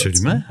ça.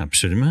 Absolument, là,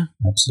 absolument.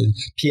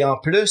 Puis en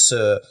plus, tu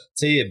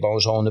sais, bon,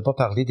 on n'a pas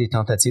parlé des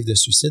tentatives de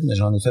suicide, mais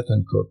j'en ai fait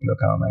une couple là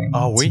quand même.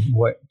 Ah oui?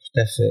 Oui, tout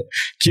à fait.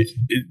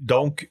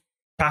 Donc,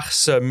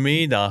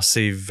 parsemé dans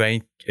ces 20...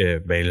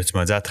 ben là, tu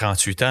m'as dit à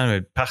 38 ans,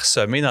 mais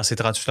parsemé dans ces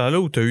 38 ans-là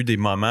où tu as eu des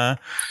moments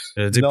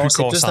plus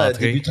concentrés? C'est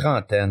plus début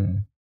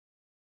trentaine.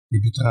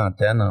 Début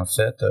trentaine, en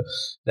fait.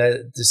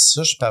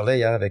 Ça, je parlais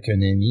hier avec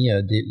un ami.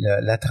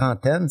 La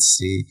trentaine,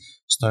 c'est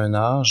un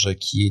âge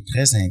qui est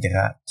très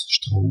ingrate,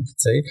 je trouve.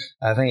 T'sais.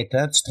 À 20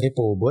 ans, tu tripes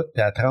au bout,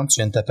 puis à 30, tu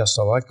viens de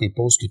t'apercevoir que t'es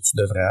pas ce que tu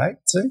devrais être.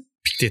 T'sais.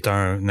 Puis t'es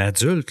un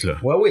adulte, là.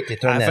 Oui,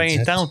 t'es un adulte.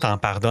 À 20 ans, on t'en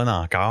pardonne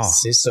encore.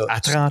 C'est ça. À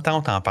 30 ans,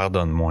 on t'en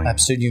pardonne moins.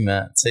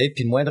 Absolument.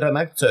 Puis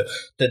moindrement que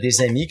tu as des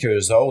amis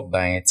qu'eux autres,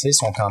 ben, tu sais,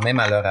 sont quand même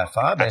à leur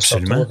affaire, ben, ils se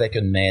retrouvent avec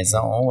une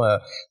maison,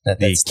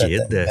 des kids,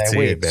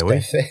 oui, tout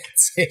à fait.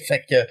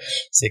 Fait que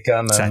c'est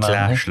comme... Ça te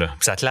lâche, là.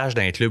 Ça te lâche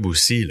dans les clubs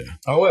aussi, là.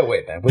 Ah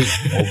ouais, ben oui,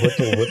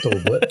 au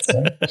bout.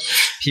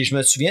 Puis je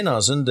me souviens,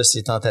 dans une de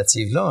ces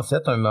tentatives-là, en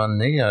fait, un moment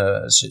donné,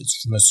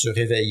 je me suis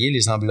réveillé,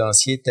 les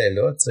ambulanciers étaient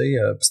là, tu sais,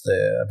 c'était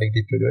avec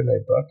des pilules à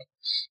l'époque.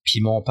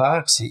 Puis mon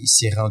père, il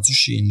s'est rendu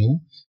chez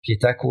nous, puis il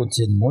était à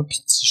côté de moi, puis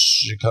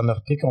j'ai comme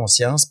repris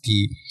conscience,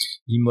 puis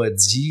il m'a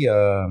dit,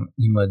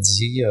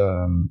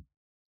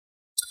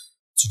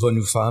 tu vas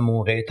nous faire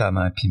mourir ta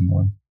mère puis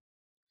moi.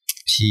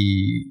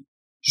 Puis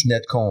je venais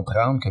de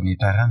comprendre que mes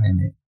parents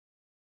m'aimaient.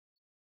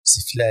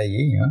 C'est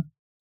flyé, hein?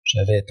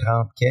 J'avais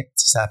 30 quelques.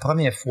 C'est la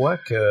première fois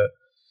que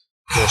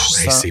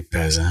c'est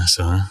pesant,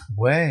 ça, hein?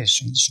 Ouais,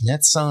 je venais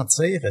de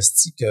sentir,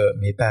 que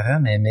mes parents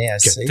m'aimaient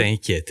assez. Que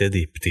t'inquiétais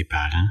de tes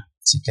parents.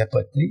 C'est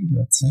capoté,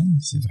 là, tu sais.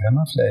 C'est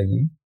vraiment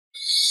flyé.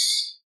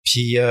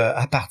 Puis,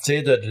 à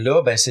partir de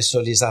là, ben, c'est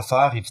ça, les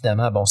affaires,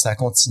 évidemment, bon, ça a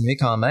continué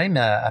quand même.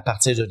 À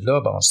partir de là,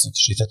 bon,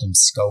 j'ai fait une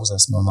psychose à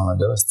ce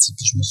moment-là,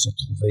 puis je me suis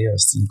retrouvé,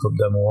 une couple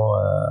de mois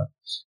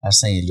à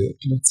Saint-Luc,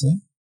 là, tu sais.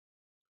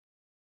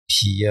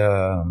 Puis,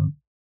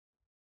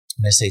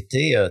 mais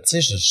c'était,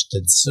 tu sais, je te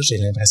dis ça, j'ai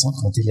l'impression de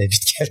compter la vie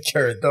de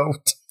quelqu'un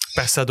d'autre.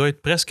 Parce que ça doit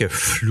être presque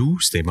flou,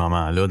 ces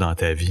moments-là, dans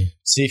ta vie.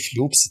 C'est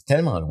flou, puis c'est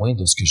tellement loin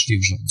de ce que je vis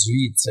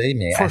aujourd'hui, tu sais,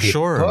 mais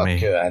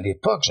à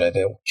l'époque,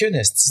 j'avais aucune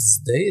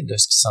idée de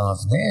ce qui s'en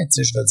venait, tu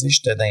sais, je veux dire,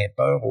 j'étais dans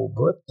peur au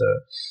bout,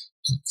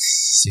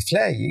 c'est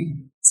flyé,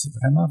 c'est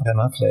vraiment,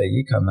 vraiment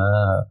flyé comment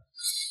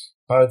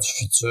peur du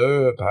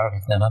futur, peur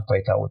évidemment de pas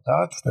être à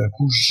hauteur. Tout d'un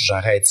coup,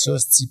 j'arrête ça,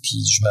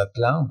 puis je me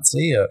plante,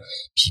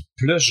 puis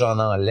plus j'en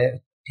enlève,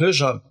 plus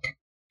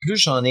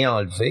j'en ai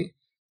enlevé,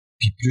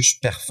 puis plus je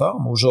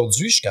performe.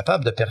 Aujourd'hui, je suis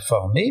capable de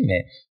performer,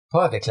 mais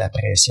pas avec la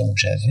pression que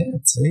j'avais,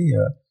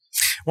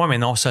 Ouais, mais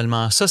non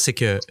seulement ça, c'est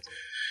que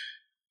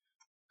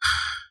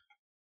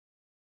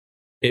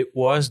it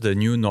was the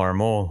new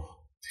normal.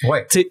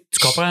 Ouais. Tu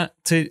comprends?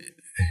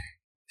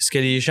 Ce que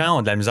les gens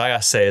ont de la misère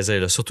à saisir,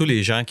 là, surtout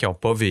les gens qui n'ont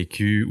pas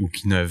vécu ou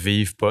qui ne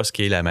vivent pas ce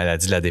qui est la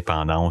maladie de la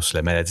dépendance,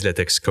 la maladie de la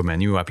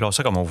toxicomanie, ou appelons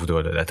ça comme on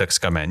voudra, là, la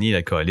toxicomanie,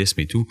 l'alcoolisme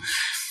et tout,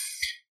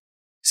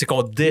 c'est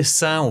qu'on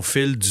descend au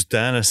fil du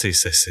temps, là, c'est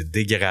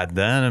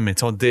dégradant, là,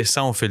 mais on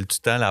descend au fil du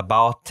temps la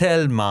barre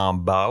tellement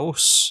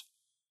basse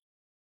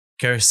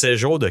qu'un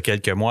séjour de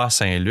quelques mois à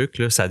Saint-Luc,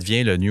 là, ça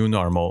devient le new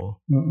normal.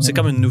 C'est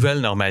comme une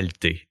nouvelle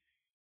normalité.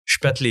 Je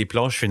pète les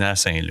plombs, je finis à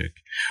Saint-Luc.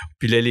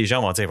 Puis là, les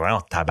gens vont dire,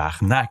 voyons,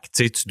 tabarnak,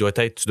 tu dois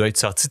être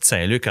sorti de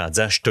Saint-Luc en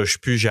disant, je touche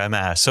plus jamais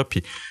à ça.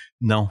 Puis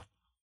non.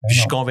 Puis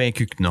je suis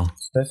convaincu que non.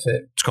 Tout à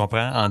fait. Tu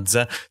comprends? En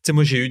disant, tu sais,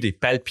 moi, j'ai eu des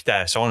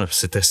palpitations. Là,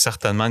 c'était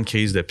certainement une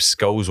crise de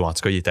psychose ou en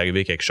tout cas, il est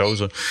arrivé quelque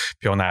chose. Là,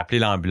 puis on a appelé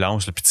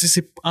l'ambulance. Là, puis tu sais,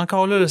 c'est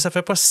encore là, ça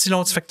fait pas si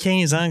longtemps. Ça fait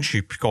 15 ans que je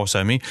n'ai plus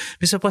consommé.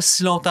 Puis ça fait pas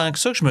si longtemps que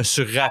ça que je me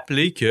suis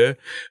rappelé que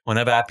on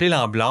avait appelé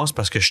l'ambulance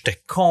parce que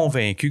j'étais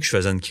convaincu que je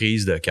faisais une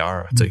crise de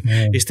cœur. Tu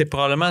sais. Et c'était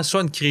probablement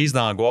soit une crise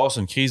d'angoisse,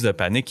 une crise de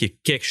panique, qui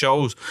est quelque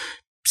chose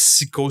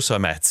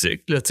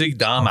psychosomatique là, tu sais,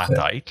 dans ma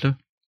tête. Là.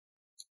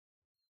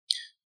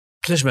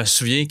 Puis là, je me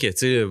souviens que, tu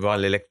sais, voir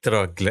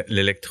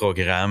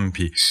l'électrogramme,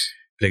 puis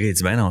le gars, il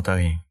dit, ben non, t'as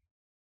rien.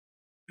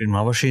 Puis je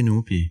m'en vais chez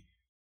nous, puis...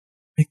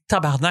 Mais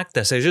tabarnak,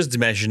 t'essaies juste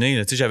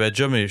d'imaginer, tu sais,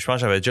 je pense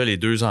que j'avais déjà les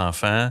 2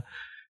 enfants,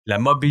 la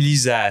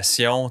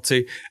mobilisation, tu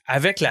sais,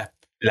 avec la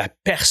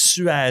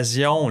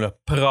persuasion là,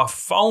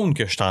 profonde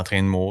que je suis en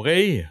train de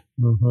mourir.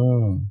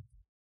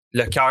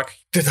 Le cœur...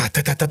 Tu sais,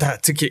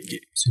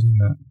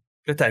 Absolument.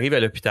 Puis là, t'arrives à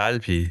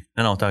l'hôpital, puis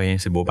non, t'as rien,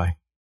 c'est beau, bye.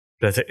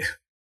 Puis là,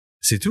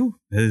 c'est tout.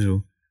 C'est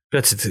tout.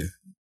 Là,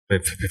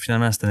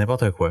 finalement, c'était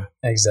n'importe quoi.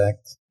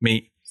 Exact.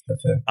 Mais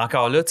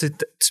encore là, tu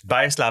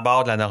baisses la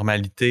barre de la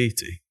normalité.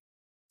 Tu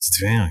te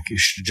dis, OK,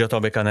 je suis déjà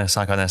tombé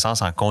sans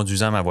connaissance en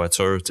conduisant ma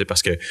voiture,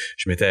 parce que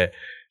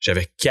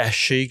j'avais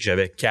caché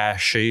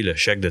le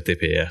chèque de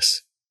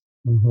TPS.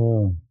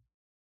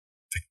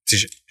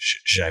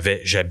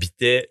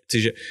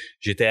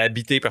 J'étais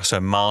habité par ce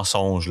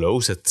mensonge-là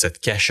ou cette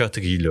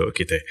cachotterie-là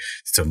qui était,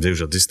 tu vas me dire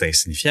aujourd'hui c'est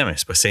insignifiant, mais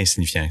c'est pas si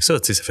insignifiant que ça,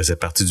 ça faisait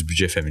partie du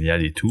budget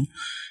familial et tout.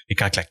 Et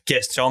quand la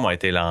question m'a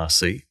été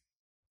lancée,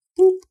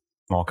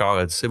 mon corps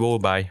a dit c'est beau,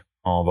 bye,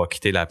 on va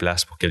quitter la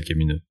place pour quelques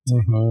minutes.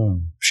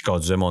 Je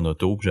conduisais mon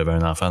auto, puis j'avais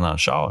un enfant dans le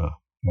char. Là.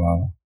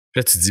 Wow. Puis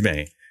là, tu te dis,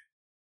 ben,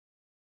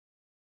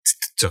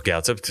 tu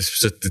regardes ça, puis tu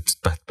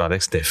te parlais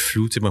que c'était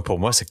flou. Tu sais, moi, pour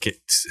moi, c'est que,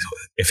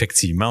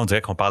 effectivement, on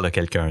dirait qu'on parle de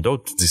quelqu'un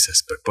d'autre. Tu te dis, ça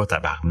se peut pas,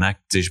 tabarnak.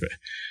 Tu sais,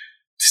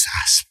 ça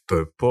se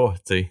peut pas,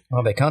 tu sais.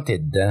 Ah, ben, quand t'es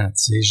dedans, tu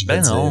sais, je veux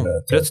dire. Non.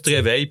 Là, tu te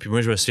réveilles, puis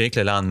moi, je me souviens que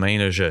le lendemain,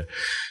 là, je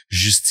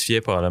justifiais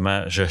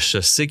probablement.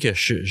 Je sais que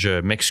je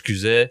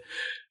m'excusais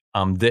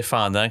en me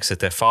défendant que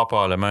c'était fort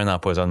probablement un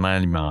empoisonnement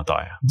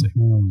alimentaire. Tu sais,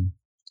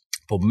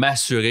 pour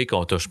m'assurer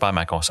qu'on touche pas à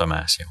ma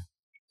consommation.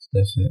 Tout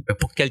à fait. Mais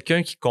pour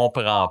quelqu'un qui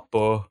comprend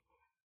pas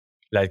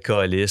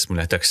l'alcoolisme ou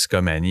la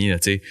toxicomanie, là,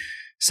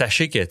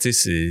 sachez que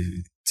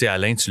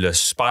Alain, tu l'as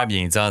super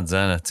bien dit en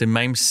disant, là,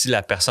 même si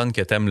la personne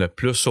que tu aimes le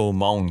plus au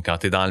monde, quand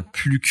tu es dans le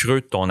plus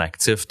creux de ton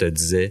actif, te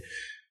disait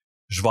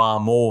je vais en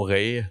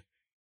mourir,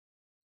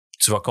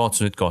 tu vas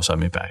continuer de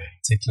consommer pareil.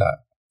 C'est clair.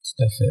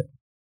 Tout à fait.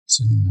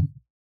 Absolument.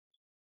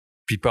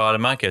 Puis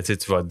probablement que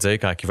tu vas te dire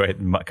quand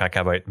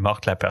elle va être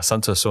morte, la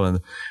personne, tu soit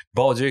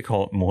bon Dieu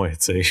contre moi,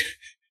 tu sais.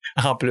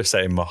 En plus,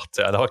 elle est morte,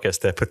 alors que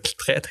c'était pas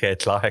très, très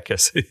clair que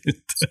c'est...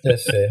 Tout à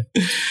fait.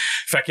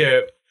 Fait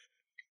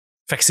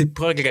que c'est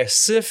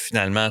progressif,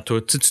 finalement.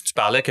 Toi, tu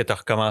parlais que tu as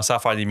recommencé à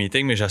faire des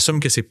meetings, mais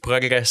j'assume que c'est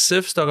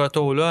progressif, ce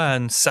retour-là, à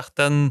une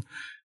certaine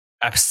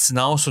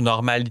abstinence ou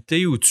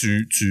normalité, où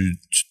tu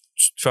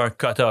te fais un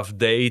cut-off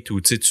date,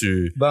 ou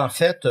tu... Ben, en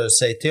fait,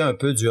 ça a été un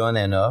peu du on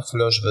and off,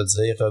 là, je veux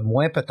dire,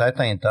 moins peut-être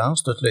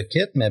intense, tout le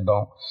kit, mais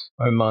bon,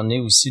 un moment donné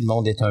aussi, le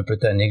monde est un peu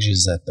tanné que je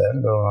les appelle,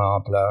 là,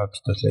 en pleurs,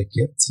 puis tout le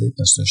kit, tu sais,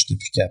 parce que j'étais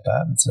plus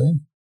capable, tu sais.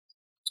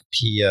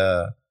 Puis,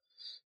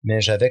 mais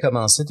j'avais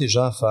commencé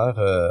déjà à faire,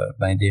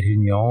 des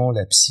réunions,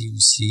 la psy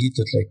aussi,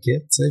 tout le kit,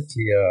 tu sais,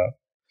 puis,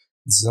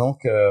 disons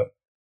que,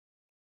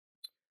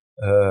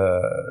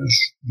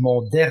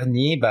 mon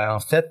dernier, en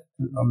fait,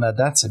 ma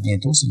date, c'est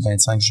bientôt, c'est le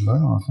 25 juin,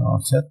 en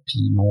fait,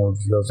 puis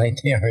le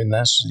 21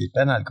 ans, je l'ai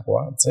peine à le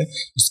croire, tu sais. De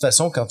toute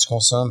façon, quand je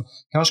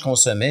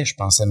consommais, je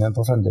pensais même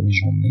pas faire une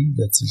demi-journée,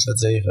 tu sais, je veux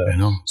dire,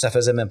 ça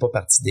faisait même pas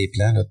partie des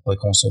plans, là, de pas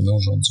consommer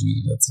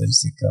aujourd'hui, là, tu sais,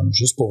 c'est comme,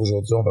 juste pour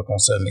aujourd'hui, on va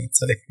consommer,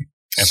 tu sais.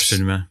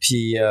 Absolument.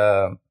 Puis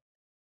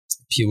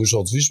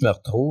aujourd'hui, je me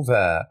retrouve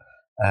à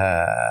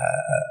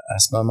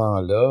ce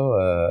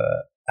moment-là,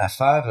 à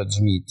faire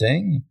du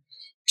meeting,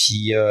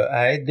 puis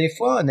à être des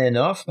fois on and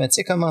off, mais tu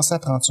sais, commencer à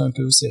prendre ça un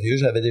peu au sérieux.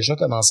 J'avais déjà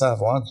commencé à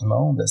avoir du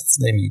monde à ce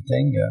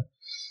meeting.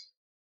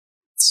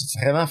 Tu c'est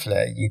vraiment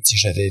flyé.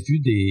 J'avais vu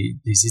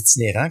des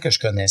itinérants que je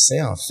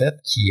connaissais, en fait,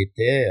 qui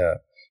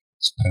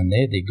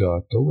prenaient des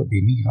gâteaux,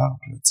 des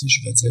miracles, je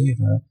veux dire,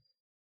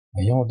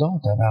 voyons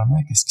donc,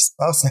 tabarnak, qu'est-ce qui se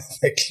passe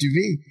avec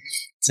lui?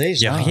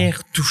 Il n'a rien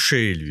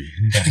retouché, lui.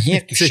 Il n'a rien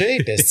retouché,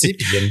 puis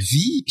il a une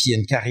vie, puis il a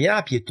une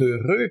carrière, puis il est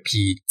heureux,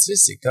 puis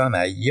c'est comme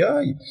aïe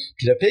aïe.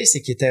 Puis le pire,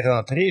 c'est qu'il était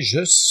rentré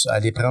juste à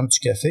aller prendre du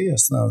café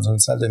dans une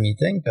salle de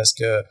meeting parce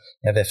que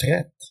il avait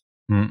fret.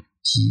 Puis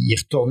il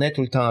retournait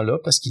tout le temps là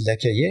parce qu'il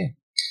l'accueillait.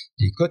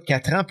 Puis écoute,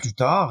 4 ans plus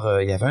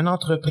tard, il y avait une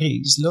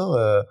entreprise,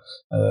 là,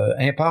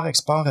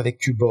 import-export avec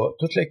Cuba,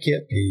 toute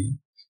l'équipe, puis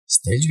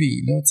c'était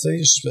lui, là,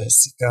 tu sais,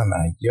 c'est comme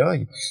aïe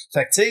aïe.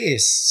 Fait que, tu sais,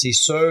 c'est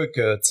sûr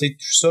que, tu sais,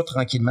 tout ça,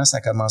 tranquillement, ça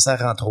commençait à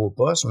rentrer au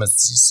poste. Je me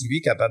suis dit, si lui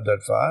est capable de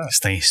le faire.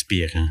 C'est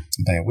inspirant.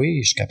 Ben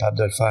oui, je suis capable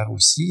de le faire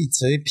aussi,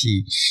 tu sais,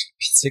 puis tu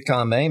sais,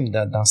 quand même,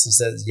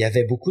 il y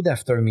avait beaucoup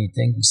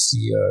d'after-meeting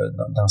aussi,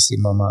 dans ces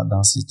moments,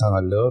 dans ces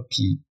temps-là,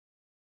 puis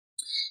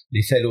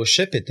les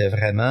fellowships étaient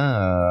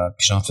vraiment,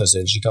 puis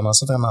j'ai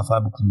commencé vraiment à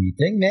faire beaucoup de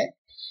meetings, mais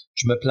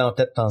je me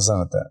plantais de temps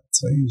en temps,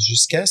 tu sais,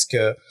 jusqu'à ce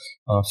que,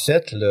 en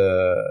fait,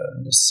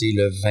 c'est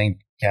le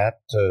 24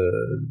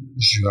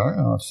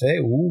 juin, en fait,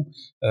 où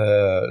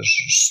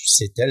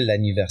c'était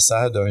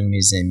l'anniversaire d'un de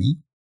mes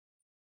amis,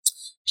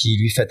 puis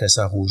lui fêtait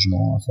ça à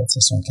Rougemont, en fait,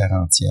 c'est son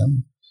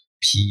 40e,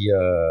 puis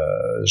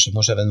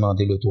moi, j'avais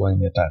demandé l'auto à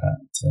mes parents,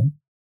 tu sais,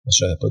 parce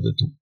que j'avais pas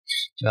d'auto.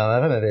 Puis ma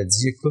mère m'avait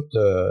dit, écoute,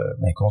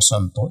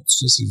 consomme pas,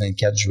 tu sais, c'est le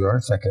 24 juin,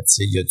 fait que, tu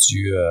sais, il y a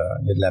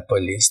de la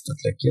police, tout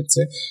le kit, tu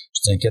sais.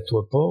 Je dis,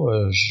 inquiète-toi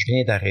pas, je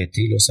viens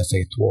d'arrêter, là, ça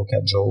fait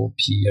 3-4 jours,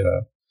 puis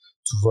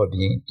tout va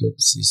bien, tout.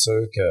 Puis c'est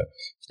sûr que,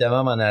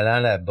 évidemment, en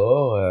allant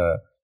là-bas,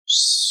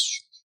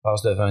 je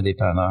passe devant un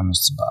dépanneur, je me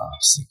suis dit,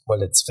 c'est quoi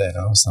la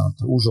différence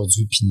entre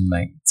aujourd'hui puis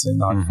demain? Tu sais,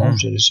 dans le fond,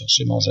 j'allais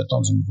chercher mon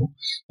jeton du nouveau.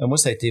 Mais moi,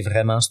 ça a été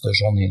vraiment cette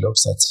journée-là que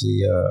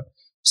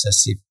ça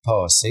s'est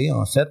passé.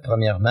 En fait,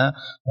 premièrement,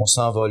 on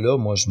s'en va là.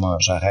 Moi,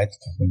 j'arrête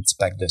un petit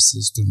pack de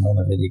 6. Tout le monde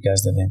avait des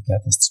caisses de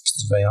 24, puis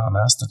du vin en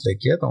masse, toute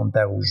l'équipe. On était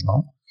à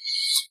Rougemont.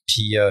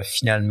 Puis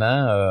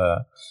finalement,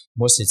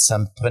 moi, ça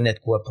me prenait de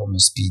quoi pour me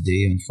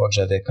speeder une fois que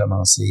j'avais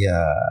commencé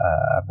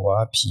à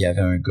boire. Puis il y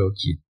avait un gars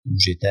où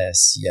j'étais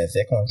assis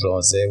avec, on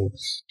jasait.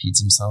 Puis il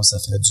dit, il me semble que ça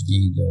ferait du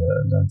bien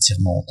d'un petit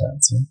remontant,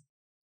 tu sais.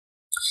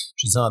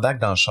 Je dis, embarque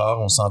dans le char,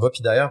 on s'en va.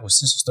 Puis d'ailleurs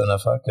aussi, c'est une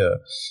affaire que,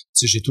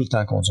 tu sais, j'ai tout le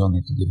temps conduit en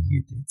état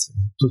d'ébriété, tu sais.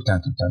 Tout le temps.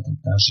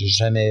 Je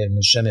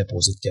me suis jamais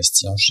posé de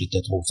questions.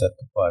 J'étais trop fait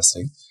pour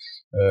passer.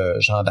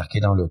 J'ai embarqué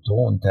dans l'auto.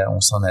 On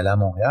s'en allait à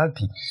Montréal.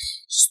 Puis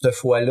cette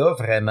fois-là,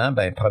 vraiment,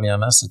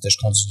 premièrement, je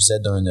conduisais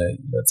d'un œil,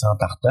 là, tu sais, en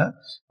partant.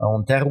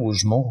 On était à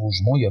Rougemont.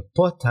 Rougemont, il n'y a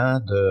pas tant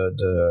de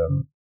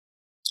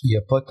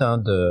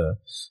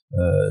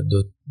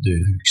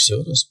rues que ça,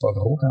 là. C'est pas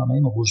gros quand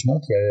même. Rougemont,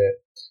 puis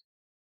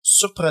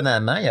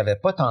surprenamment, il n'y avait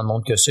pas tant de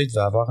monde que ça. Il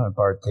devait avoir un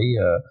party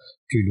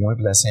plus loin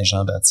pour la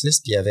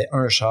Saint-Jean-Baptiste. Puis il y avait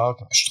un char.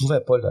 Je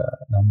trouvais pas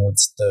la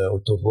maudite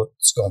autoroute,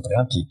 tu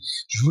comprends? Puis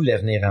je voulais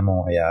venir à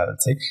Montréal,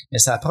 tu sais. Mais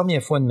c'est la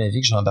première fois de ma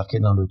vie que j'ai embarqué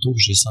dans l'auto, que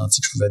j'ai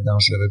senti que je pouvais être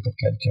dangereux pour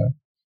quelqu'un.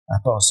 À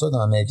part ça,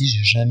 dans ma vie,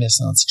 j'ai jamais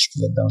senti que je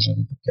pouvais être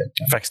dangereux pour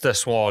quelqu'un. Fait que ce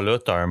soir-là,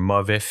 t'as un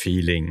mauvais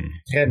feeling.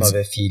 Très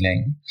mauvais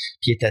feeling.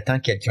 Puis il était temps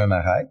que quelqu'un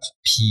m'arrête.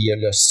 Puis il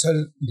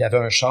y avait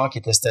un char qui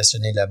était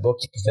stationné là-bas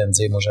qui pouvait me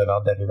dire, moi j'avais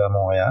hâte d'arriver à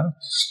Montréal.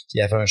 Puis il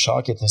y avait un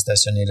char qui était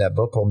stationné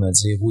là-bas pour me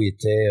dire où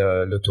était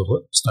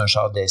l'autoroute. Puis c'est un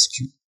char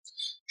d'SQ.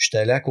 J'étais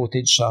allé à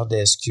côté du char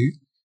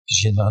d'SQ. Puis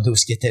j'ai demandé où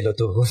était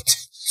l'autoroute.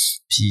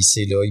 Puis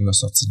c'est là, il m'a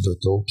sorti de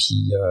l'auto,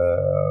 puis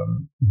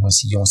moi,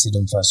 ils ont essayé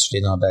de me faire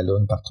souffler dans la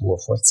ballonne par 3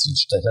 fois.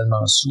 J'étais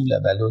tellement sous, la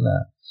ballonne,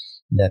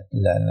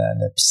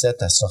 la pissette,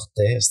 elle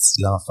sortait,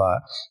 c'était l'enfer.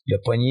 Il a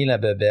pogné la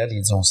bebelle,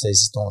 ils ont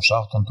saisi ton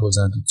char,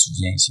 tourne-toi-en d'où tu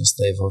viens. Ça,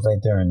 c'était il y a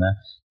 21 ans.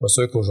 Pas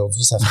sûr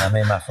qu'aujourd'hui, ça fera la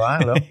même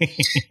affaire, là.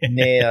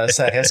 Mais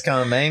ça reste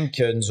quand même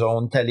que nous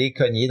on est allés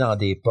cogner dans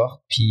des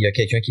portes, puis il y a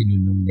quelqu'un qui nous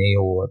menait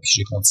puis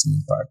j'ai continué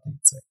le party, tu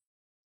sais.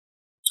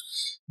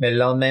 Mais le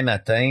lendemain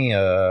matin,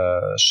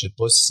 je sais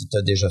pas si tu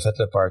as déjà fait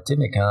le party,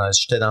 mais quand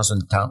j'étais dans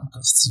une tente,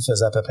 il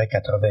faisait à peu près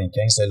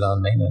 95 le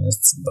lendemain, une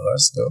petite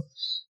brosse, là,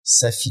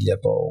 ça filait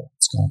pas haut,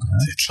 tu comprends?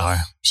 C'est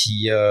clair.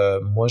 Puis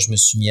moi, je me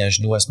suis mis à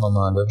genoux à ce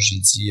moment-là, puis j'ai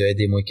dit,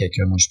 aidez-moi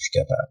quelqu'un, moi je suis plus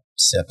capable.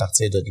 Puis c'est à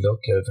partir de là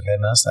que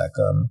vraiment ça a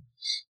comme...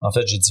 En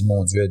fait, j'ai dit,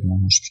 mon Dieu, aide-moi,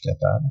 moi je suis plus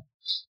capable.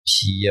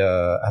 Puis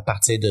à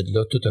partir de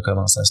là, tout a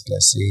commencé à se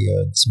placer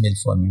 10 000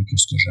 fois mieux que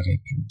ce que j'aurais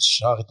pu. Le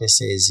char était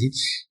saisi.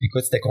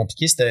 Écoute, c'était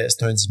compliqué, c'était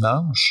un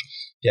dimanche.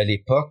 Puis à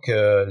l'époque,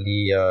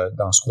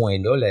 dans ce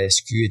coin-là, la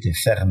SQ était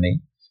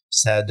fermée.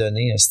 Ça a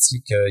donné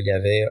qu'il y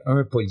avait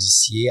un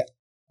policier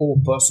au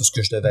poste où ce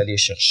que je devais aller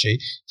chercher,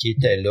 qui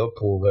était là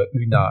pour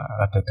 1 heure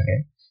à peu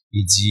près.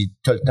 Il dit,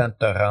 t'as le temps de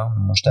te rendre.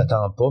 Moi, je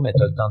t'attends pas, mais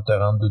t'as le temps de te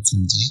rendre d'où tu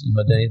me dis. Il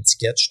m'a donné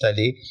l'étiquette. Je suis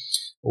allé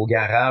au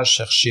garage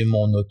chercher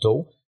mon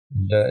auto.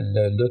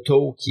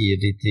 L'auto qui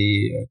avait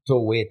été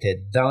towé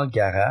était dans le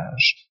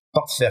garage,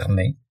 porte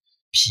fermée.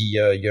 Puis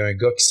il y a un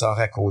gars qui sort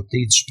à côté,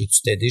 il dit, je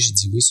peux-tu t'aider? J'ai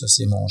dit oui, ça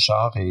c'est mon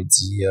char. Et il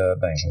dit,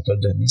 je vais te le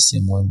donner, c'est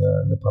moi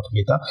le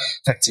propriétaire.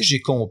 Fait que tu sais, j'ai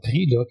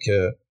compris là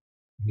que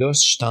là, je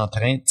suis en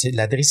train, tu sais,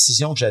 la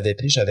décision que j'avais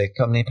prise, j'avais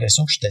comme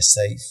l'impression que j'étais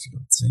safe, là,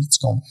 tu sais,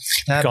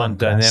 qu'on te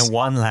donnait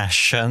one last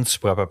chance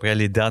pour à peu près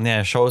les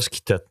dernières choses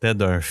qui te tenaient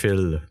d'un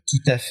fil.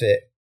 Tout à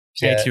fait.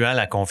 Puis, incluant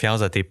la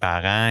confiance de tes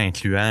parents,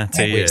 incluant, tu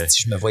sais... Oui,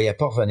 si je me voyais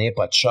pas revenir,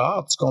 pas de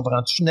char, tu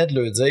comprends? Je venais de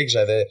leur dire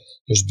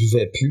que je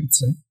buvais plus,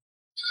 tu sais.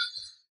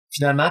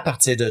 Finalement, à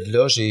partir de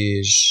là,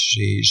 j'ai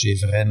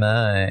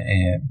vraiment...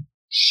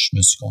 je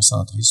me suis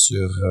concentré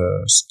sur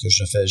ce que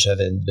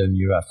j'avais de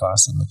mieux à faire,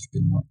 c'est de m'occuper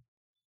de moi.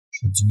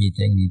 Je fais du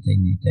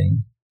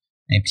meeting,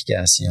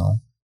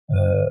 implication.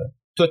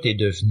 Tout est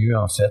devenu,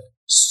 en fait,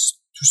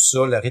 tout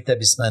ça, le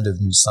rétablissement est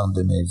devenu le centre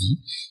de ma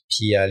vie.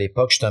 Puis à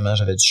l'époque, justement,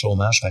 j'avais du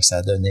chômage, fait que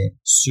ça donnait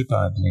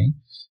super bien.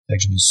 Fait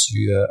que je me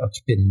suis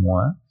occupé de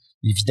moi.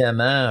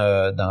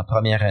 Évidemment, dans la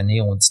première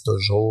année, on dit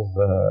toujours,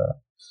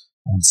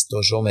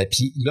 mais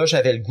puis là,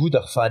 j'avais le goût de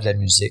refaire de la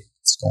musique.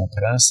 Tu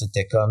comprends?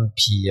 C'était comme,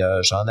 puis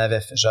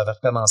j'avais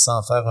recommencé à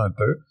en faire un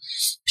peu.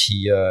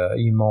 Puis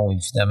ils m'ont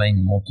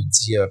tout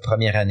dit,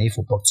 première année, il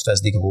faut pas que tu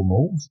fasses des gros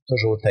moves.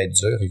 Toujours tête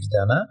dure,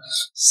 évidemment.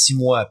 6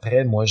 mois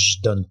après, moi, je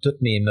donne tous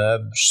mes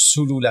meubles, je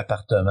sous-loue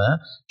l'appartement,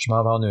 je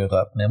m'en vais en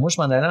Europe. Mais moi, je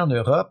m'en allais en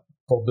Europe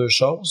pour 2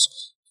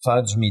 choses,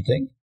 faire du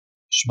meeting.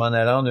 Je m'en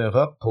allais en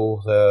Europe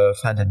pour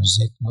faire de la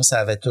musique. Moi, ça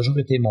avait toujours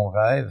été mon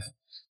rêve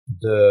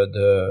de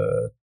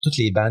toutes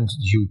les bandes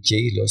du UK,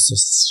 là, ça,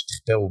 je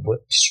tripais au bout,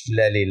 puis je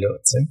voulais aller là,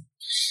 tu sais.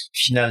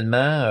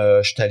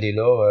 Finalement, je suis allé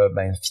là,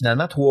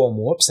 finalement 3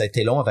 mois, puis ça a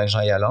été long avant que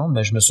j'aille à Londres,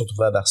 mais je me suis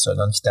retrouvé à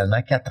Barcelone,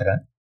 finalement 4 ans.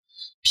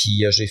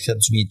 Puis j'ai fait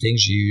du meeting,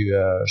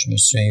 je me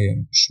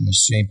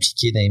suis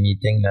impliqué dans les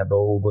meetings là-bas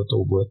au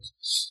bout.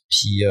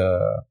 Puis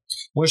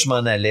moi, je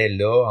m'en allais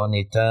là en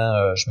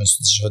étant, je me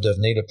suis dit, je vais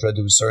devenir le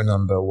producer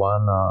number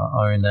one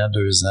en 1 an,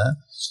 2 ans.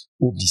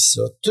 Oublie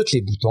ça. Tous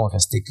les boutons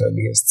restaient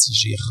collés.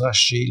 J'ai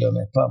rushé, là,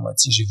 mais pas à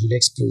moitié. J'ai voulu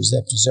exploser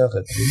à plusieurs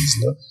reprises,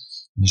 là,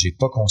 mais j'ai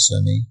pas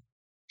consommé.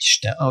 Puis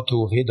j'étais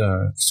entouré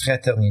d'une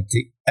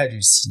fraternité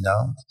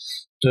hallucinante.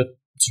 Tout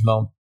du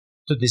monde,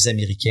 tous des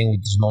Américains ou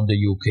du monde de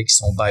UK qui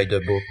sont by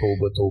the book,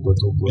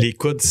 au bout. Les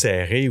coudes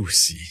serrés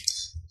aussi.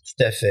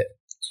 Tout à fait.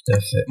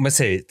 Moi,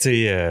 c'est, tu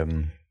sais,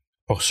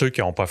 pour ceux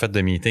qui n'ont pas fait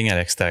de meeting à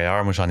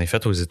l'extérieur, moi, j'en ai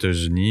fait aux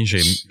États-Unis.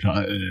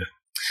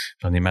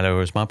 J'en ai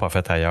malheureusement pas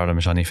fait ailleurs, là,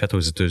 mais j'en ai fait aux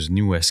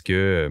États-Unis où est-ce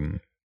que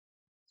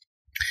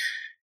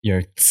il y a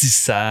un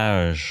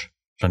tissage.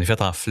 J'en ai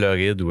fait en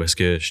Floride où est-ce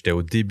que j'étais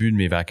au début de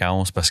mes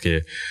vacances parce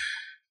que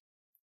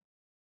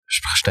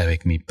j'étais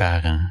avec mes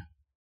parents.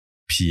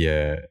 Puis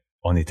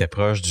on était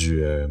proche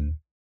de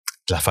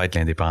la fête de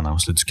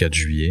l'indépendance, là, du 4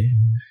 juillet.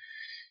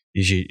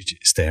 Et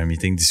c'était un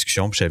meeting de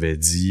discussion, puis j'avais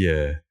dit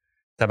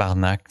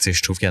tabarnak, tu sais,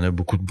 je trouve qu'il y en a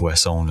beaucoup de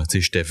boissons, là. Tu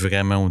sais, j'étais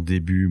vraiment au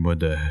début, moi,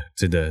 de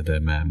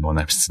mon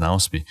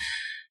abstinence, puis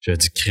j'avais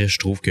dit, Chris, je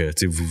trouve que,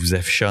 tu sais, vous vous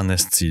affichez en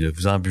esti, là,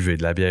 vous en buvez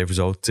de la bière,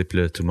 vous autres, tu sais, puis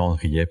là, tout le monde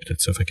riait, puis tout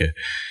ça, fait que,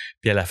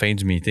 puis à la fin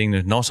du meeting,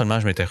 là, non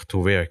seulement je m'étais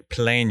retrouvé avec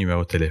plein de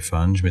numéros de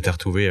téléphone, je m'étais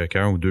retrouvé avec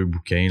 1 ou 2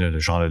 bouquins, là,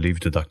 genre le livre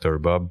de Dr.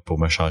 Bob, pour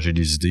me changer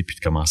des idées, puis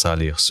de commencer à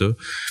lire ça.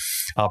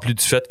 En plus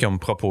du fait qu'on me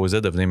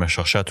proposait de venir me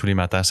chercher à tous les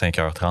matins à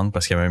 5h30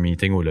 parce qu'il y avait un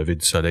meeting au lever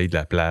du soleil de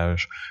la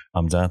plage,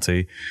 en me disant,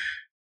 tu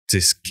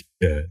sais,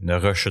 ne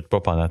rechute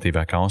pas pendant tes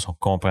vacances. On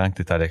comprend que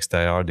tu es à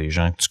l'extérieur des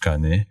gens que tu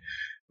connais,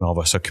 mais on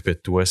va s'occuper de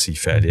toi s'il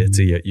fallait.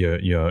 Tu sais,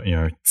 il y a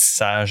un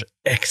tissage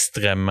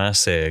extrêmement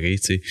serré.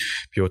 Tu sais.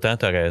 Puis autant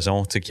tu as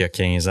raison, tu sais, qu'il y a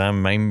 15 ans,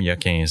 même il y a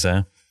 15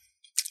 ans,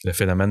 le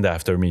phénomène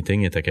d'after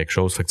meeting était quelque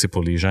chose. Fait que, tu sais,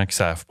 pour les gens qui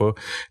savent pas,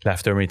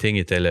 l'after meeting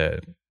était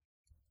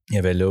il y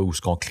avait là où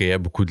ce qu'on créait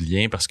beaucoup de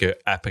liens parce que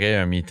après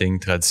un meeting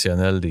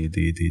traditionnel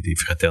des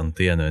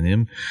fraternités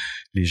anonymes,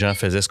 les gens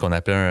faisaient ce qu'on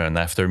appelait un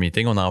after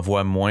meeting. On en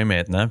voit moins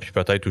maintenant, puis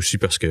peut-être aussi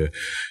parce que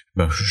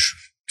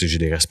j'ai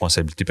des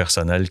responsabilités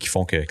personnelles qui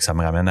font que ça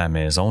me ramène à la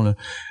maison,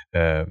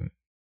 là.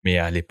 Mais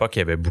à l'époque, il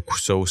y avait beaucoup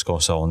ça où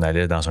on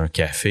allait dans un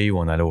café ou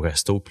on allait au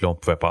resto, puis là, on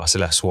pouvait passer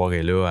la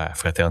soirée là à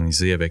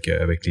fraterniser avec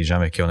les gens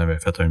avec qui on avait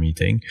fait un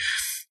meeting.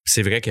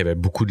 C'est vrai qu'il y avait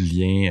beaucoup de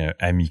liens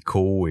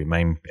amicaux et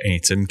même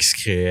intimes qui se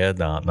créaient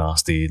dans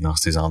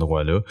ces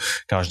endroits-là.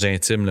 Quand je dis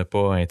intime, là,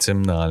 pas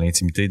intime dans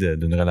l'intimité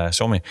d'une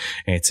relation, mais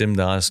intime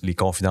dans les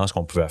confidences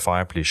qu'on pouvait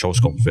faire puis les choses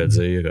qu'on pouvait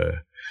dire.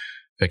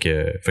 Fait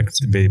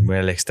que moi,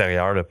 à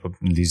l'extérieur, là,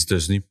 les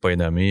États-Unis, pour pas les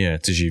nommer,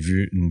 j'ai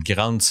vu une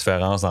grande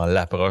différence dans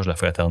l'approche de la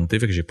fraternité.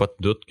 Fait que j'ai pas de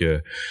doute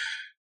que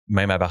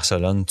même à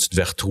Barcelone, tu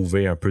devais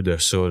retrouver un peu de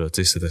ça, là,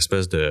 cette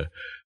espèce de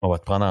on va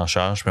te prendre en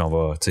charge, puis on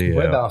va, tu sais...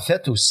 Oui, en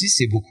fait, aussi,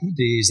 c'est beaucoup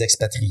des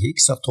expatriés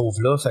qui se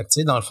retrouvent là. Fait que, tu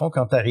sais, dans le fond,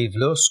 quand tu arrives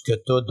là, ce que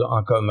tu as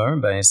en commun,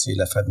 ben c'est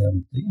la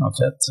fraternité, en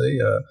fait, tu sais.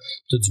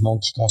 Tu as du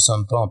monde qui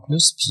consomme pas en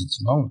plus, puis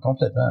du monde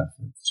complètement...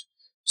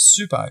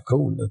 Super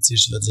cool, là, tu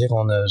sais, je veux dire,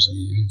 j'ai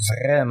eu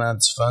vraiment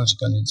du fun, j'ai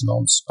connu du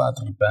monde super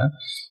trippant,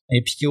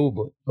 impliqué au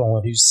bout.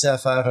 On réussit à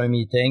faire un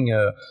meeting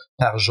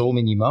par jour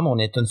minimum, on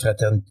est une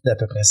fraternité d'à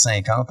peu près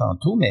 50 en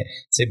tout, mais tu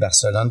sais,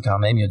 Barcelone, quand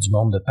même, il y a du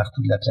monde de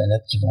partout de la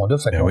planète qui vont là,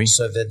 fait qu'on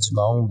recevait du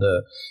monde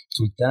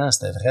tout le temps,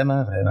 c'était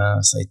vraiment,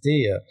 ça a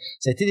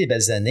été des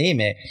belles années,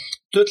 mais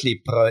toutes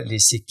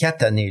ces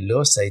 4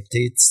 années-là, ça a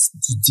été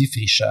du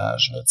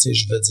défrichage, là, tu sais,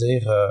 je veux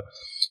dire...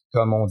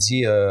 comme on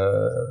dit,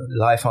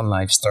 life on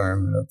life's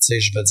term. Tu sais,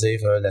 je veux dire,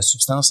 la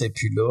substance est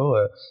plus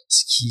là.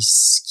 Ce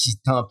qui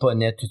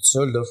tamponnait tout ça,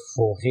 là,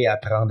 faut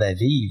réapprendre à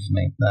vivre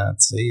maintenant,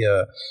 tu sais,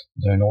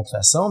 d'une autre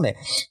façon. Mais,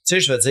 tu sais,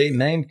 je veux dire,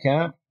 même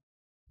quand,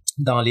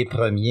 dans les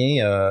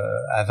premiers,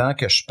 avant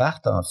que je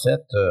parte, en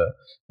fait,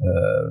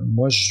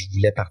 moi, je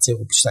voulais partir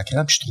au plus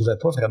sacrant, puis je trouvais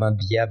pas vraiment de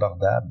billets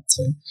abordables,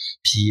 tu sais.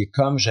 Puis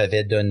comme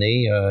j'avais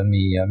donné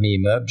mes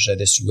meubles,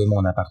 j'avais loué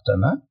mon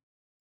appartement,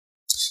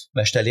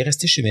 ben, je suis allé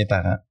rester chez mes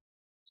parents.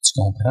 Tu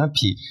comprends?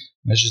 Puis,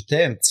 mais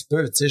j'étais un petit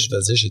peu, tu sais, je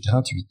veux dire, j'ai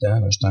 38 ans,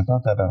 là, j'étais un peu en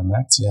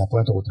tabarnak, tu sais, à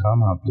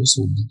Pointe-aux-Trembles en plus,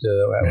 au bout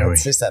de, oui.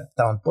 Tu sais, ça me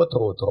tente pas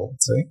trop, tu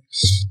sais.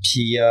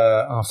 Puis,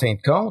 en fin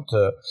de compte,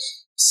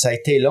 ça a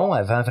été long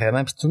avant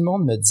vraiment, puis tout le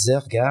monde me disait,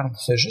 regarde,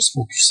 fais juste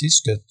focusser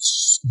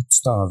où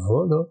tu t'en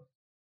vas, là.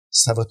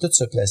 Ça va tout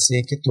se placer,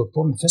 inquiète-toi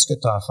pas, mais fais ce que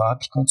tu as à faire,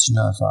 puis continue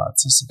à faire,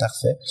 tu sais, c'est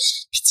parfait.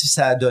 Puis, tu sais,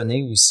 ça a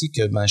donné aussi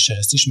que, ben, je suis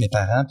resté chez mes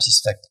parents, puis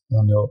ça fait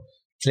qu'on a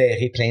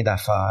clairé plein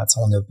d'affaires, tu sais,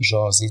 on a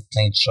jasé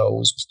plein de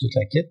choses, puis toute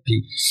la quête,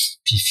 puis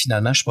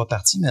finalement, je suis pas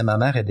parti, mais ma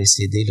mère est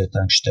décédée le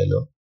temps que j'étais là.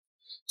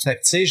 Fait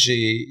que, tu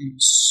sais,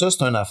 ça,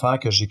 c'est une affaire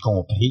que j'ai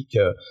compris,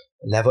 que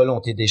la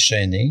volonté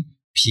déchaînée,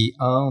 puis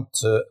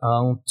entre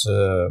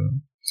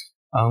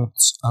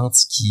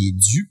ce qui est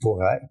dû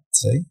pour être,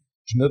 tu sais,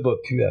 je me bats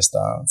plus à cette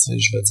heure, tu sais,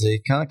 je veux dire,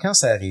 quand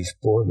ça arrive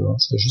pas, là,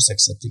 je veux juste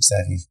accepter que ça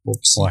arrive pas,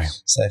 puis si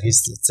ça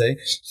risque, tu sais,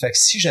 fait que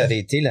si j'avais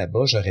été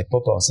là-bas, j'aurais pas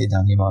passé les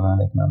derniers moments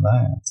avec ma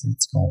mère, tu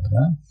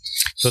comprends?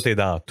 Tout est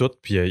dans tout,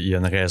 puis il y a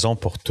une raison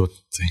pour tout, tu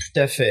sais. Tout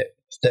à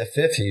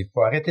fait, puis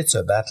faut arrêter de se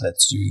battre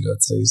là-dessus, là,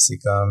 tu sais, c'est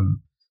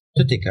comme,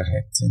 tout est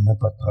correct, tu sais, il n'y a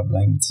pas de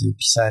problème, tu sais,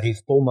 puis ça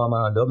arrive pas au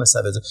moment-là, mais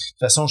ça veut dire, de toute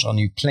façon, j'en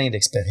ai eu plein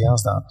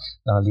d'expériences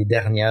dans les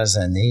dernières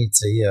années,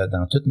 tu sais,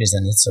 dans toutes mes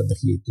années de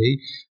sobriété,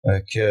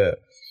 que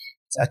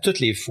à toutes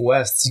les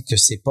fois que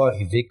c'est pas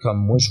arrivé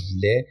comme moi je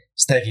voulais,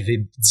 c'est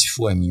arrivé 10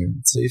 fois mieux,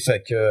 tu sais,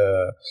 fait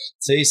que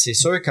tu sais, c'est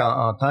sûr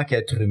qu'en tant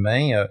qu'être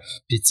humain,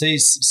 puis tu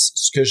sais,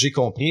 ce que j'ai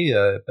compris,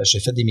 j'ai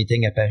fait des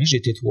meetings à Paris, j'ai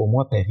été 3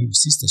 mois à Paris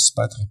aussi, c'était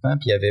super trippant,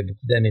 puis il y avait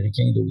beaucoup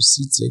d'Américains là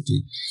aussi, tu sais,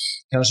 puis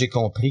quand j'ai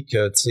compris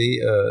que, tu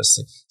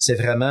sais, c'est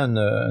vraiment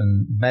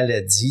une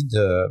maladie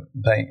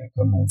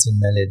comme on dit, une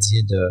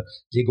maladie de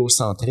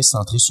l'égocentrisme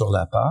centré sur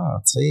la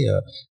peur, tu sais,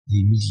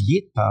 des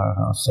milliers de peurs,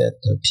 en fait.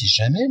 Puis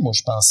jamais, moi,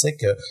 je pensais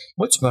que,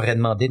 moi, tu m'aurais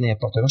demandé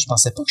n'importe quoi, je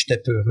pensais pas que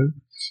j'étais peureux.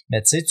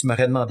 Mais tu sais, tu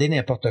m'aurais demandé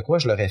n'importe quoi,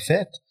 je l'aurais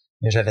fait.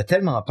 Mais j'avais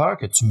tellement peur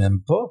que tu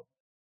m'aimes pas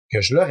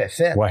que je l'aurais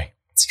fait. Ouais.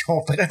 Tu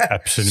comprends?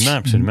 Absolument,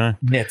 absolument.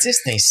 Mais tu sais,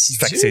 c'est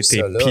insidieux, fait que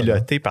c'était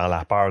piloté là. par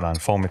la peur, dans le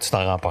fond, mais tu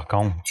t'en rends pas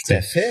compte. Tout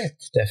à fait.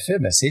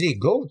 Ben, c'est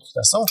l'ego, de toute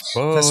façon.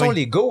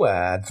 L'ego,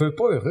 elle te veut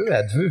pas heureux,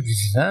 elle te veut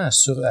vivant,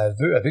 elle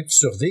veut que tu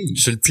survives.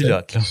 Sur le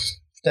pilote, là.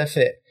 Tout à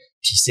fait.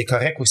 Puis c'est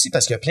correct aussi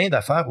parce qu'il y a plein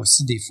d'affaires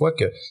aussi des fois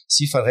que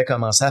s'il faudrait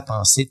commencer à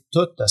penser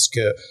tout à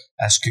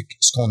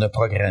ce qu'on a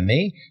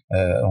programmé,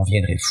 on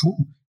viendrait fou.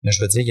 Mais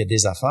je veux dire, il y a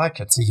des affaires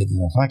qui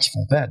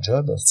font pas la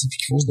job, puis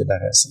qu'il faut se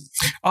débarrasser.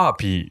 Ah,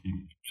 puis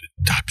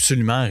t'as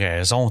absolument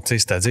raison, tu sais,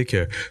 c'est-à-dire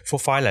que faut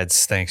faire la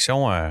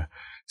distinction.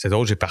 C'est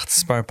drôle, j'ai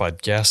participé à un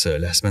podcast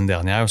la semaine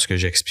dernière où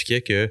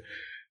j'expliquais que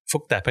faut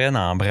que tu apprennes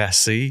à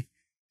embrasser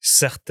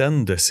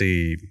certaines de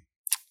ces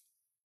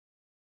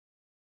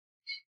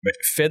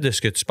fait de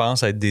ce que tu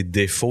penses être des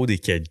défauts, des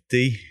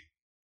qualités.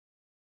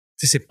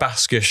 Tu sais, c'est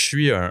parce que je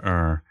suis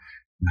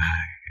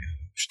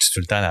je dis tout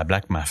le temps à la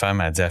blague, ma femme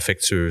a dit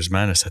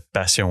affectueusement, là, cette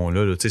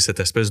passion-là, là, tu sais, cette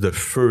espèce de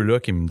feu-là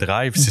qui me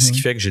drive, c'est ce qui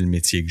fait que j'ai le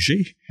métier que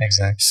j'ai.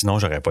 Exact. Sinon,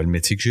 j'aurais pas le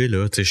métier que j'ai,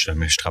 là. Tu sais,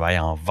 je travaille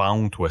en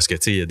vente, où est-ce que,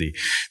 tu sais, il y a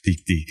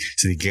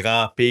c'est des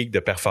grands pics de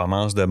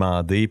performance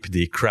demandés, puis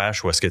des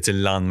crashs, où est-ce que, tu sais,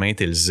 le lendemain,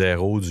 t'es le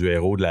zéro du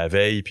héros de la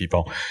veille, puis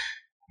bon.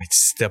 Mais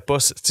si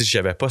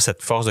j'avais pas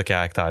cette force de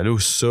caractère-là, ou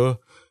ça,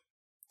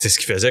 c'est ce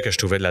qui faisait que je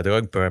trouvais de la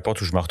drogue, peu importe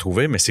où je me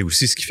retrouvais, mais c'est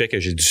aussi ce qui fait que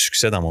j'ai du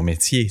succès dans mon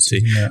métier.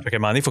 Tu sais. Fait qu'à un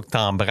moment donné, il faut que tu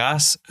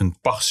embrasses une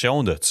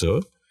portion de ça.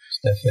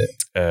 Tout à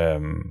fait.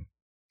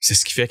 C'est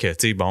ce qui fait que,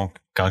 tu sais, bon,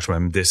 quand je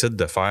me décide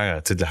de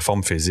faire, tu sais, de la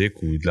forme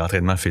physique ou de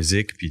l'entraînement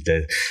physique puis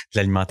de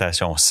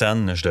l'alimentation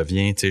saine, je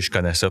deviens, tu sais, je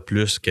connais ça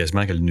plus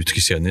quasiment que le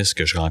nutritionniste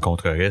que je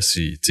rencontrerais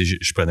si, tu sais,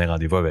 je prenais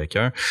rendez-vous avec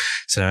un.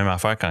 C'est la même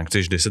affaire quand, tu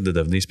sais, je décide de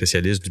devenir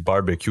spécialiste du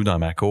barbecue dans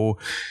ma cour.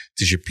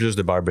 Tu sais, j'ai plus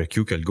de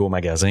barbecue que le gars au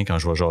magasin quand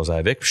je vais jaser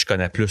avec, puis je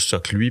connais plus ça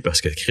que lui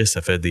parce que Chris,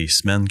 ça fait des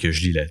semaines que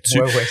je lis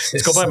là-dessus. Ouais,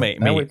 tu comprends, mais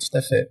oui, tout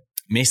à fait.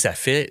 Mais ça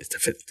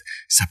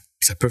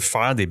peut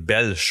faire des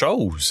belles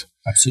choses.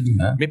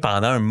 Absolument. Mais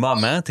pendant un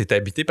moment, tu es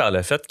habité par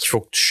le fait qu'il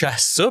faut que tu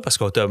chasses ça parce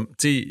qu'autant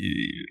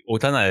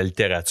dans la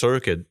littérature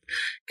que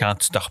quand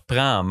tu te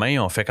reprends en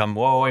main, on fait comme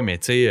ouais, mais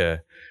tu sais,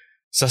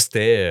 ça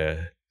c'était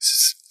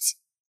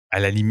à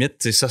la limite,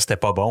 tu sais, ça c'était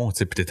pas bon.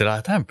 Puis t'étais là,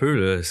 attends un peu,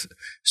 là,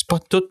 c'est pas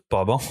tout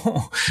pas bon.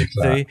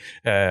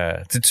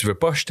 Tu veux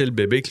pas jeter le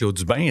bébé avec l'eau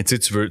du bain,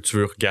 tu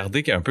veux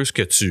regarder un peu ce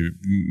que tu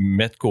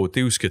mets de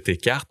côté ou ce que tu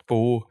écartes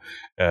pour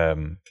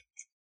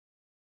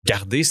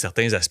garder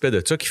certains aspects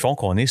de ça qui font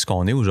qu'on est ce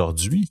qu'on est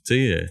aujourd'hui.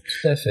 Tu sais,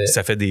 Tout à fait.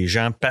 ça fait des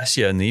gens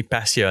passionnés,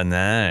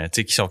 passionnants,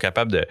 tu sais, qui sont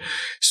capables de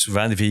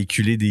souvent de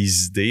véhiculer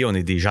des idées. On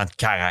est des gens de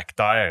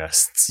caractère,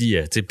 asti,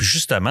 tu sais. Puis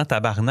justement,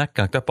 tabarnak,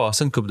 quand t'as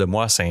passé une couple de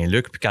mois à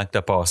Saint-Luc, puis quand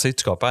t'as passé,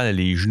 tu comprends,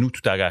 les genoux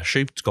tout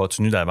arrachés, puis tu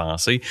continues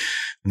d'avancer.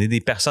 On est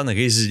des personnes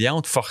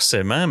résilientes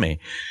forcément, mais il y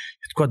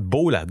a de quoi de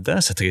beau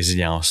là-dedans, cette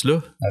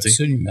résilience-là.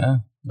 Absolument.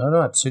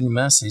 Non,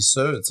 absolument, c'est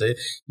sûr. Tu sais.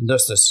 Là,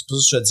 c'est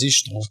pour ça que je te dis,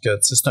 je trouve que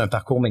c'est un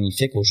parcours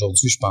magnifique.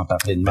 Aujourd'hui, je peux en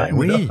parler de même.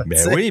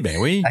 Ben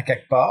oui. À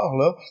quelque part,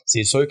 là,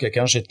 c'est sûr que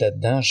quand j'étais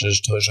dedans, je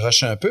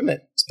rushais un peu, mais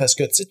c'est parce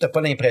que tu n'as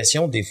pas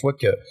l'impression des fois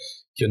qu'il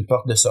y a une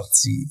porte de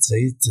sortie.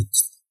 Tu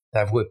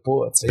t'avoues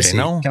pas. Tu sais.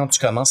 Non. Quand tu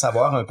commences à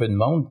voir un peu de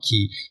monde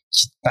qui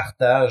te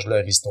partage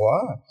leur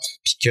histoire,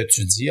 puis que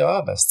tu dis,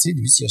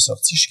 lui, s'il a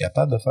sorti, je suis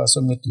capable de faire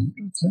ça moi tout.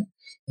 Tu sais.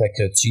 Fait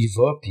que tu y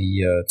vas, puis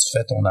tu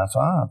fais ton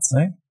affaire, tu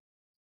sais.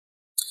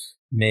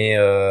 Mais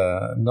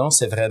non,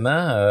 c'est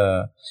vraiment,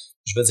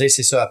 je veux dire,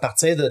 c'est ça. À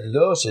partir de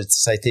là,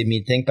 ça a été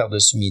meeting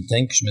par-dessus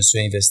meeting, puis je me suis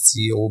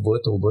investi au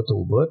bout.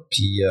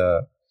 Puis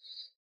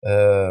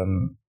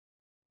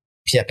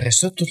après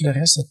ça, tout le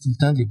reste a tout le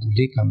temps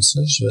déboulé comme ça.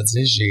 Je veux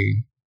dire,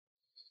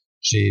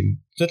 j'ai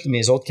toutes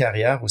mes autres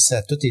carrières aussi, ça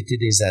a tout été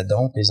des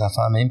addons, des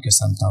affaires même que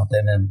ça me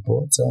tentait même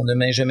pas. Tu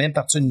sais, j'ai même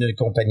parti d'une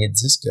compagnie de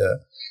disques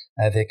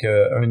avec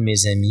un de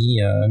mes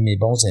amis, un de mes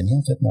bons amis,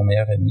 en fait, mon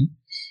meilleur ami.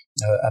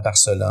 À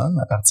Barcelone.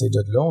 À partir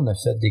de là, on a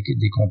fait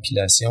des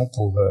compilations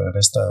pour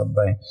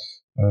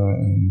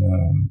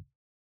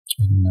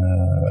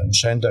une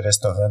chaîne de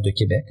restaurants de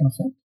Québec, en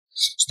fait.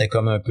 C'était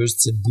comme un peu ce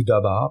type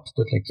Bouddha Bar, puis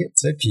toute la kit, tu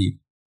sais.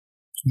 Puis,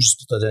 juste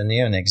pour te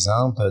donner un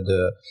exemple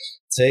de...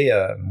 Tu sais,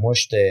 moi,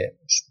 j'étais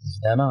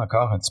évidemment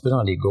encore un petit peu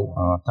dans l'ego.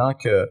 En tant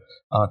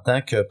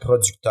que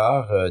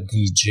producteur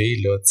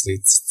DJ, là, tu sais,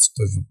 tu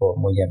peux pas...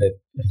 Moi, il y avait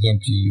rien de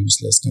plus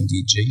useless qu'un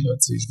DJ, là,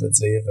 tu sais, je veux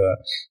dire,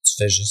 tu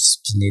fais juste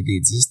spinner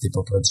des disques, t'es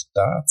pas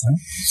producteur, tu sais.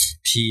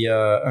 Puis,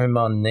 un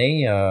moment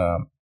donné,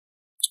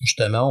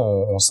 justement,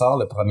 on sort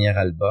le premier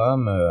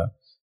album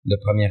de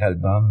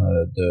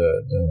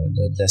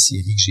la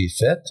série que j'ai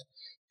faite.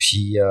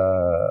 Puis,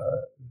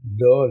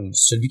 là,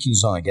 celui qui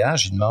nous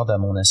engage, il demande à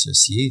mon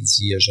associé, il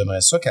dit « J'aimerais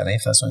ça qu'Alain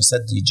fasse un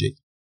set DJ. »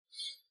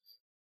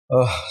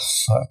 Oh,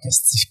 fuck,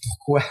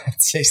 pourquoi? Tu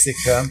sais, c'est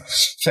comme...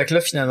 Fait que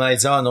là, finalement, il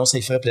dit « Ah non, ça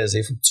lui ferait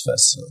plaisir, faut que tu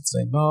fasses ça. » Tu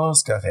sais, bon,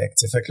 c'est correct.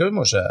 Tu sais, fait que là,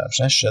 moi,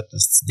 j'achète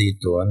des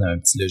tonnes, un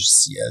petit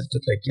logiciel,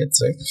 toute la kit, tu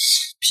sais.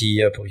 Puis,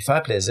 pour lui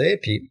faire plaisir.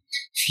 Puis,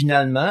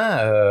 finalement,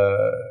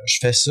 je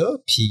fais ça,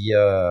 puis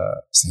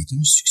ça a été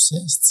un succès,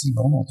 le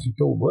monde on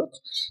tripé au bout.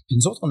 Puis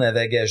nous autres, on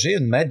avait engagé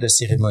une maître de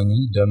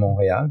cérémonie de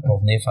Montréal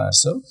pour venir faire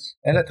ça.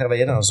 Elle a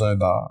travaillé dans un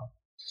bar.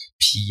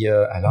 Puis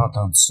elle a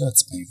entendu ça, elle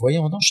dit, ben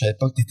voyons donc, je savais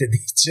pas que t'étais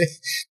DJ.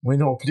 Moi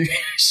non plus,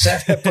 je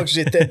savais pas que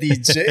j'étais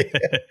DJ.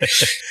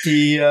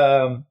 Puis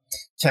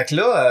fait que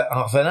là,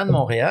 en revenant de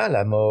Montréal,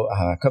 elle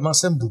a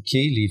commencé à me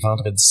booker les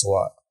vendredis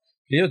soirs.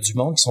 Puis il y a du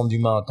monde qui sont venus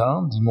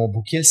m'entendre, ils m'ont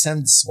booké le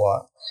samedi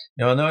soir.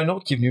 Il y en a un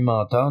autre qui est venu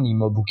m'entendre, il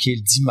m'a booké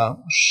le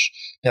dimanche.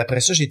 Puis après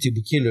ça, j'ai été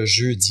booké le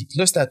jeudi. Puis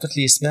là, c'était à toutes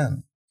les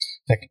semaines.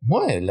 Fait que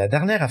moi, la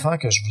dernière affaire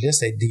que je voulais,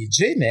 c'est être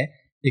DJ, mais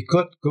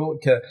écoute,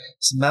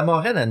 ma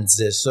marraine, elle me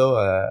disait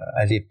ça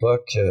à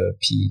l'époque,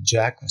 puis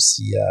Jack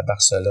aussi à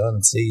Barcelone,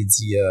 tu sais, il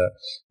dit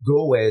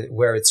go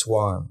where it's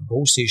warm,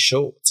 go c'est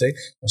chaud, tu sais,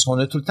 parce qu'on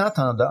a tout le temps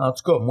tendance, en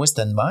tout cas, moi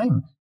c'était de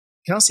même,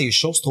 quand c'est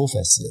chaud, c'est trop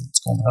facile,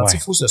 tu comprends? Il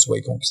faut que ce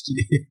soit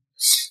compliqué.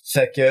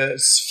 Fait que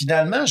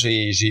finalement,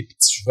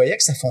 je voyais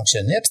que ça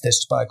fonctionnait, puis c'était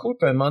super cool,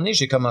 puis à un moment donné,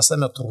 j'ai commencé à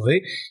me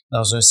retrouver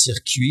dans un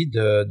circuit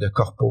de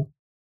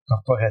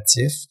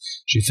corporatif.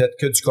 J'ai fait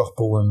que du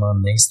corpo à un moment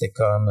donné. C'était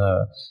comme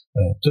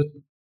tous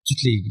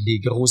les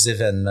gros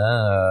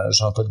événements,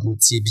 Jean-Paul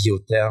Gaultier,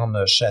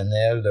 Biotherme,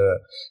 Chanel,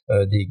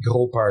 des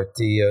gros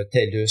parties,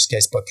 TELUS,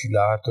 Caisse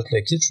Populaire, tout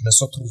le kit. Je me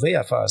suis retrouvé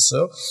à faire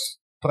ça.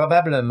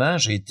 Probablement,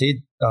 j'ai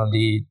été dans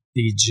les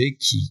DJ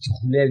qui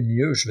roulaient le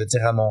mieux, je veux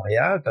dire, à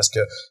Montréal, parce que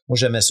moi,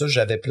 j'aimais ça,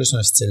 j'avais plus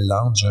un style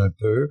lounge un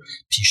peu,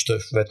 puis je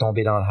pouvais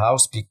tomber dans le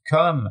house, puis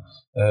comme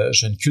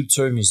j'ai une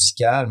culture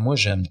musicale, moi,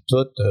 j'aime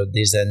toutes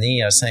des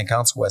années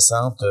 50,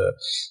 60,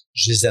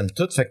 je les aime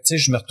toutes, fait que, tu sais,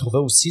 je me retrouvais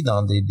aussi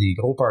dans des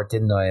gros parties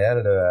de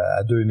Noël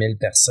à 2000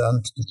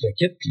 personnes, puis tout le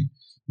kit, puis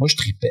moi, je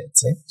tripais,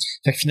 tu sais.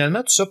 Fait que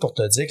finalement, tout ça pour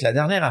te dire que la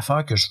dernière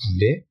affaire que je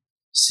voulais,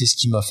 c'est ce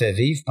qui m'a fait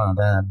vivre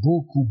pendant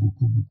beaucoup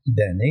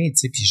d'années,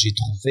 tu sais, puis j'ai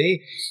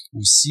trouvé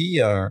aussi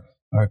un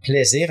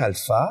plaisir à le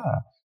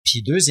faire.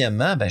 Puis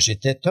deuxièmement, ben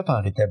j'étais top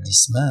en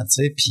rétablissement,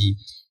 tu sais, puis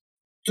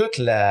tout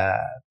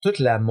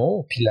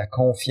l'amour, puis la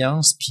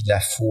confiance, puis la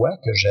foi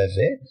que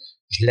j'avais,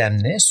 je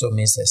l'amenais sur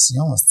mes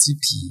sessions, tu sais,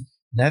 puis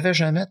n'avais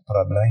jamais de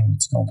problème,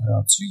 tu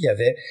comprends-tu? Il y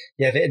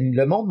avait,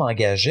 le monde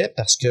m'engageait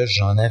parce que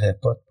j'en avais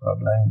pas de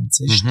problème,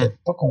 tu sais, j'étais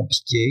pas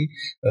compliqué,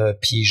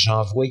 puis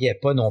j'en voyais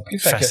pas non plus.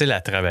 Facile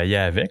à travailler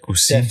avec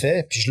aussi. Tout à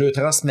fait, puis je le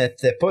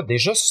transmettais pas.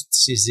 Déjà,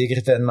 ces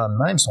événements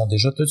de même sont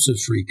déjà tous sur le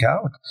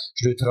freak-out.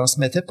 Je le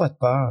transmettais pas de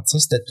peur, tu sais,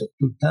 c'était tout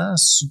le temps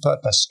super,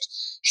 parce que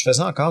je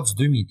faisais encore du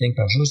 2 meetings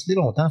par jour. C'était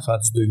longtemps à faire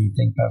du 2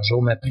 meetings par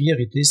jour. Ma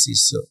priorité, c'est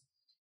ça.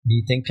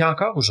 meeting. Puis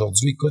encore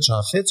aujourd'hui, écoute,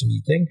 j'en fais du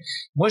meeting.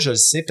 Moi, je le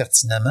sais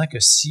pertinemment que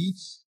si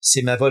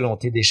c'est ma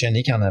volonté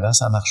déchaînée qu'en avant,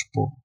 ça marche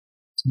pas.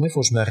 Moi, il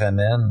faut que je me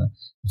ramène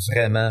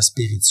vraiment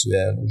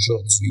spirituel.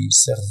 Aujourd'hui,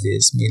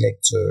 service, mes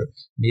lectures,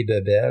 mes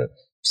bebelles.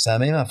 Puis c'est la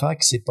même affaire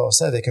qui s'est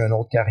passée avec une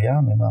autre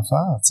carrière, même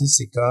affaire. Tu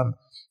sais, c'est comme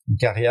une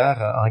carrière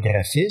en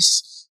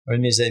graphisme. Un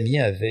de mes amis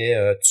avait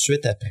tout de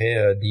suite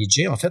après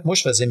DJ. En fait, moi,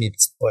 je faisais mes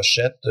petites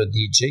pochettes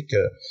DJ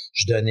que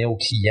je donnais aux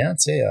clients,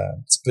 tu sais,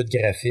 un petit peu de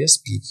graphisme.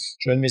 Puis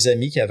j'ai un de mes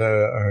amis qui avait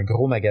un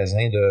gros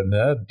magasin de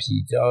meubles. Puis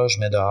il dit, je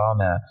mets dehors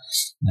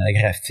ma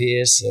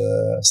graphiste,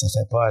 ça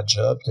fait pas un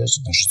job. J'ai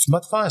dit, tu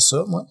m'as de faire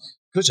ça, moi.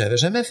 Écoute, j'avais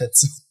jamais fait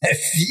ça de ma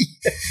vie.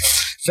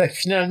 Fait que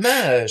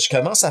finalement, je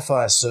commence à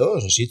faire ça.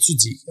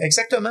 J'étudie.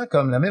 Exactement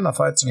comme la même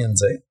affaire que tu viens de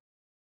dire.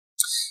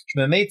 Je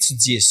me mets à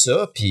étudier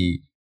ça,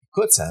 puis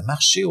écoute, ça a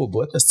marché au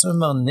bout. Parce qu'à un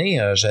moment donné,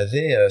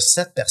 j'avais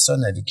 7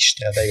 personnes avec qui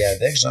je travaillais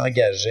avec,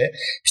 j'engageais,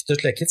 puis tout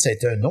le kit, ça a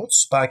été une autre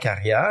super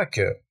carrière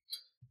que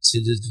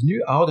c'est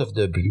devenu out of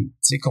the blue, tu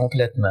sais,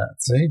 complètement,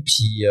 tu sais,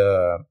 puis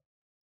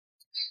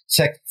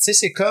fait que, tu sais,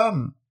 c'est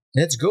comme,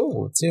 let's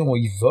go, tu sais, on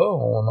y va,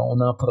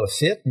 on en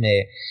profite,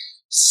 mais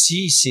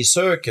si c'est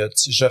sûr que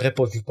j'aurais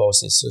pas vu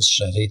passer ça si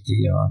j'avais été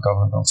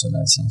encore en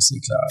consommation, c'est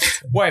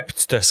clair. Ouais, puis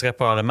tu te serais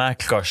probablement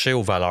accroché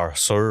aux valeurs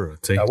sûres,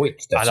 tu sais. Ah oui,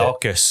 tout à fait. Alors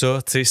que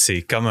ça, tu sais,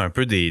 c'est comme un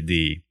peu des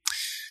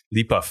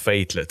leap of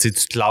fate, là. Tu sais,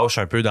 tu te lâches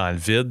un peu dans le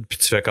vide, puis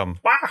tu fais comme,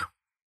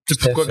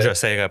 pourquoi que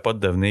j'essaierais pas de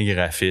devenir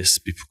graphiste,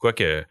 puis pourquoi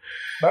que...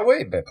 Ben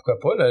oui, ben pourquoi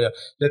pas.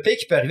 Le pire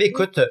qui peut arriver,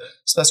 écoute,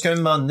 c'est parce qu'à un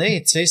moment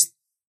donné, tu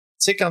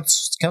sais, quand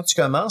tu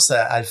commences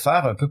à le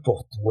faire un peu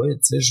pour toi, tu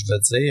sais, je veux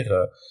dire...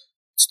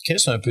 tu te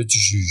crées un peu du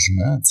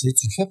jugement, tu sais,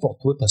 tu le fais pour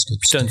toi parce que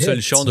tu as une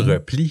solution de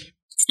repli.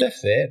 Tout à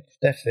fait,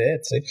 tu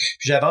sais.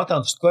 Puis j'avais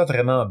entendu de quoi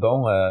vraiment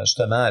bon,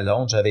 justement à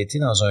Londres, j'avais été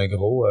dans une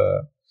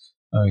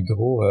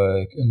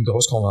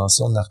grosse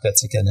convention de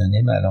narcotiques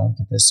anonymes à Londres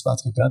qui était super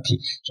trippant, puis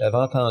j'avais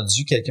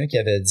entendu quelqu'un qui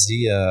avait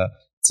dit, tu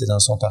sais, dans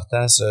son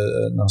partage,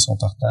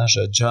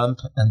 Jump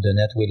and the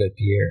net will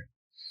appear.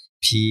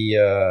 Puis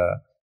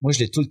moi, je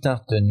l'ai tout le temps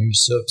retenu,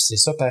 ça. Puis c'est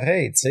ça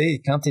pareil, tu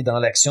sais, quand t'es dans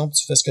l'action,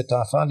 tu fais ce que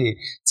t'as à faire,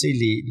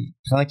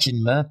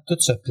 tranquillement, tout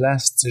se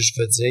place, tu sais, je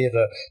veux dire.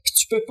 Puis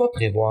tu peux pas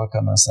prévoir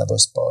comment ça va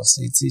se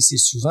passer, tu sais. C'est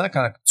souvent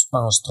quand tu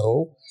penses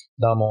trop,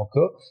 dans mon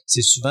cas,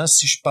 c'est souvent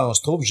si je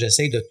pense trop, puis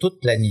j'essaye de tout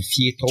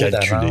planifier trop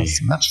d'avance.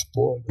 Ça marche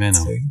pas, mais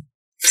non.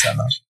 Ça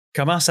marche.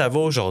 Comment ça va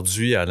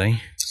aujourd'hui, Alain?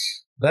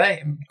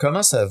 Ben,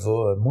 comment ça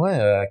va?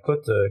 Moi,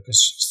 écoute,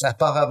 à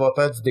part avoir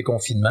peur du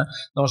déconfinement.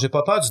 Non, j'ai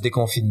pas peur du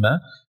déconfinement,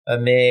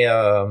 mais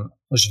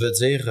je veux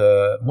dire,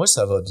 moi,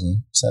 ça va bien.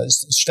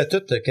 Je fais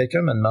tout,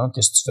 quelqu'un me demande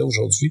qu'est-ce que tu fais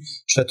aujourd'hui.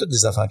 Je fais toutes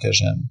des affaires que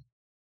j'aime.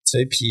 Tu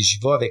sais, puis j'y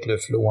vais avec le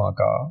flow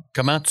encore.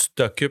 Comment tu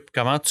t'occupes,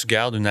 comment tu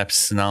gardes une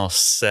abstinence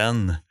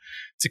saine?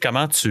 Tu sais,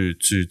 comment tu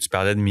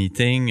parlais de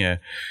meeting,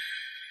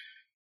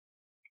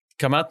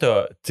 comment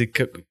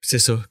c'est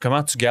ça,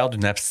 comment tu gardes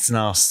une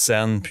abstinence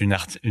saine puis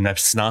une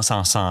abstinence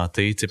en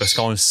santé, tu sais, parce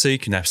qu'on le sait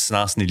qu'une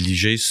abstinence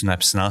négligée, c'est une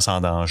abstinence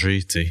en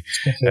danger, tu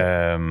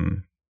sais.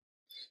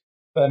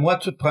 Moi,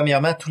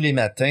 premièrement, tous les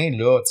matins,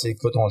 là, tu sais,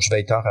 écoute, je vais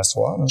être tard à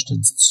soir, là, je te le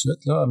dis tout de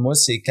suite, là. Moi,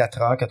 c'est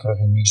 4h,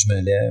 4h30 que je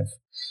me lève.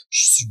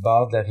 Je suis sur le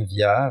bord de la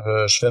rivière,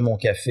 je fais mon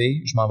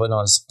café, je m'en vais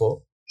dans le spa.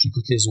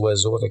 J'écoute les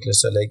oiseaux avec le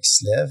soleil qui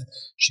se lève.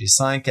 J'ai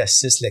 5 à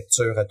 6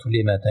 lectures à tous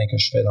les matins que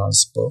je fais dans le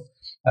spa.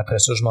 Après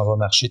ça, je m'en vais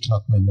marcher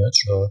 30 minutes.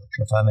 Je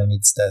vais faire ma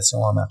méditation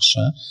en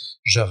marchant.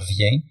 Je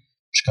reviens.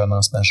 Je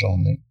commence ma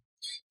journée.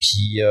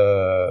 Puis,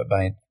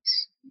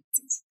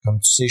 comme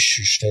tu sais,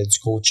 je fais du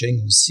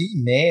coaching aussi,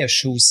 mais je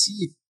suis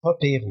aussi pas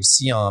pire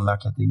aussi en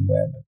marketing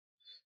web.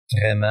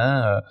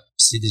 Vraiment,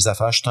 c'est des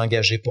affaires, je suis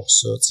engagé pour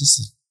ça. Tu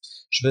sais,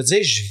 je veux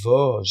dire, j'y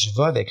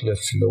vais avec le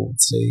flow,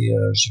 tu sais,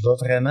 j'y vais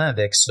vraiment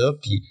avec ça,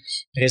 puis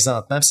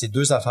présentement, c'est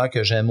 2 affaires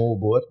que j'aime au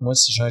bout. Moi,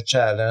 si j'ai un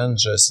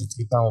challenge, c'est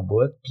trippant au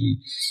bout,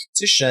 puis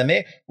tu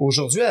sais,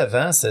 aujourd'hui,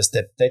 avant,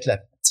 c'était peut-être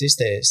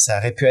ça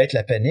aurait pu être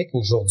la panique.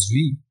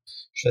 Aujourd'hui,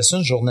 je fais ça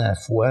une journée à la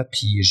fois,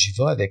 puis j'y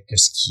vais avec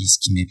ce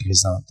qui m'est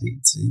présenté,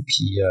 tu sais,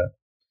 puis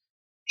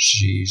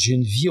j'ai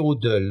une vie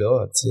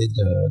au-delà, tu sais,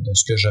 de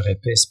ce que j'aurais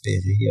pu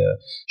espérer.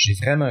 J'ai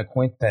vraiment un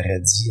coin de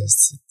paradis,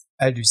 c'est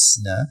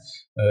hallucinant.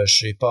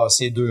 J'ai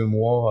passé 2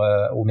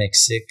 mois au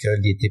Mexique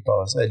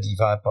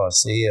l'hiver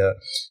passé.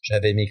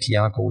 J'avais mes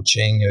clients en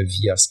coaching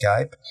via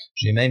Skype.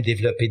 J'ai même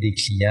développé des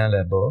clients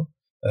là-bas.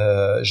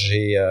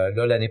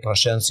 Là, l'année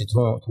prochaine, c'est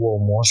 3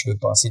 mois, je veux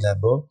passer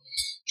là-bas.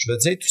 Je veux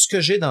dire, tout ce que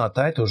j'ai dans la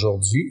tête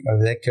aujourd'hui,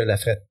 avec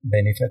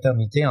les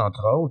fraternités,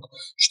 entre autres,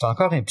 je suis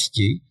encore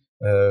impliqué.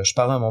 Je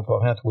parle à mon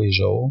parent tous les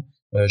jours.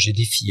 J'ai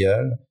des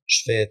filleuls.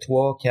 Je fais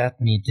 3-4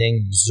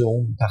 meetings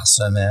Zoom par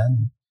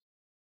semaine.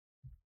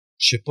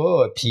 Je sais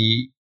pas,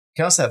 puis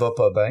quand ça va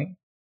pas bien,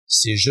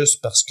 c'est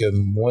juste parce que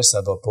moi,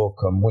 ça va pas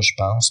comme moi je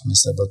pense, mais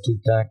ça va tout le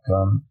temps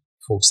comme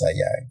faut que ça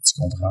y aille. Tu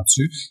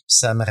comprends-tu?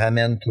 Ça me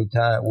ramène tout le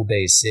temps au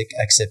basic,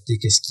 accepter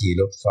qu'est-ce qui est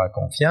là pour faire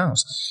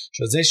confiance.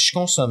 Je veux dire, si je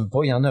consomme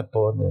pas, il y en a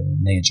pas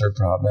de major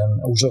problem.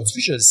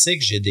 Aujourd'hui, je sais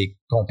que j'ai des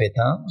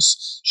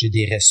compétences, j'ai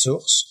des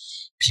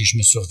ressources, puis je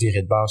me suis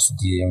reviré de base sur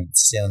un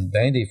dizaine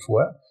bien des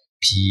fois.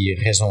 Puis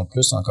raison de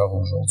plus encore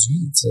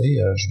aujourd'hui, tu sais,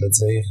 je veux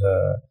dire,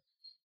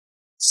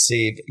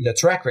 c'est le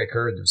track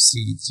record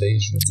aussi, tu sais,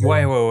 je veux dire.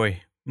 Ouais.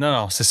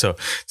 Non, c'est ça.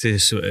 Tu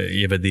sais, il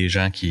y avait des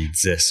gens qui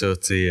disaient ça,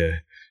 tu sais,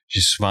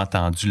 j'ai souvent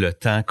entendu le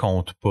temps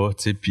compte pas,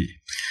 tu sais, puis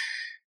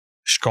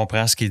je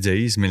comprends ce qu'ils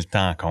disent, mais le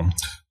temps compte.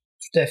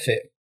 Tout à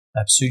fait,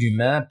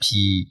 absolument,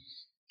 puis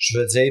je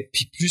veux dire,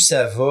 puis plus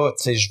ça va,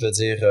 tu sais, je veux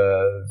dire,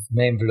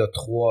 même là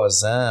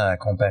 3 ans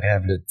comparé à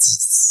là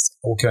 10,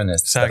 aucun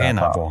ça n'a rien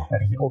à voir.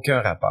 Aucun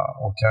rapport,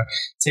 aucun.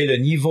 Tu sais, le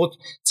niveau, tu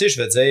sais,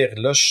 je veux dire,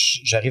 là,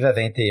 j'arrive à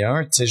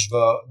 21, tu sais, je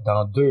vais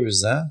dans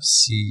 2 ans,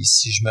 si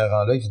je me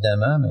rends là,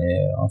 évidemment, mais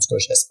en tout cas,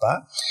 j'espère,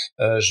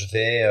 je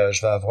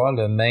vais avoir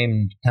le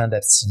même temps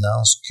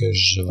d'abstinence que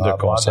je vais avoir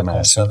de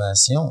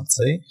consommation,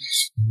 tu sais.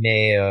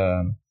 Mais,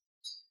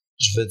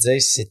 je veux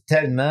dire, c'est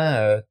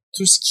tellement,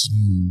 tout ce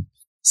qui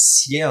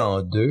scié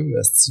en deux,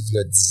 Steve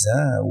l'a 10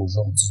 ans,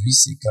 aujourd'hui,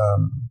 c'est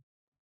comme,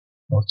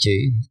 OK,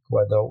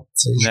 quoi d'autre,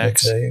 tu sais, je veux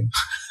dire.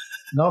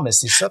 Non, mais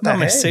c'est ça, pareil.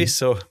 Non, mais c'est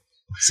ça.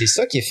 C'est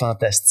ça qui est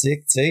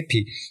fantastique, tu sais,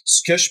 puis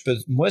ce que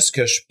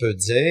je peux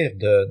dire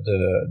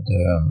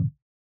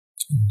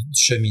du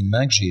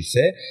cheminement que j'ai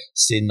fait,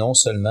 c'est non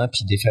seulement,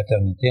 puis des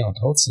fraternités,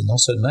 entre autres, c'est non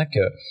seulement que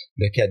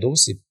le cadeau,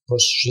 c'est pas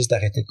juste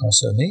d'arrêter de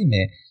consommer,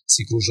 mais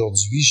c'est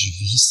qu'aujourd'hui, je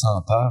vis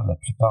sans peur la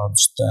plupart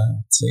du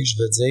temps, tu sais, je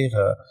veux dire,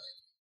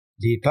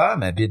 les peurs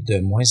m'habitent de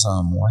moins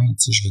en moins, tu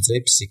sais, je veux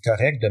dire, puis c'est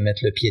correct de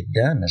mettre le pied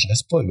dedans, mais je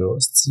reste pas là,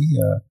 tu sais.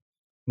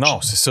 Non,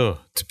 c'est ça.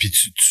 Puis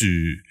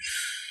tu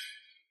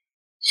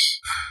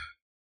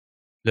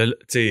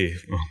sais,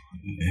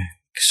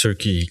 ceux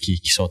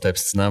qui sont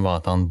abstinents vont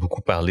entendre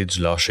beaucoup parler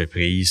du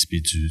lâcher-prise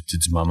puis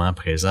du moment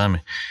présent, mais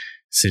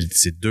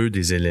c'est deux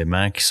des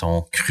éléments qui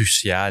sont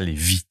cruciaux et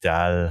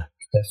vitaux.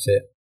 Tout à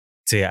fait.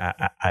 Tu sais,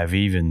 à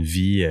vivre une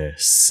vie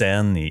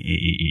saine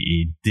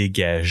et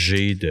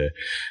dégagée de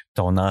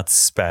ton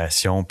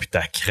anticipation, puis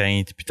ta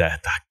crainte, puis ta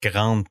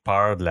grande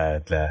peur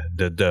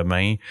de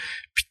demain,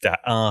 puis ta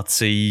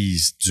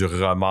hantise du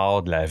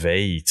remords de la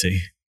veille, tu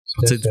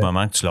sais. Du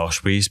moment que tu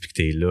lâches prise, puis que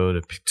t'es là,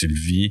 puis que tu le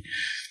vis,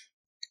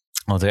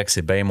 on dirait que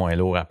c'est bien moins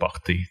lourd à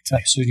porter. T'sais.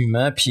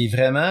 Absolument. Puis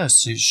vraiment,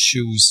 je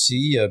suis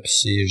aussi,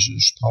 puis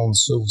je prends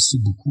ça aussi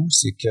beaucoup,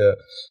 c'est que,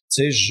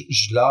 tu sais,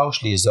 je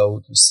lâche les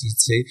autres aussi, tu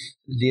sais.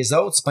 Les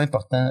autres, c'est pas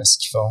important ce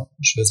qu'ils font.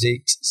 Je veux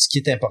dire, ce qui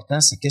est important,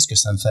 c'est qu'est-ce que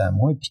ça me fait à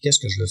moi, puis qu'est-ce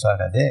que je veux faire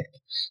avec.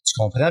 Tu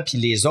comprends? Puis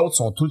les autres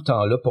sont tout le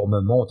temps là pour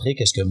me montrer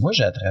qu'est-ce que moi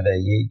j'ai à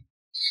travailler.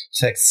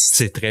 Fait que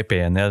c'est très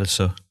PNL,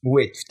 ça.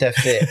 Oui, tout à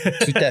fait.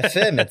 Tout à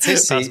fait, mais tu sais,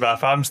 c'est... Parce que ma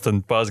femme, c'est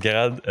une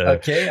postgrad de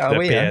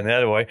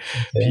PNL, ouais.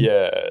 Okay. Puis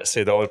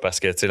c'est drôle parce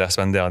que, tu sais, la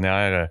semaine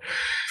dernière,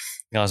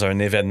 dans un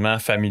événement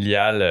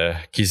familial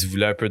qui se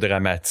voulait un peu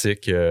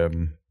dramatique,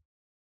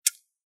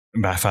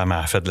 ma femme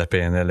a fait de la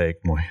PNL avec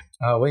moi.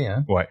 Ah oui,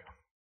 hein? Ouais.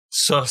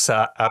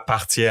 Ça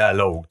appartient à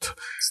l'autre.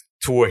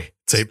 Toi,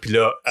 tu sais, puis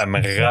là, elle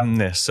me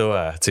ramenait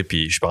ça, tu sais,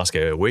 puis je pense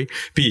que oui.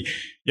 Puis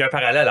il y a un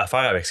parallèle à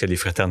faire avec ce que les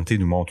fraternités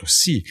nous montrent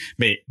aussi,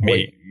 mais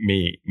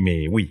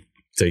oui,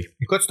 tu sais.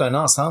 Écoute, c'est un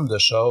ensemble de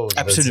choses.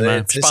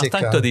 Absolument. Puis je pense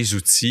que tu as des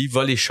outils,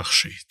 va les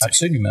chercher.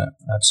 T'sais.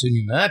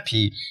 Absolument.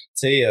 Puis, tu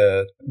sais,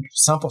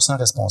 100%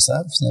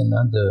 responsable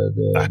finalement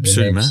de ma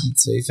vie,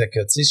 tu sais. Fait que,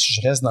 tu sais, si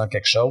je reste dans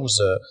quelque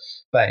chose,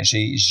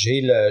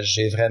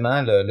 j'ai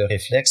vraiment le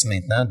réflexe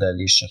maintenant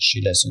d'aller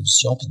chercher la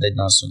solution puis d'être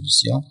dans la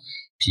solution.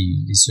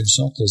 Puis les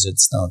solutions que tu les as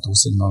dit tantôt,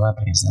 c'est le moment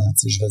présent.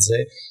 Tu sais, je veux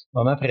dire,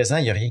 le moment présent,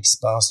 il n'y a rien qui se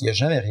passe. Il n'y a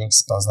jamais rien qui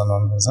se passe dans le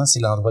moment présent. C'est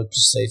l'endroit le plus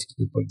safe qui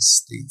peut pas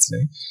exister. Tu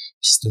sais.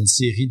 Puis c'est une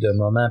série de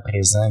moments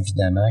présents,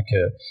 évidemment,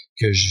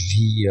 que je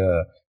vis.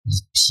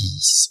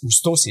 Puis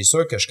aussitôt, c'est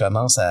sûr que je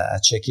commence à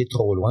checker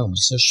trop loin. Oublie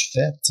ça, je suis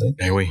fait. Tu sais.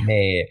 Ben oui.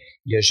 Mais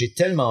j'ai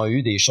tellement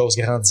eu des choses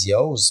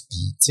grandioses.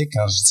 Puis tu sais,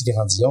 quand je dis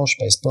grandiose, je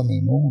pèse pas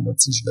mes mots. Là,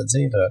 tu sais, je veux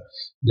dire,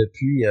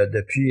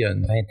 depuis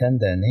une vingtaine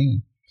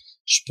d'années.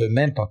 Je peux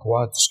même pas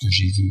croire tout ce que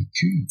j'ai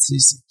vécu, tu sais,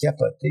 c'est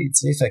capoté,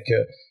 tu sais, fait que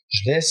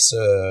je laisse,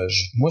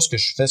 moi ce que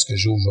je fais, ce que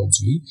j'ai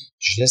aujourd'hui,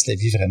 je laisse la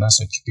vie vraiment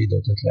s'occuper de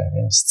tout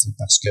le reste, tu sais,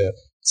 parce que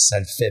ça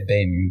le fait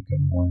bien mieux que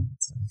moi, tu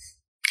sais.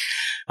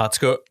 En tout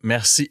cas,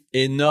 merci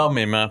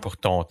énormément pour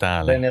ton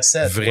temps. Ben, merci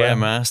à toi.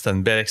 Vraiment, c'était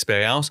une belle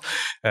expérience.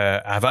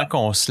 Avant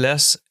qu'on se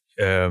laisse,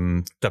 tu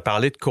as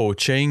parlé de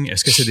coaching.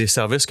 Est-ce que c'est des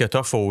services que tu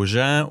offres aux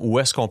gens ou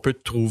est-ce qu'on peut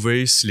te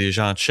trouver si les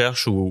gens te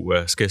cherchent ou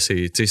est-ce que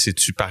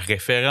c'est-tu par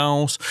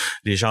référence?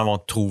 Les gens vont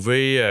te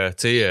trouver,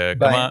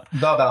 comment?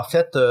 En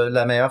fait,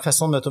 la meilleure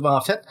façon de me trouver,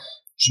 en fait,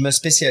 je me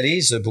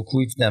spécialise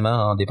beaucoup,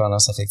 évidemment, en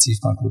dépendance affective,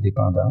 en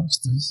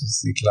codépendance, ça,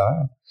 c'est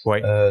clair. Oui.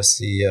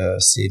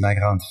 C'est ma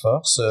grande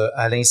force.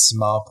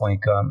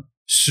 AlainSimard.com.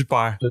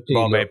 Super.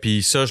 Bon, ben,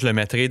 puis ça, je le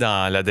mettrai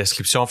dans la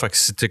description. Fait que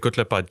si tu écoutes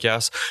le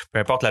podcast, peu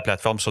importe la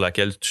plateforme sur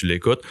laquelle tu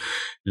l'écoutes,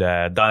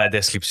 dans la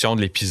description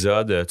de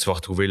l'épisode, tu vas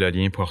retrouver le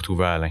lien pour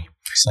retrouver Alain.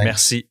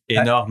 Merci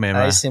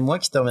énormément. C'est moi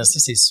qui te remercie.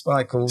 C'est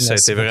super cool. Ça a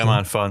été vraiment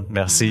le fun.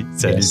 Merci.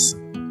 Salut. Yes.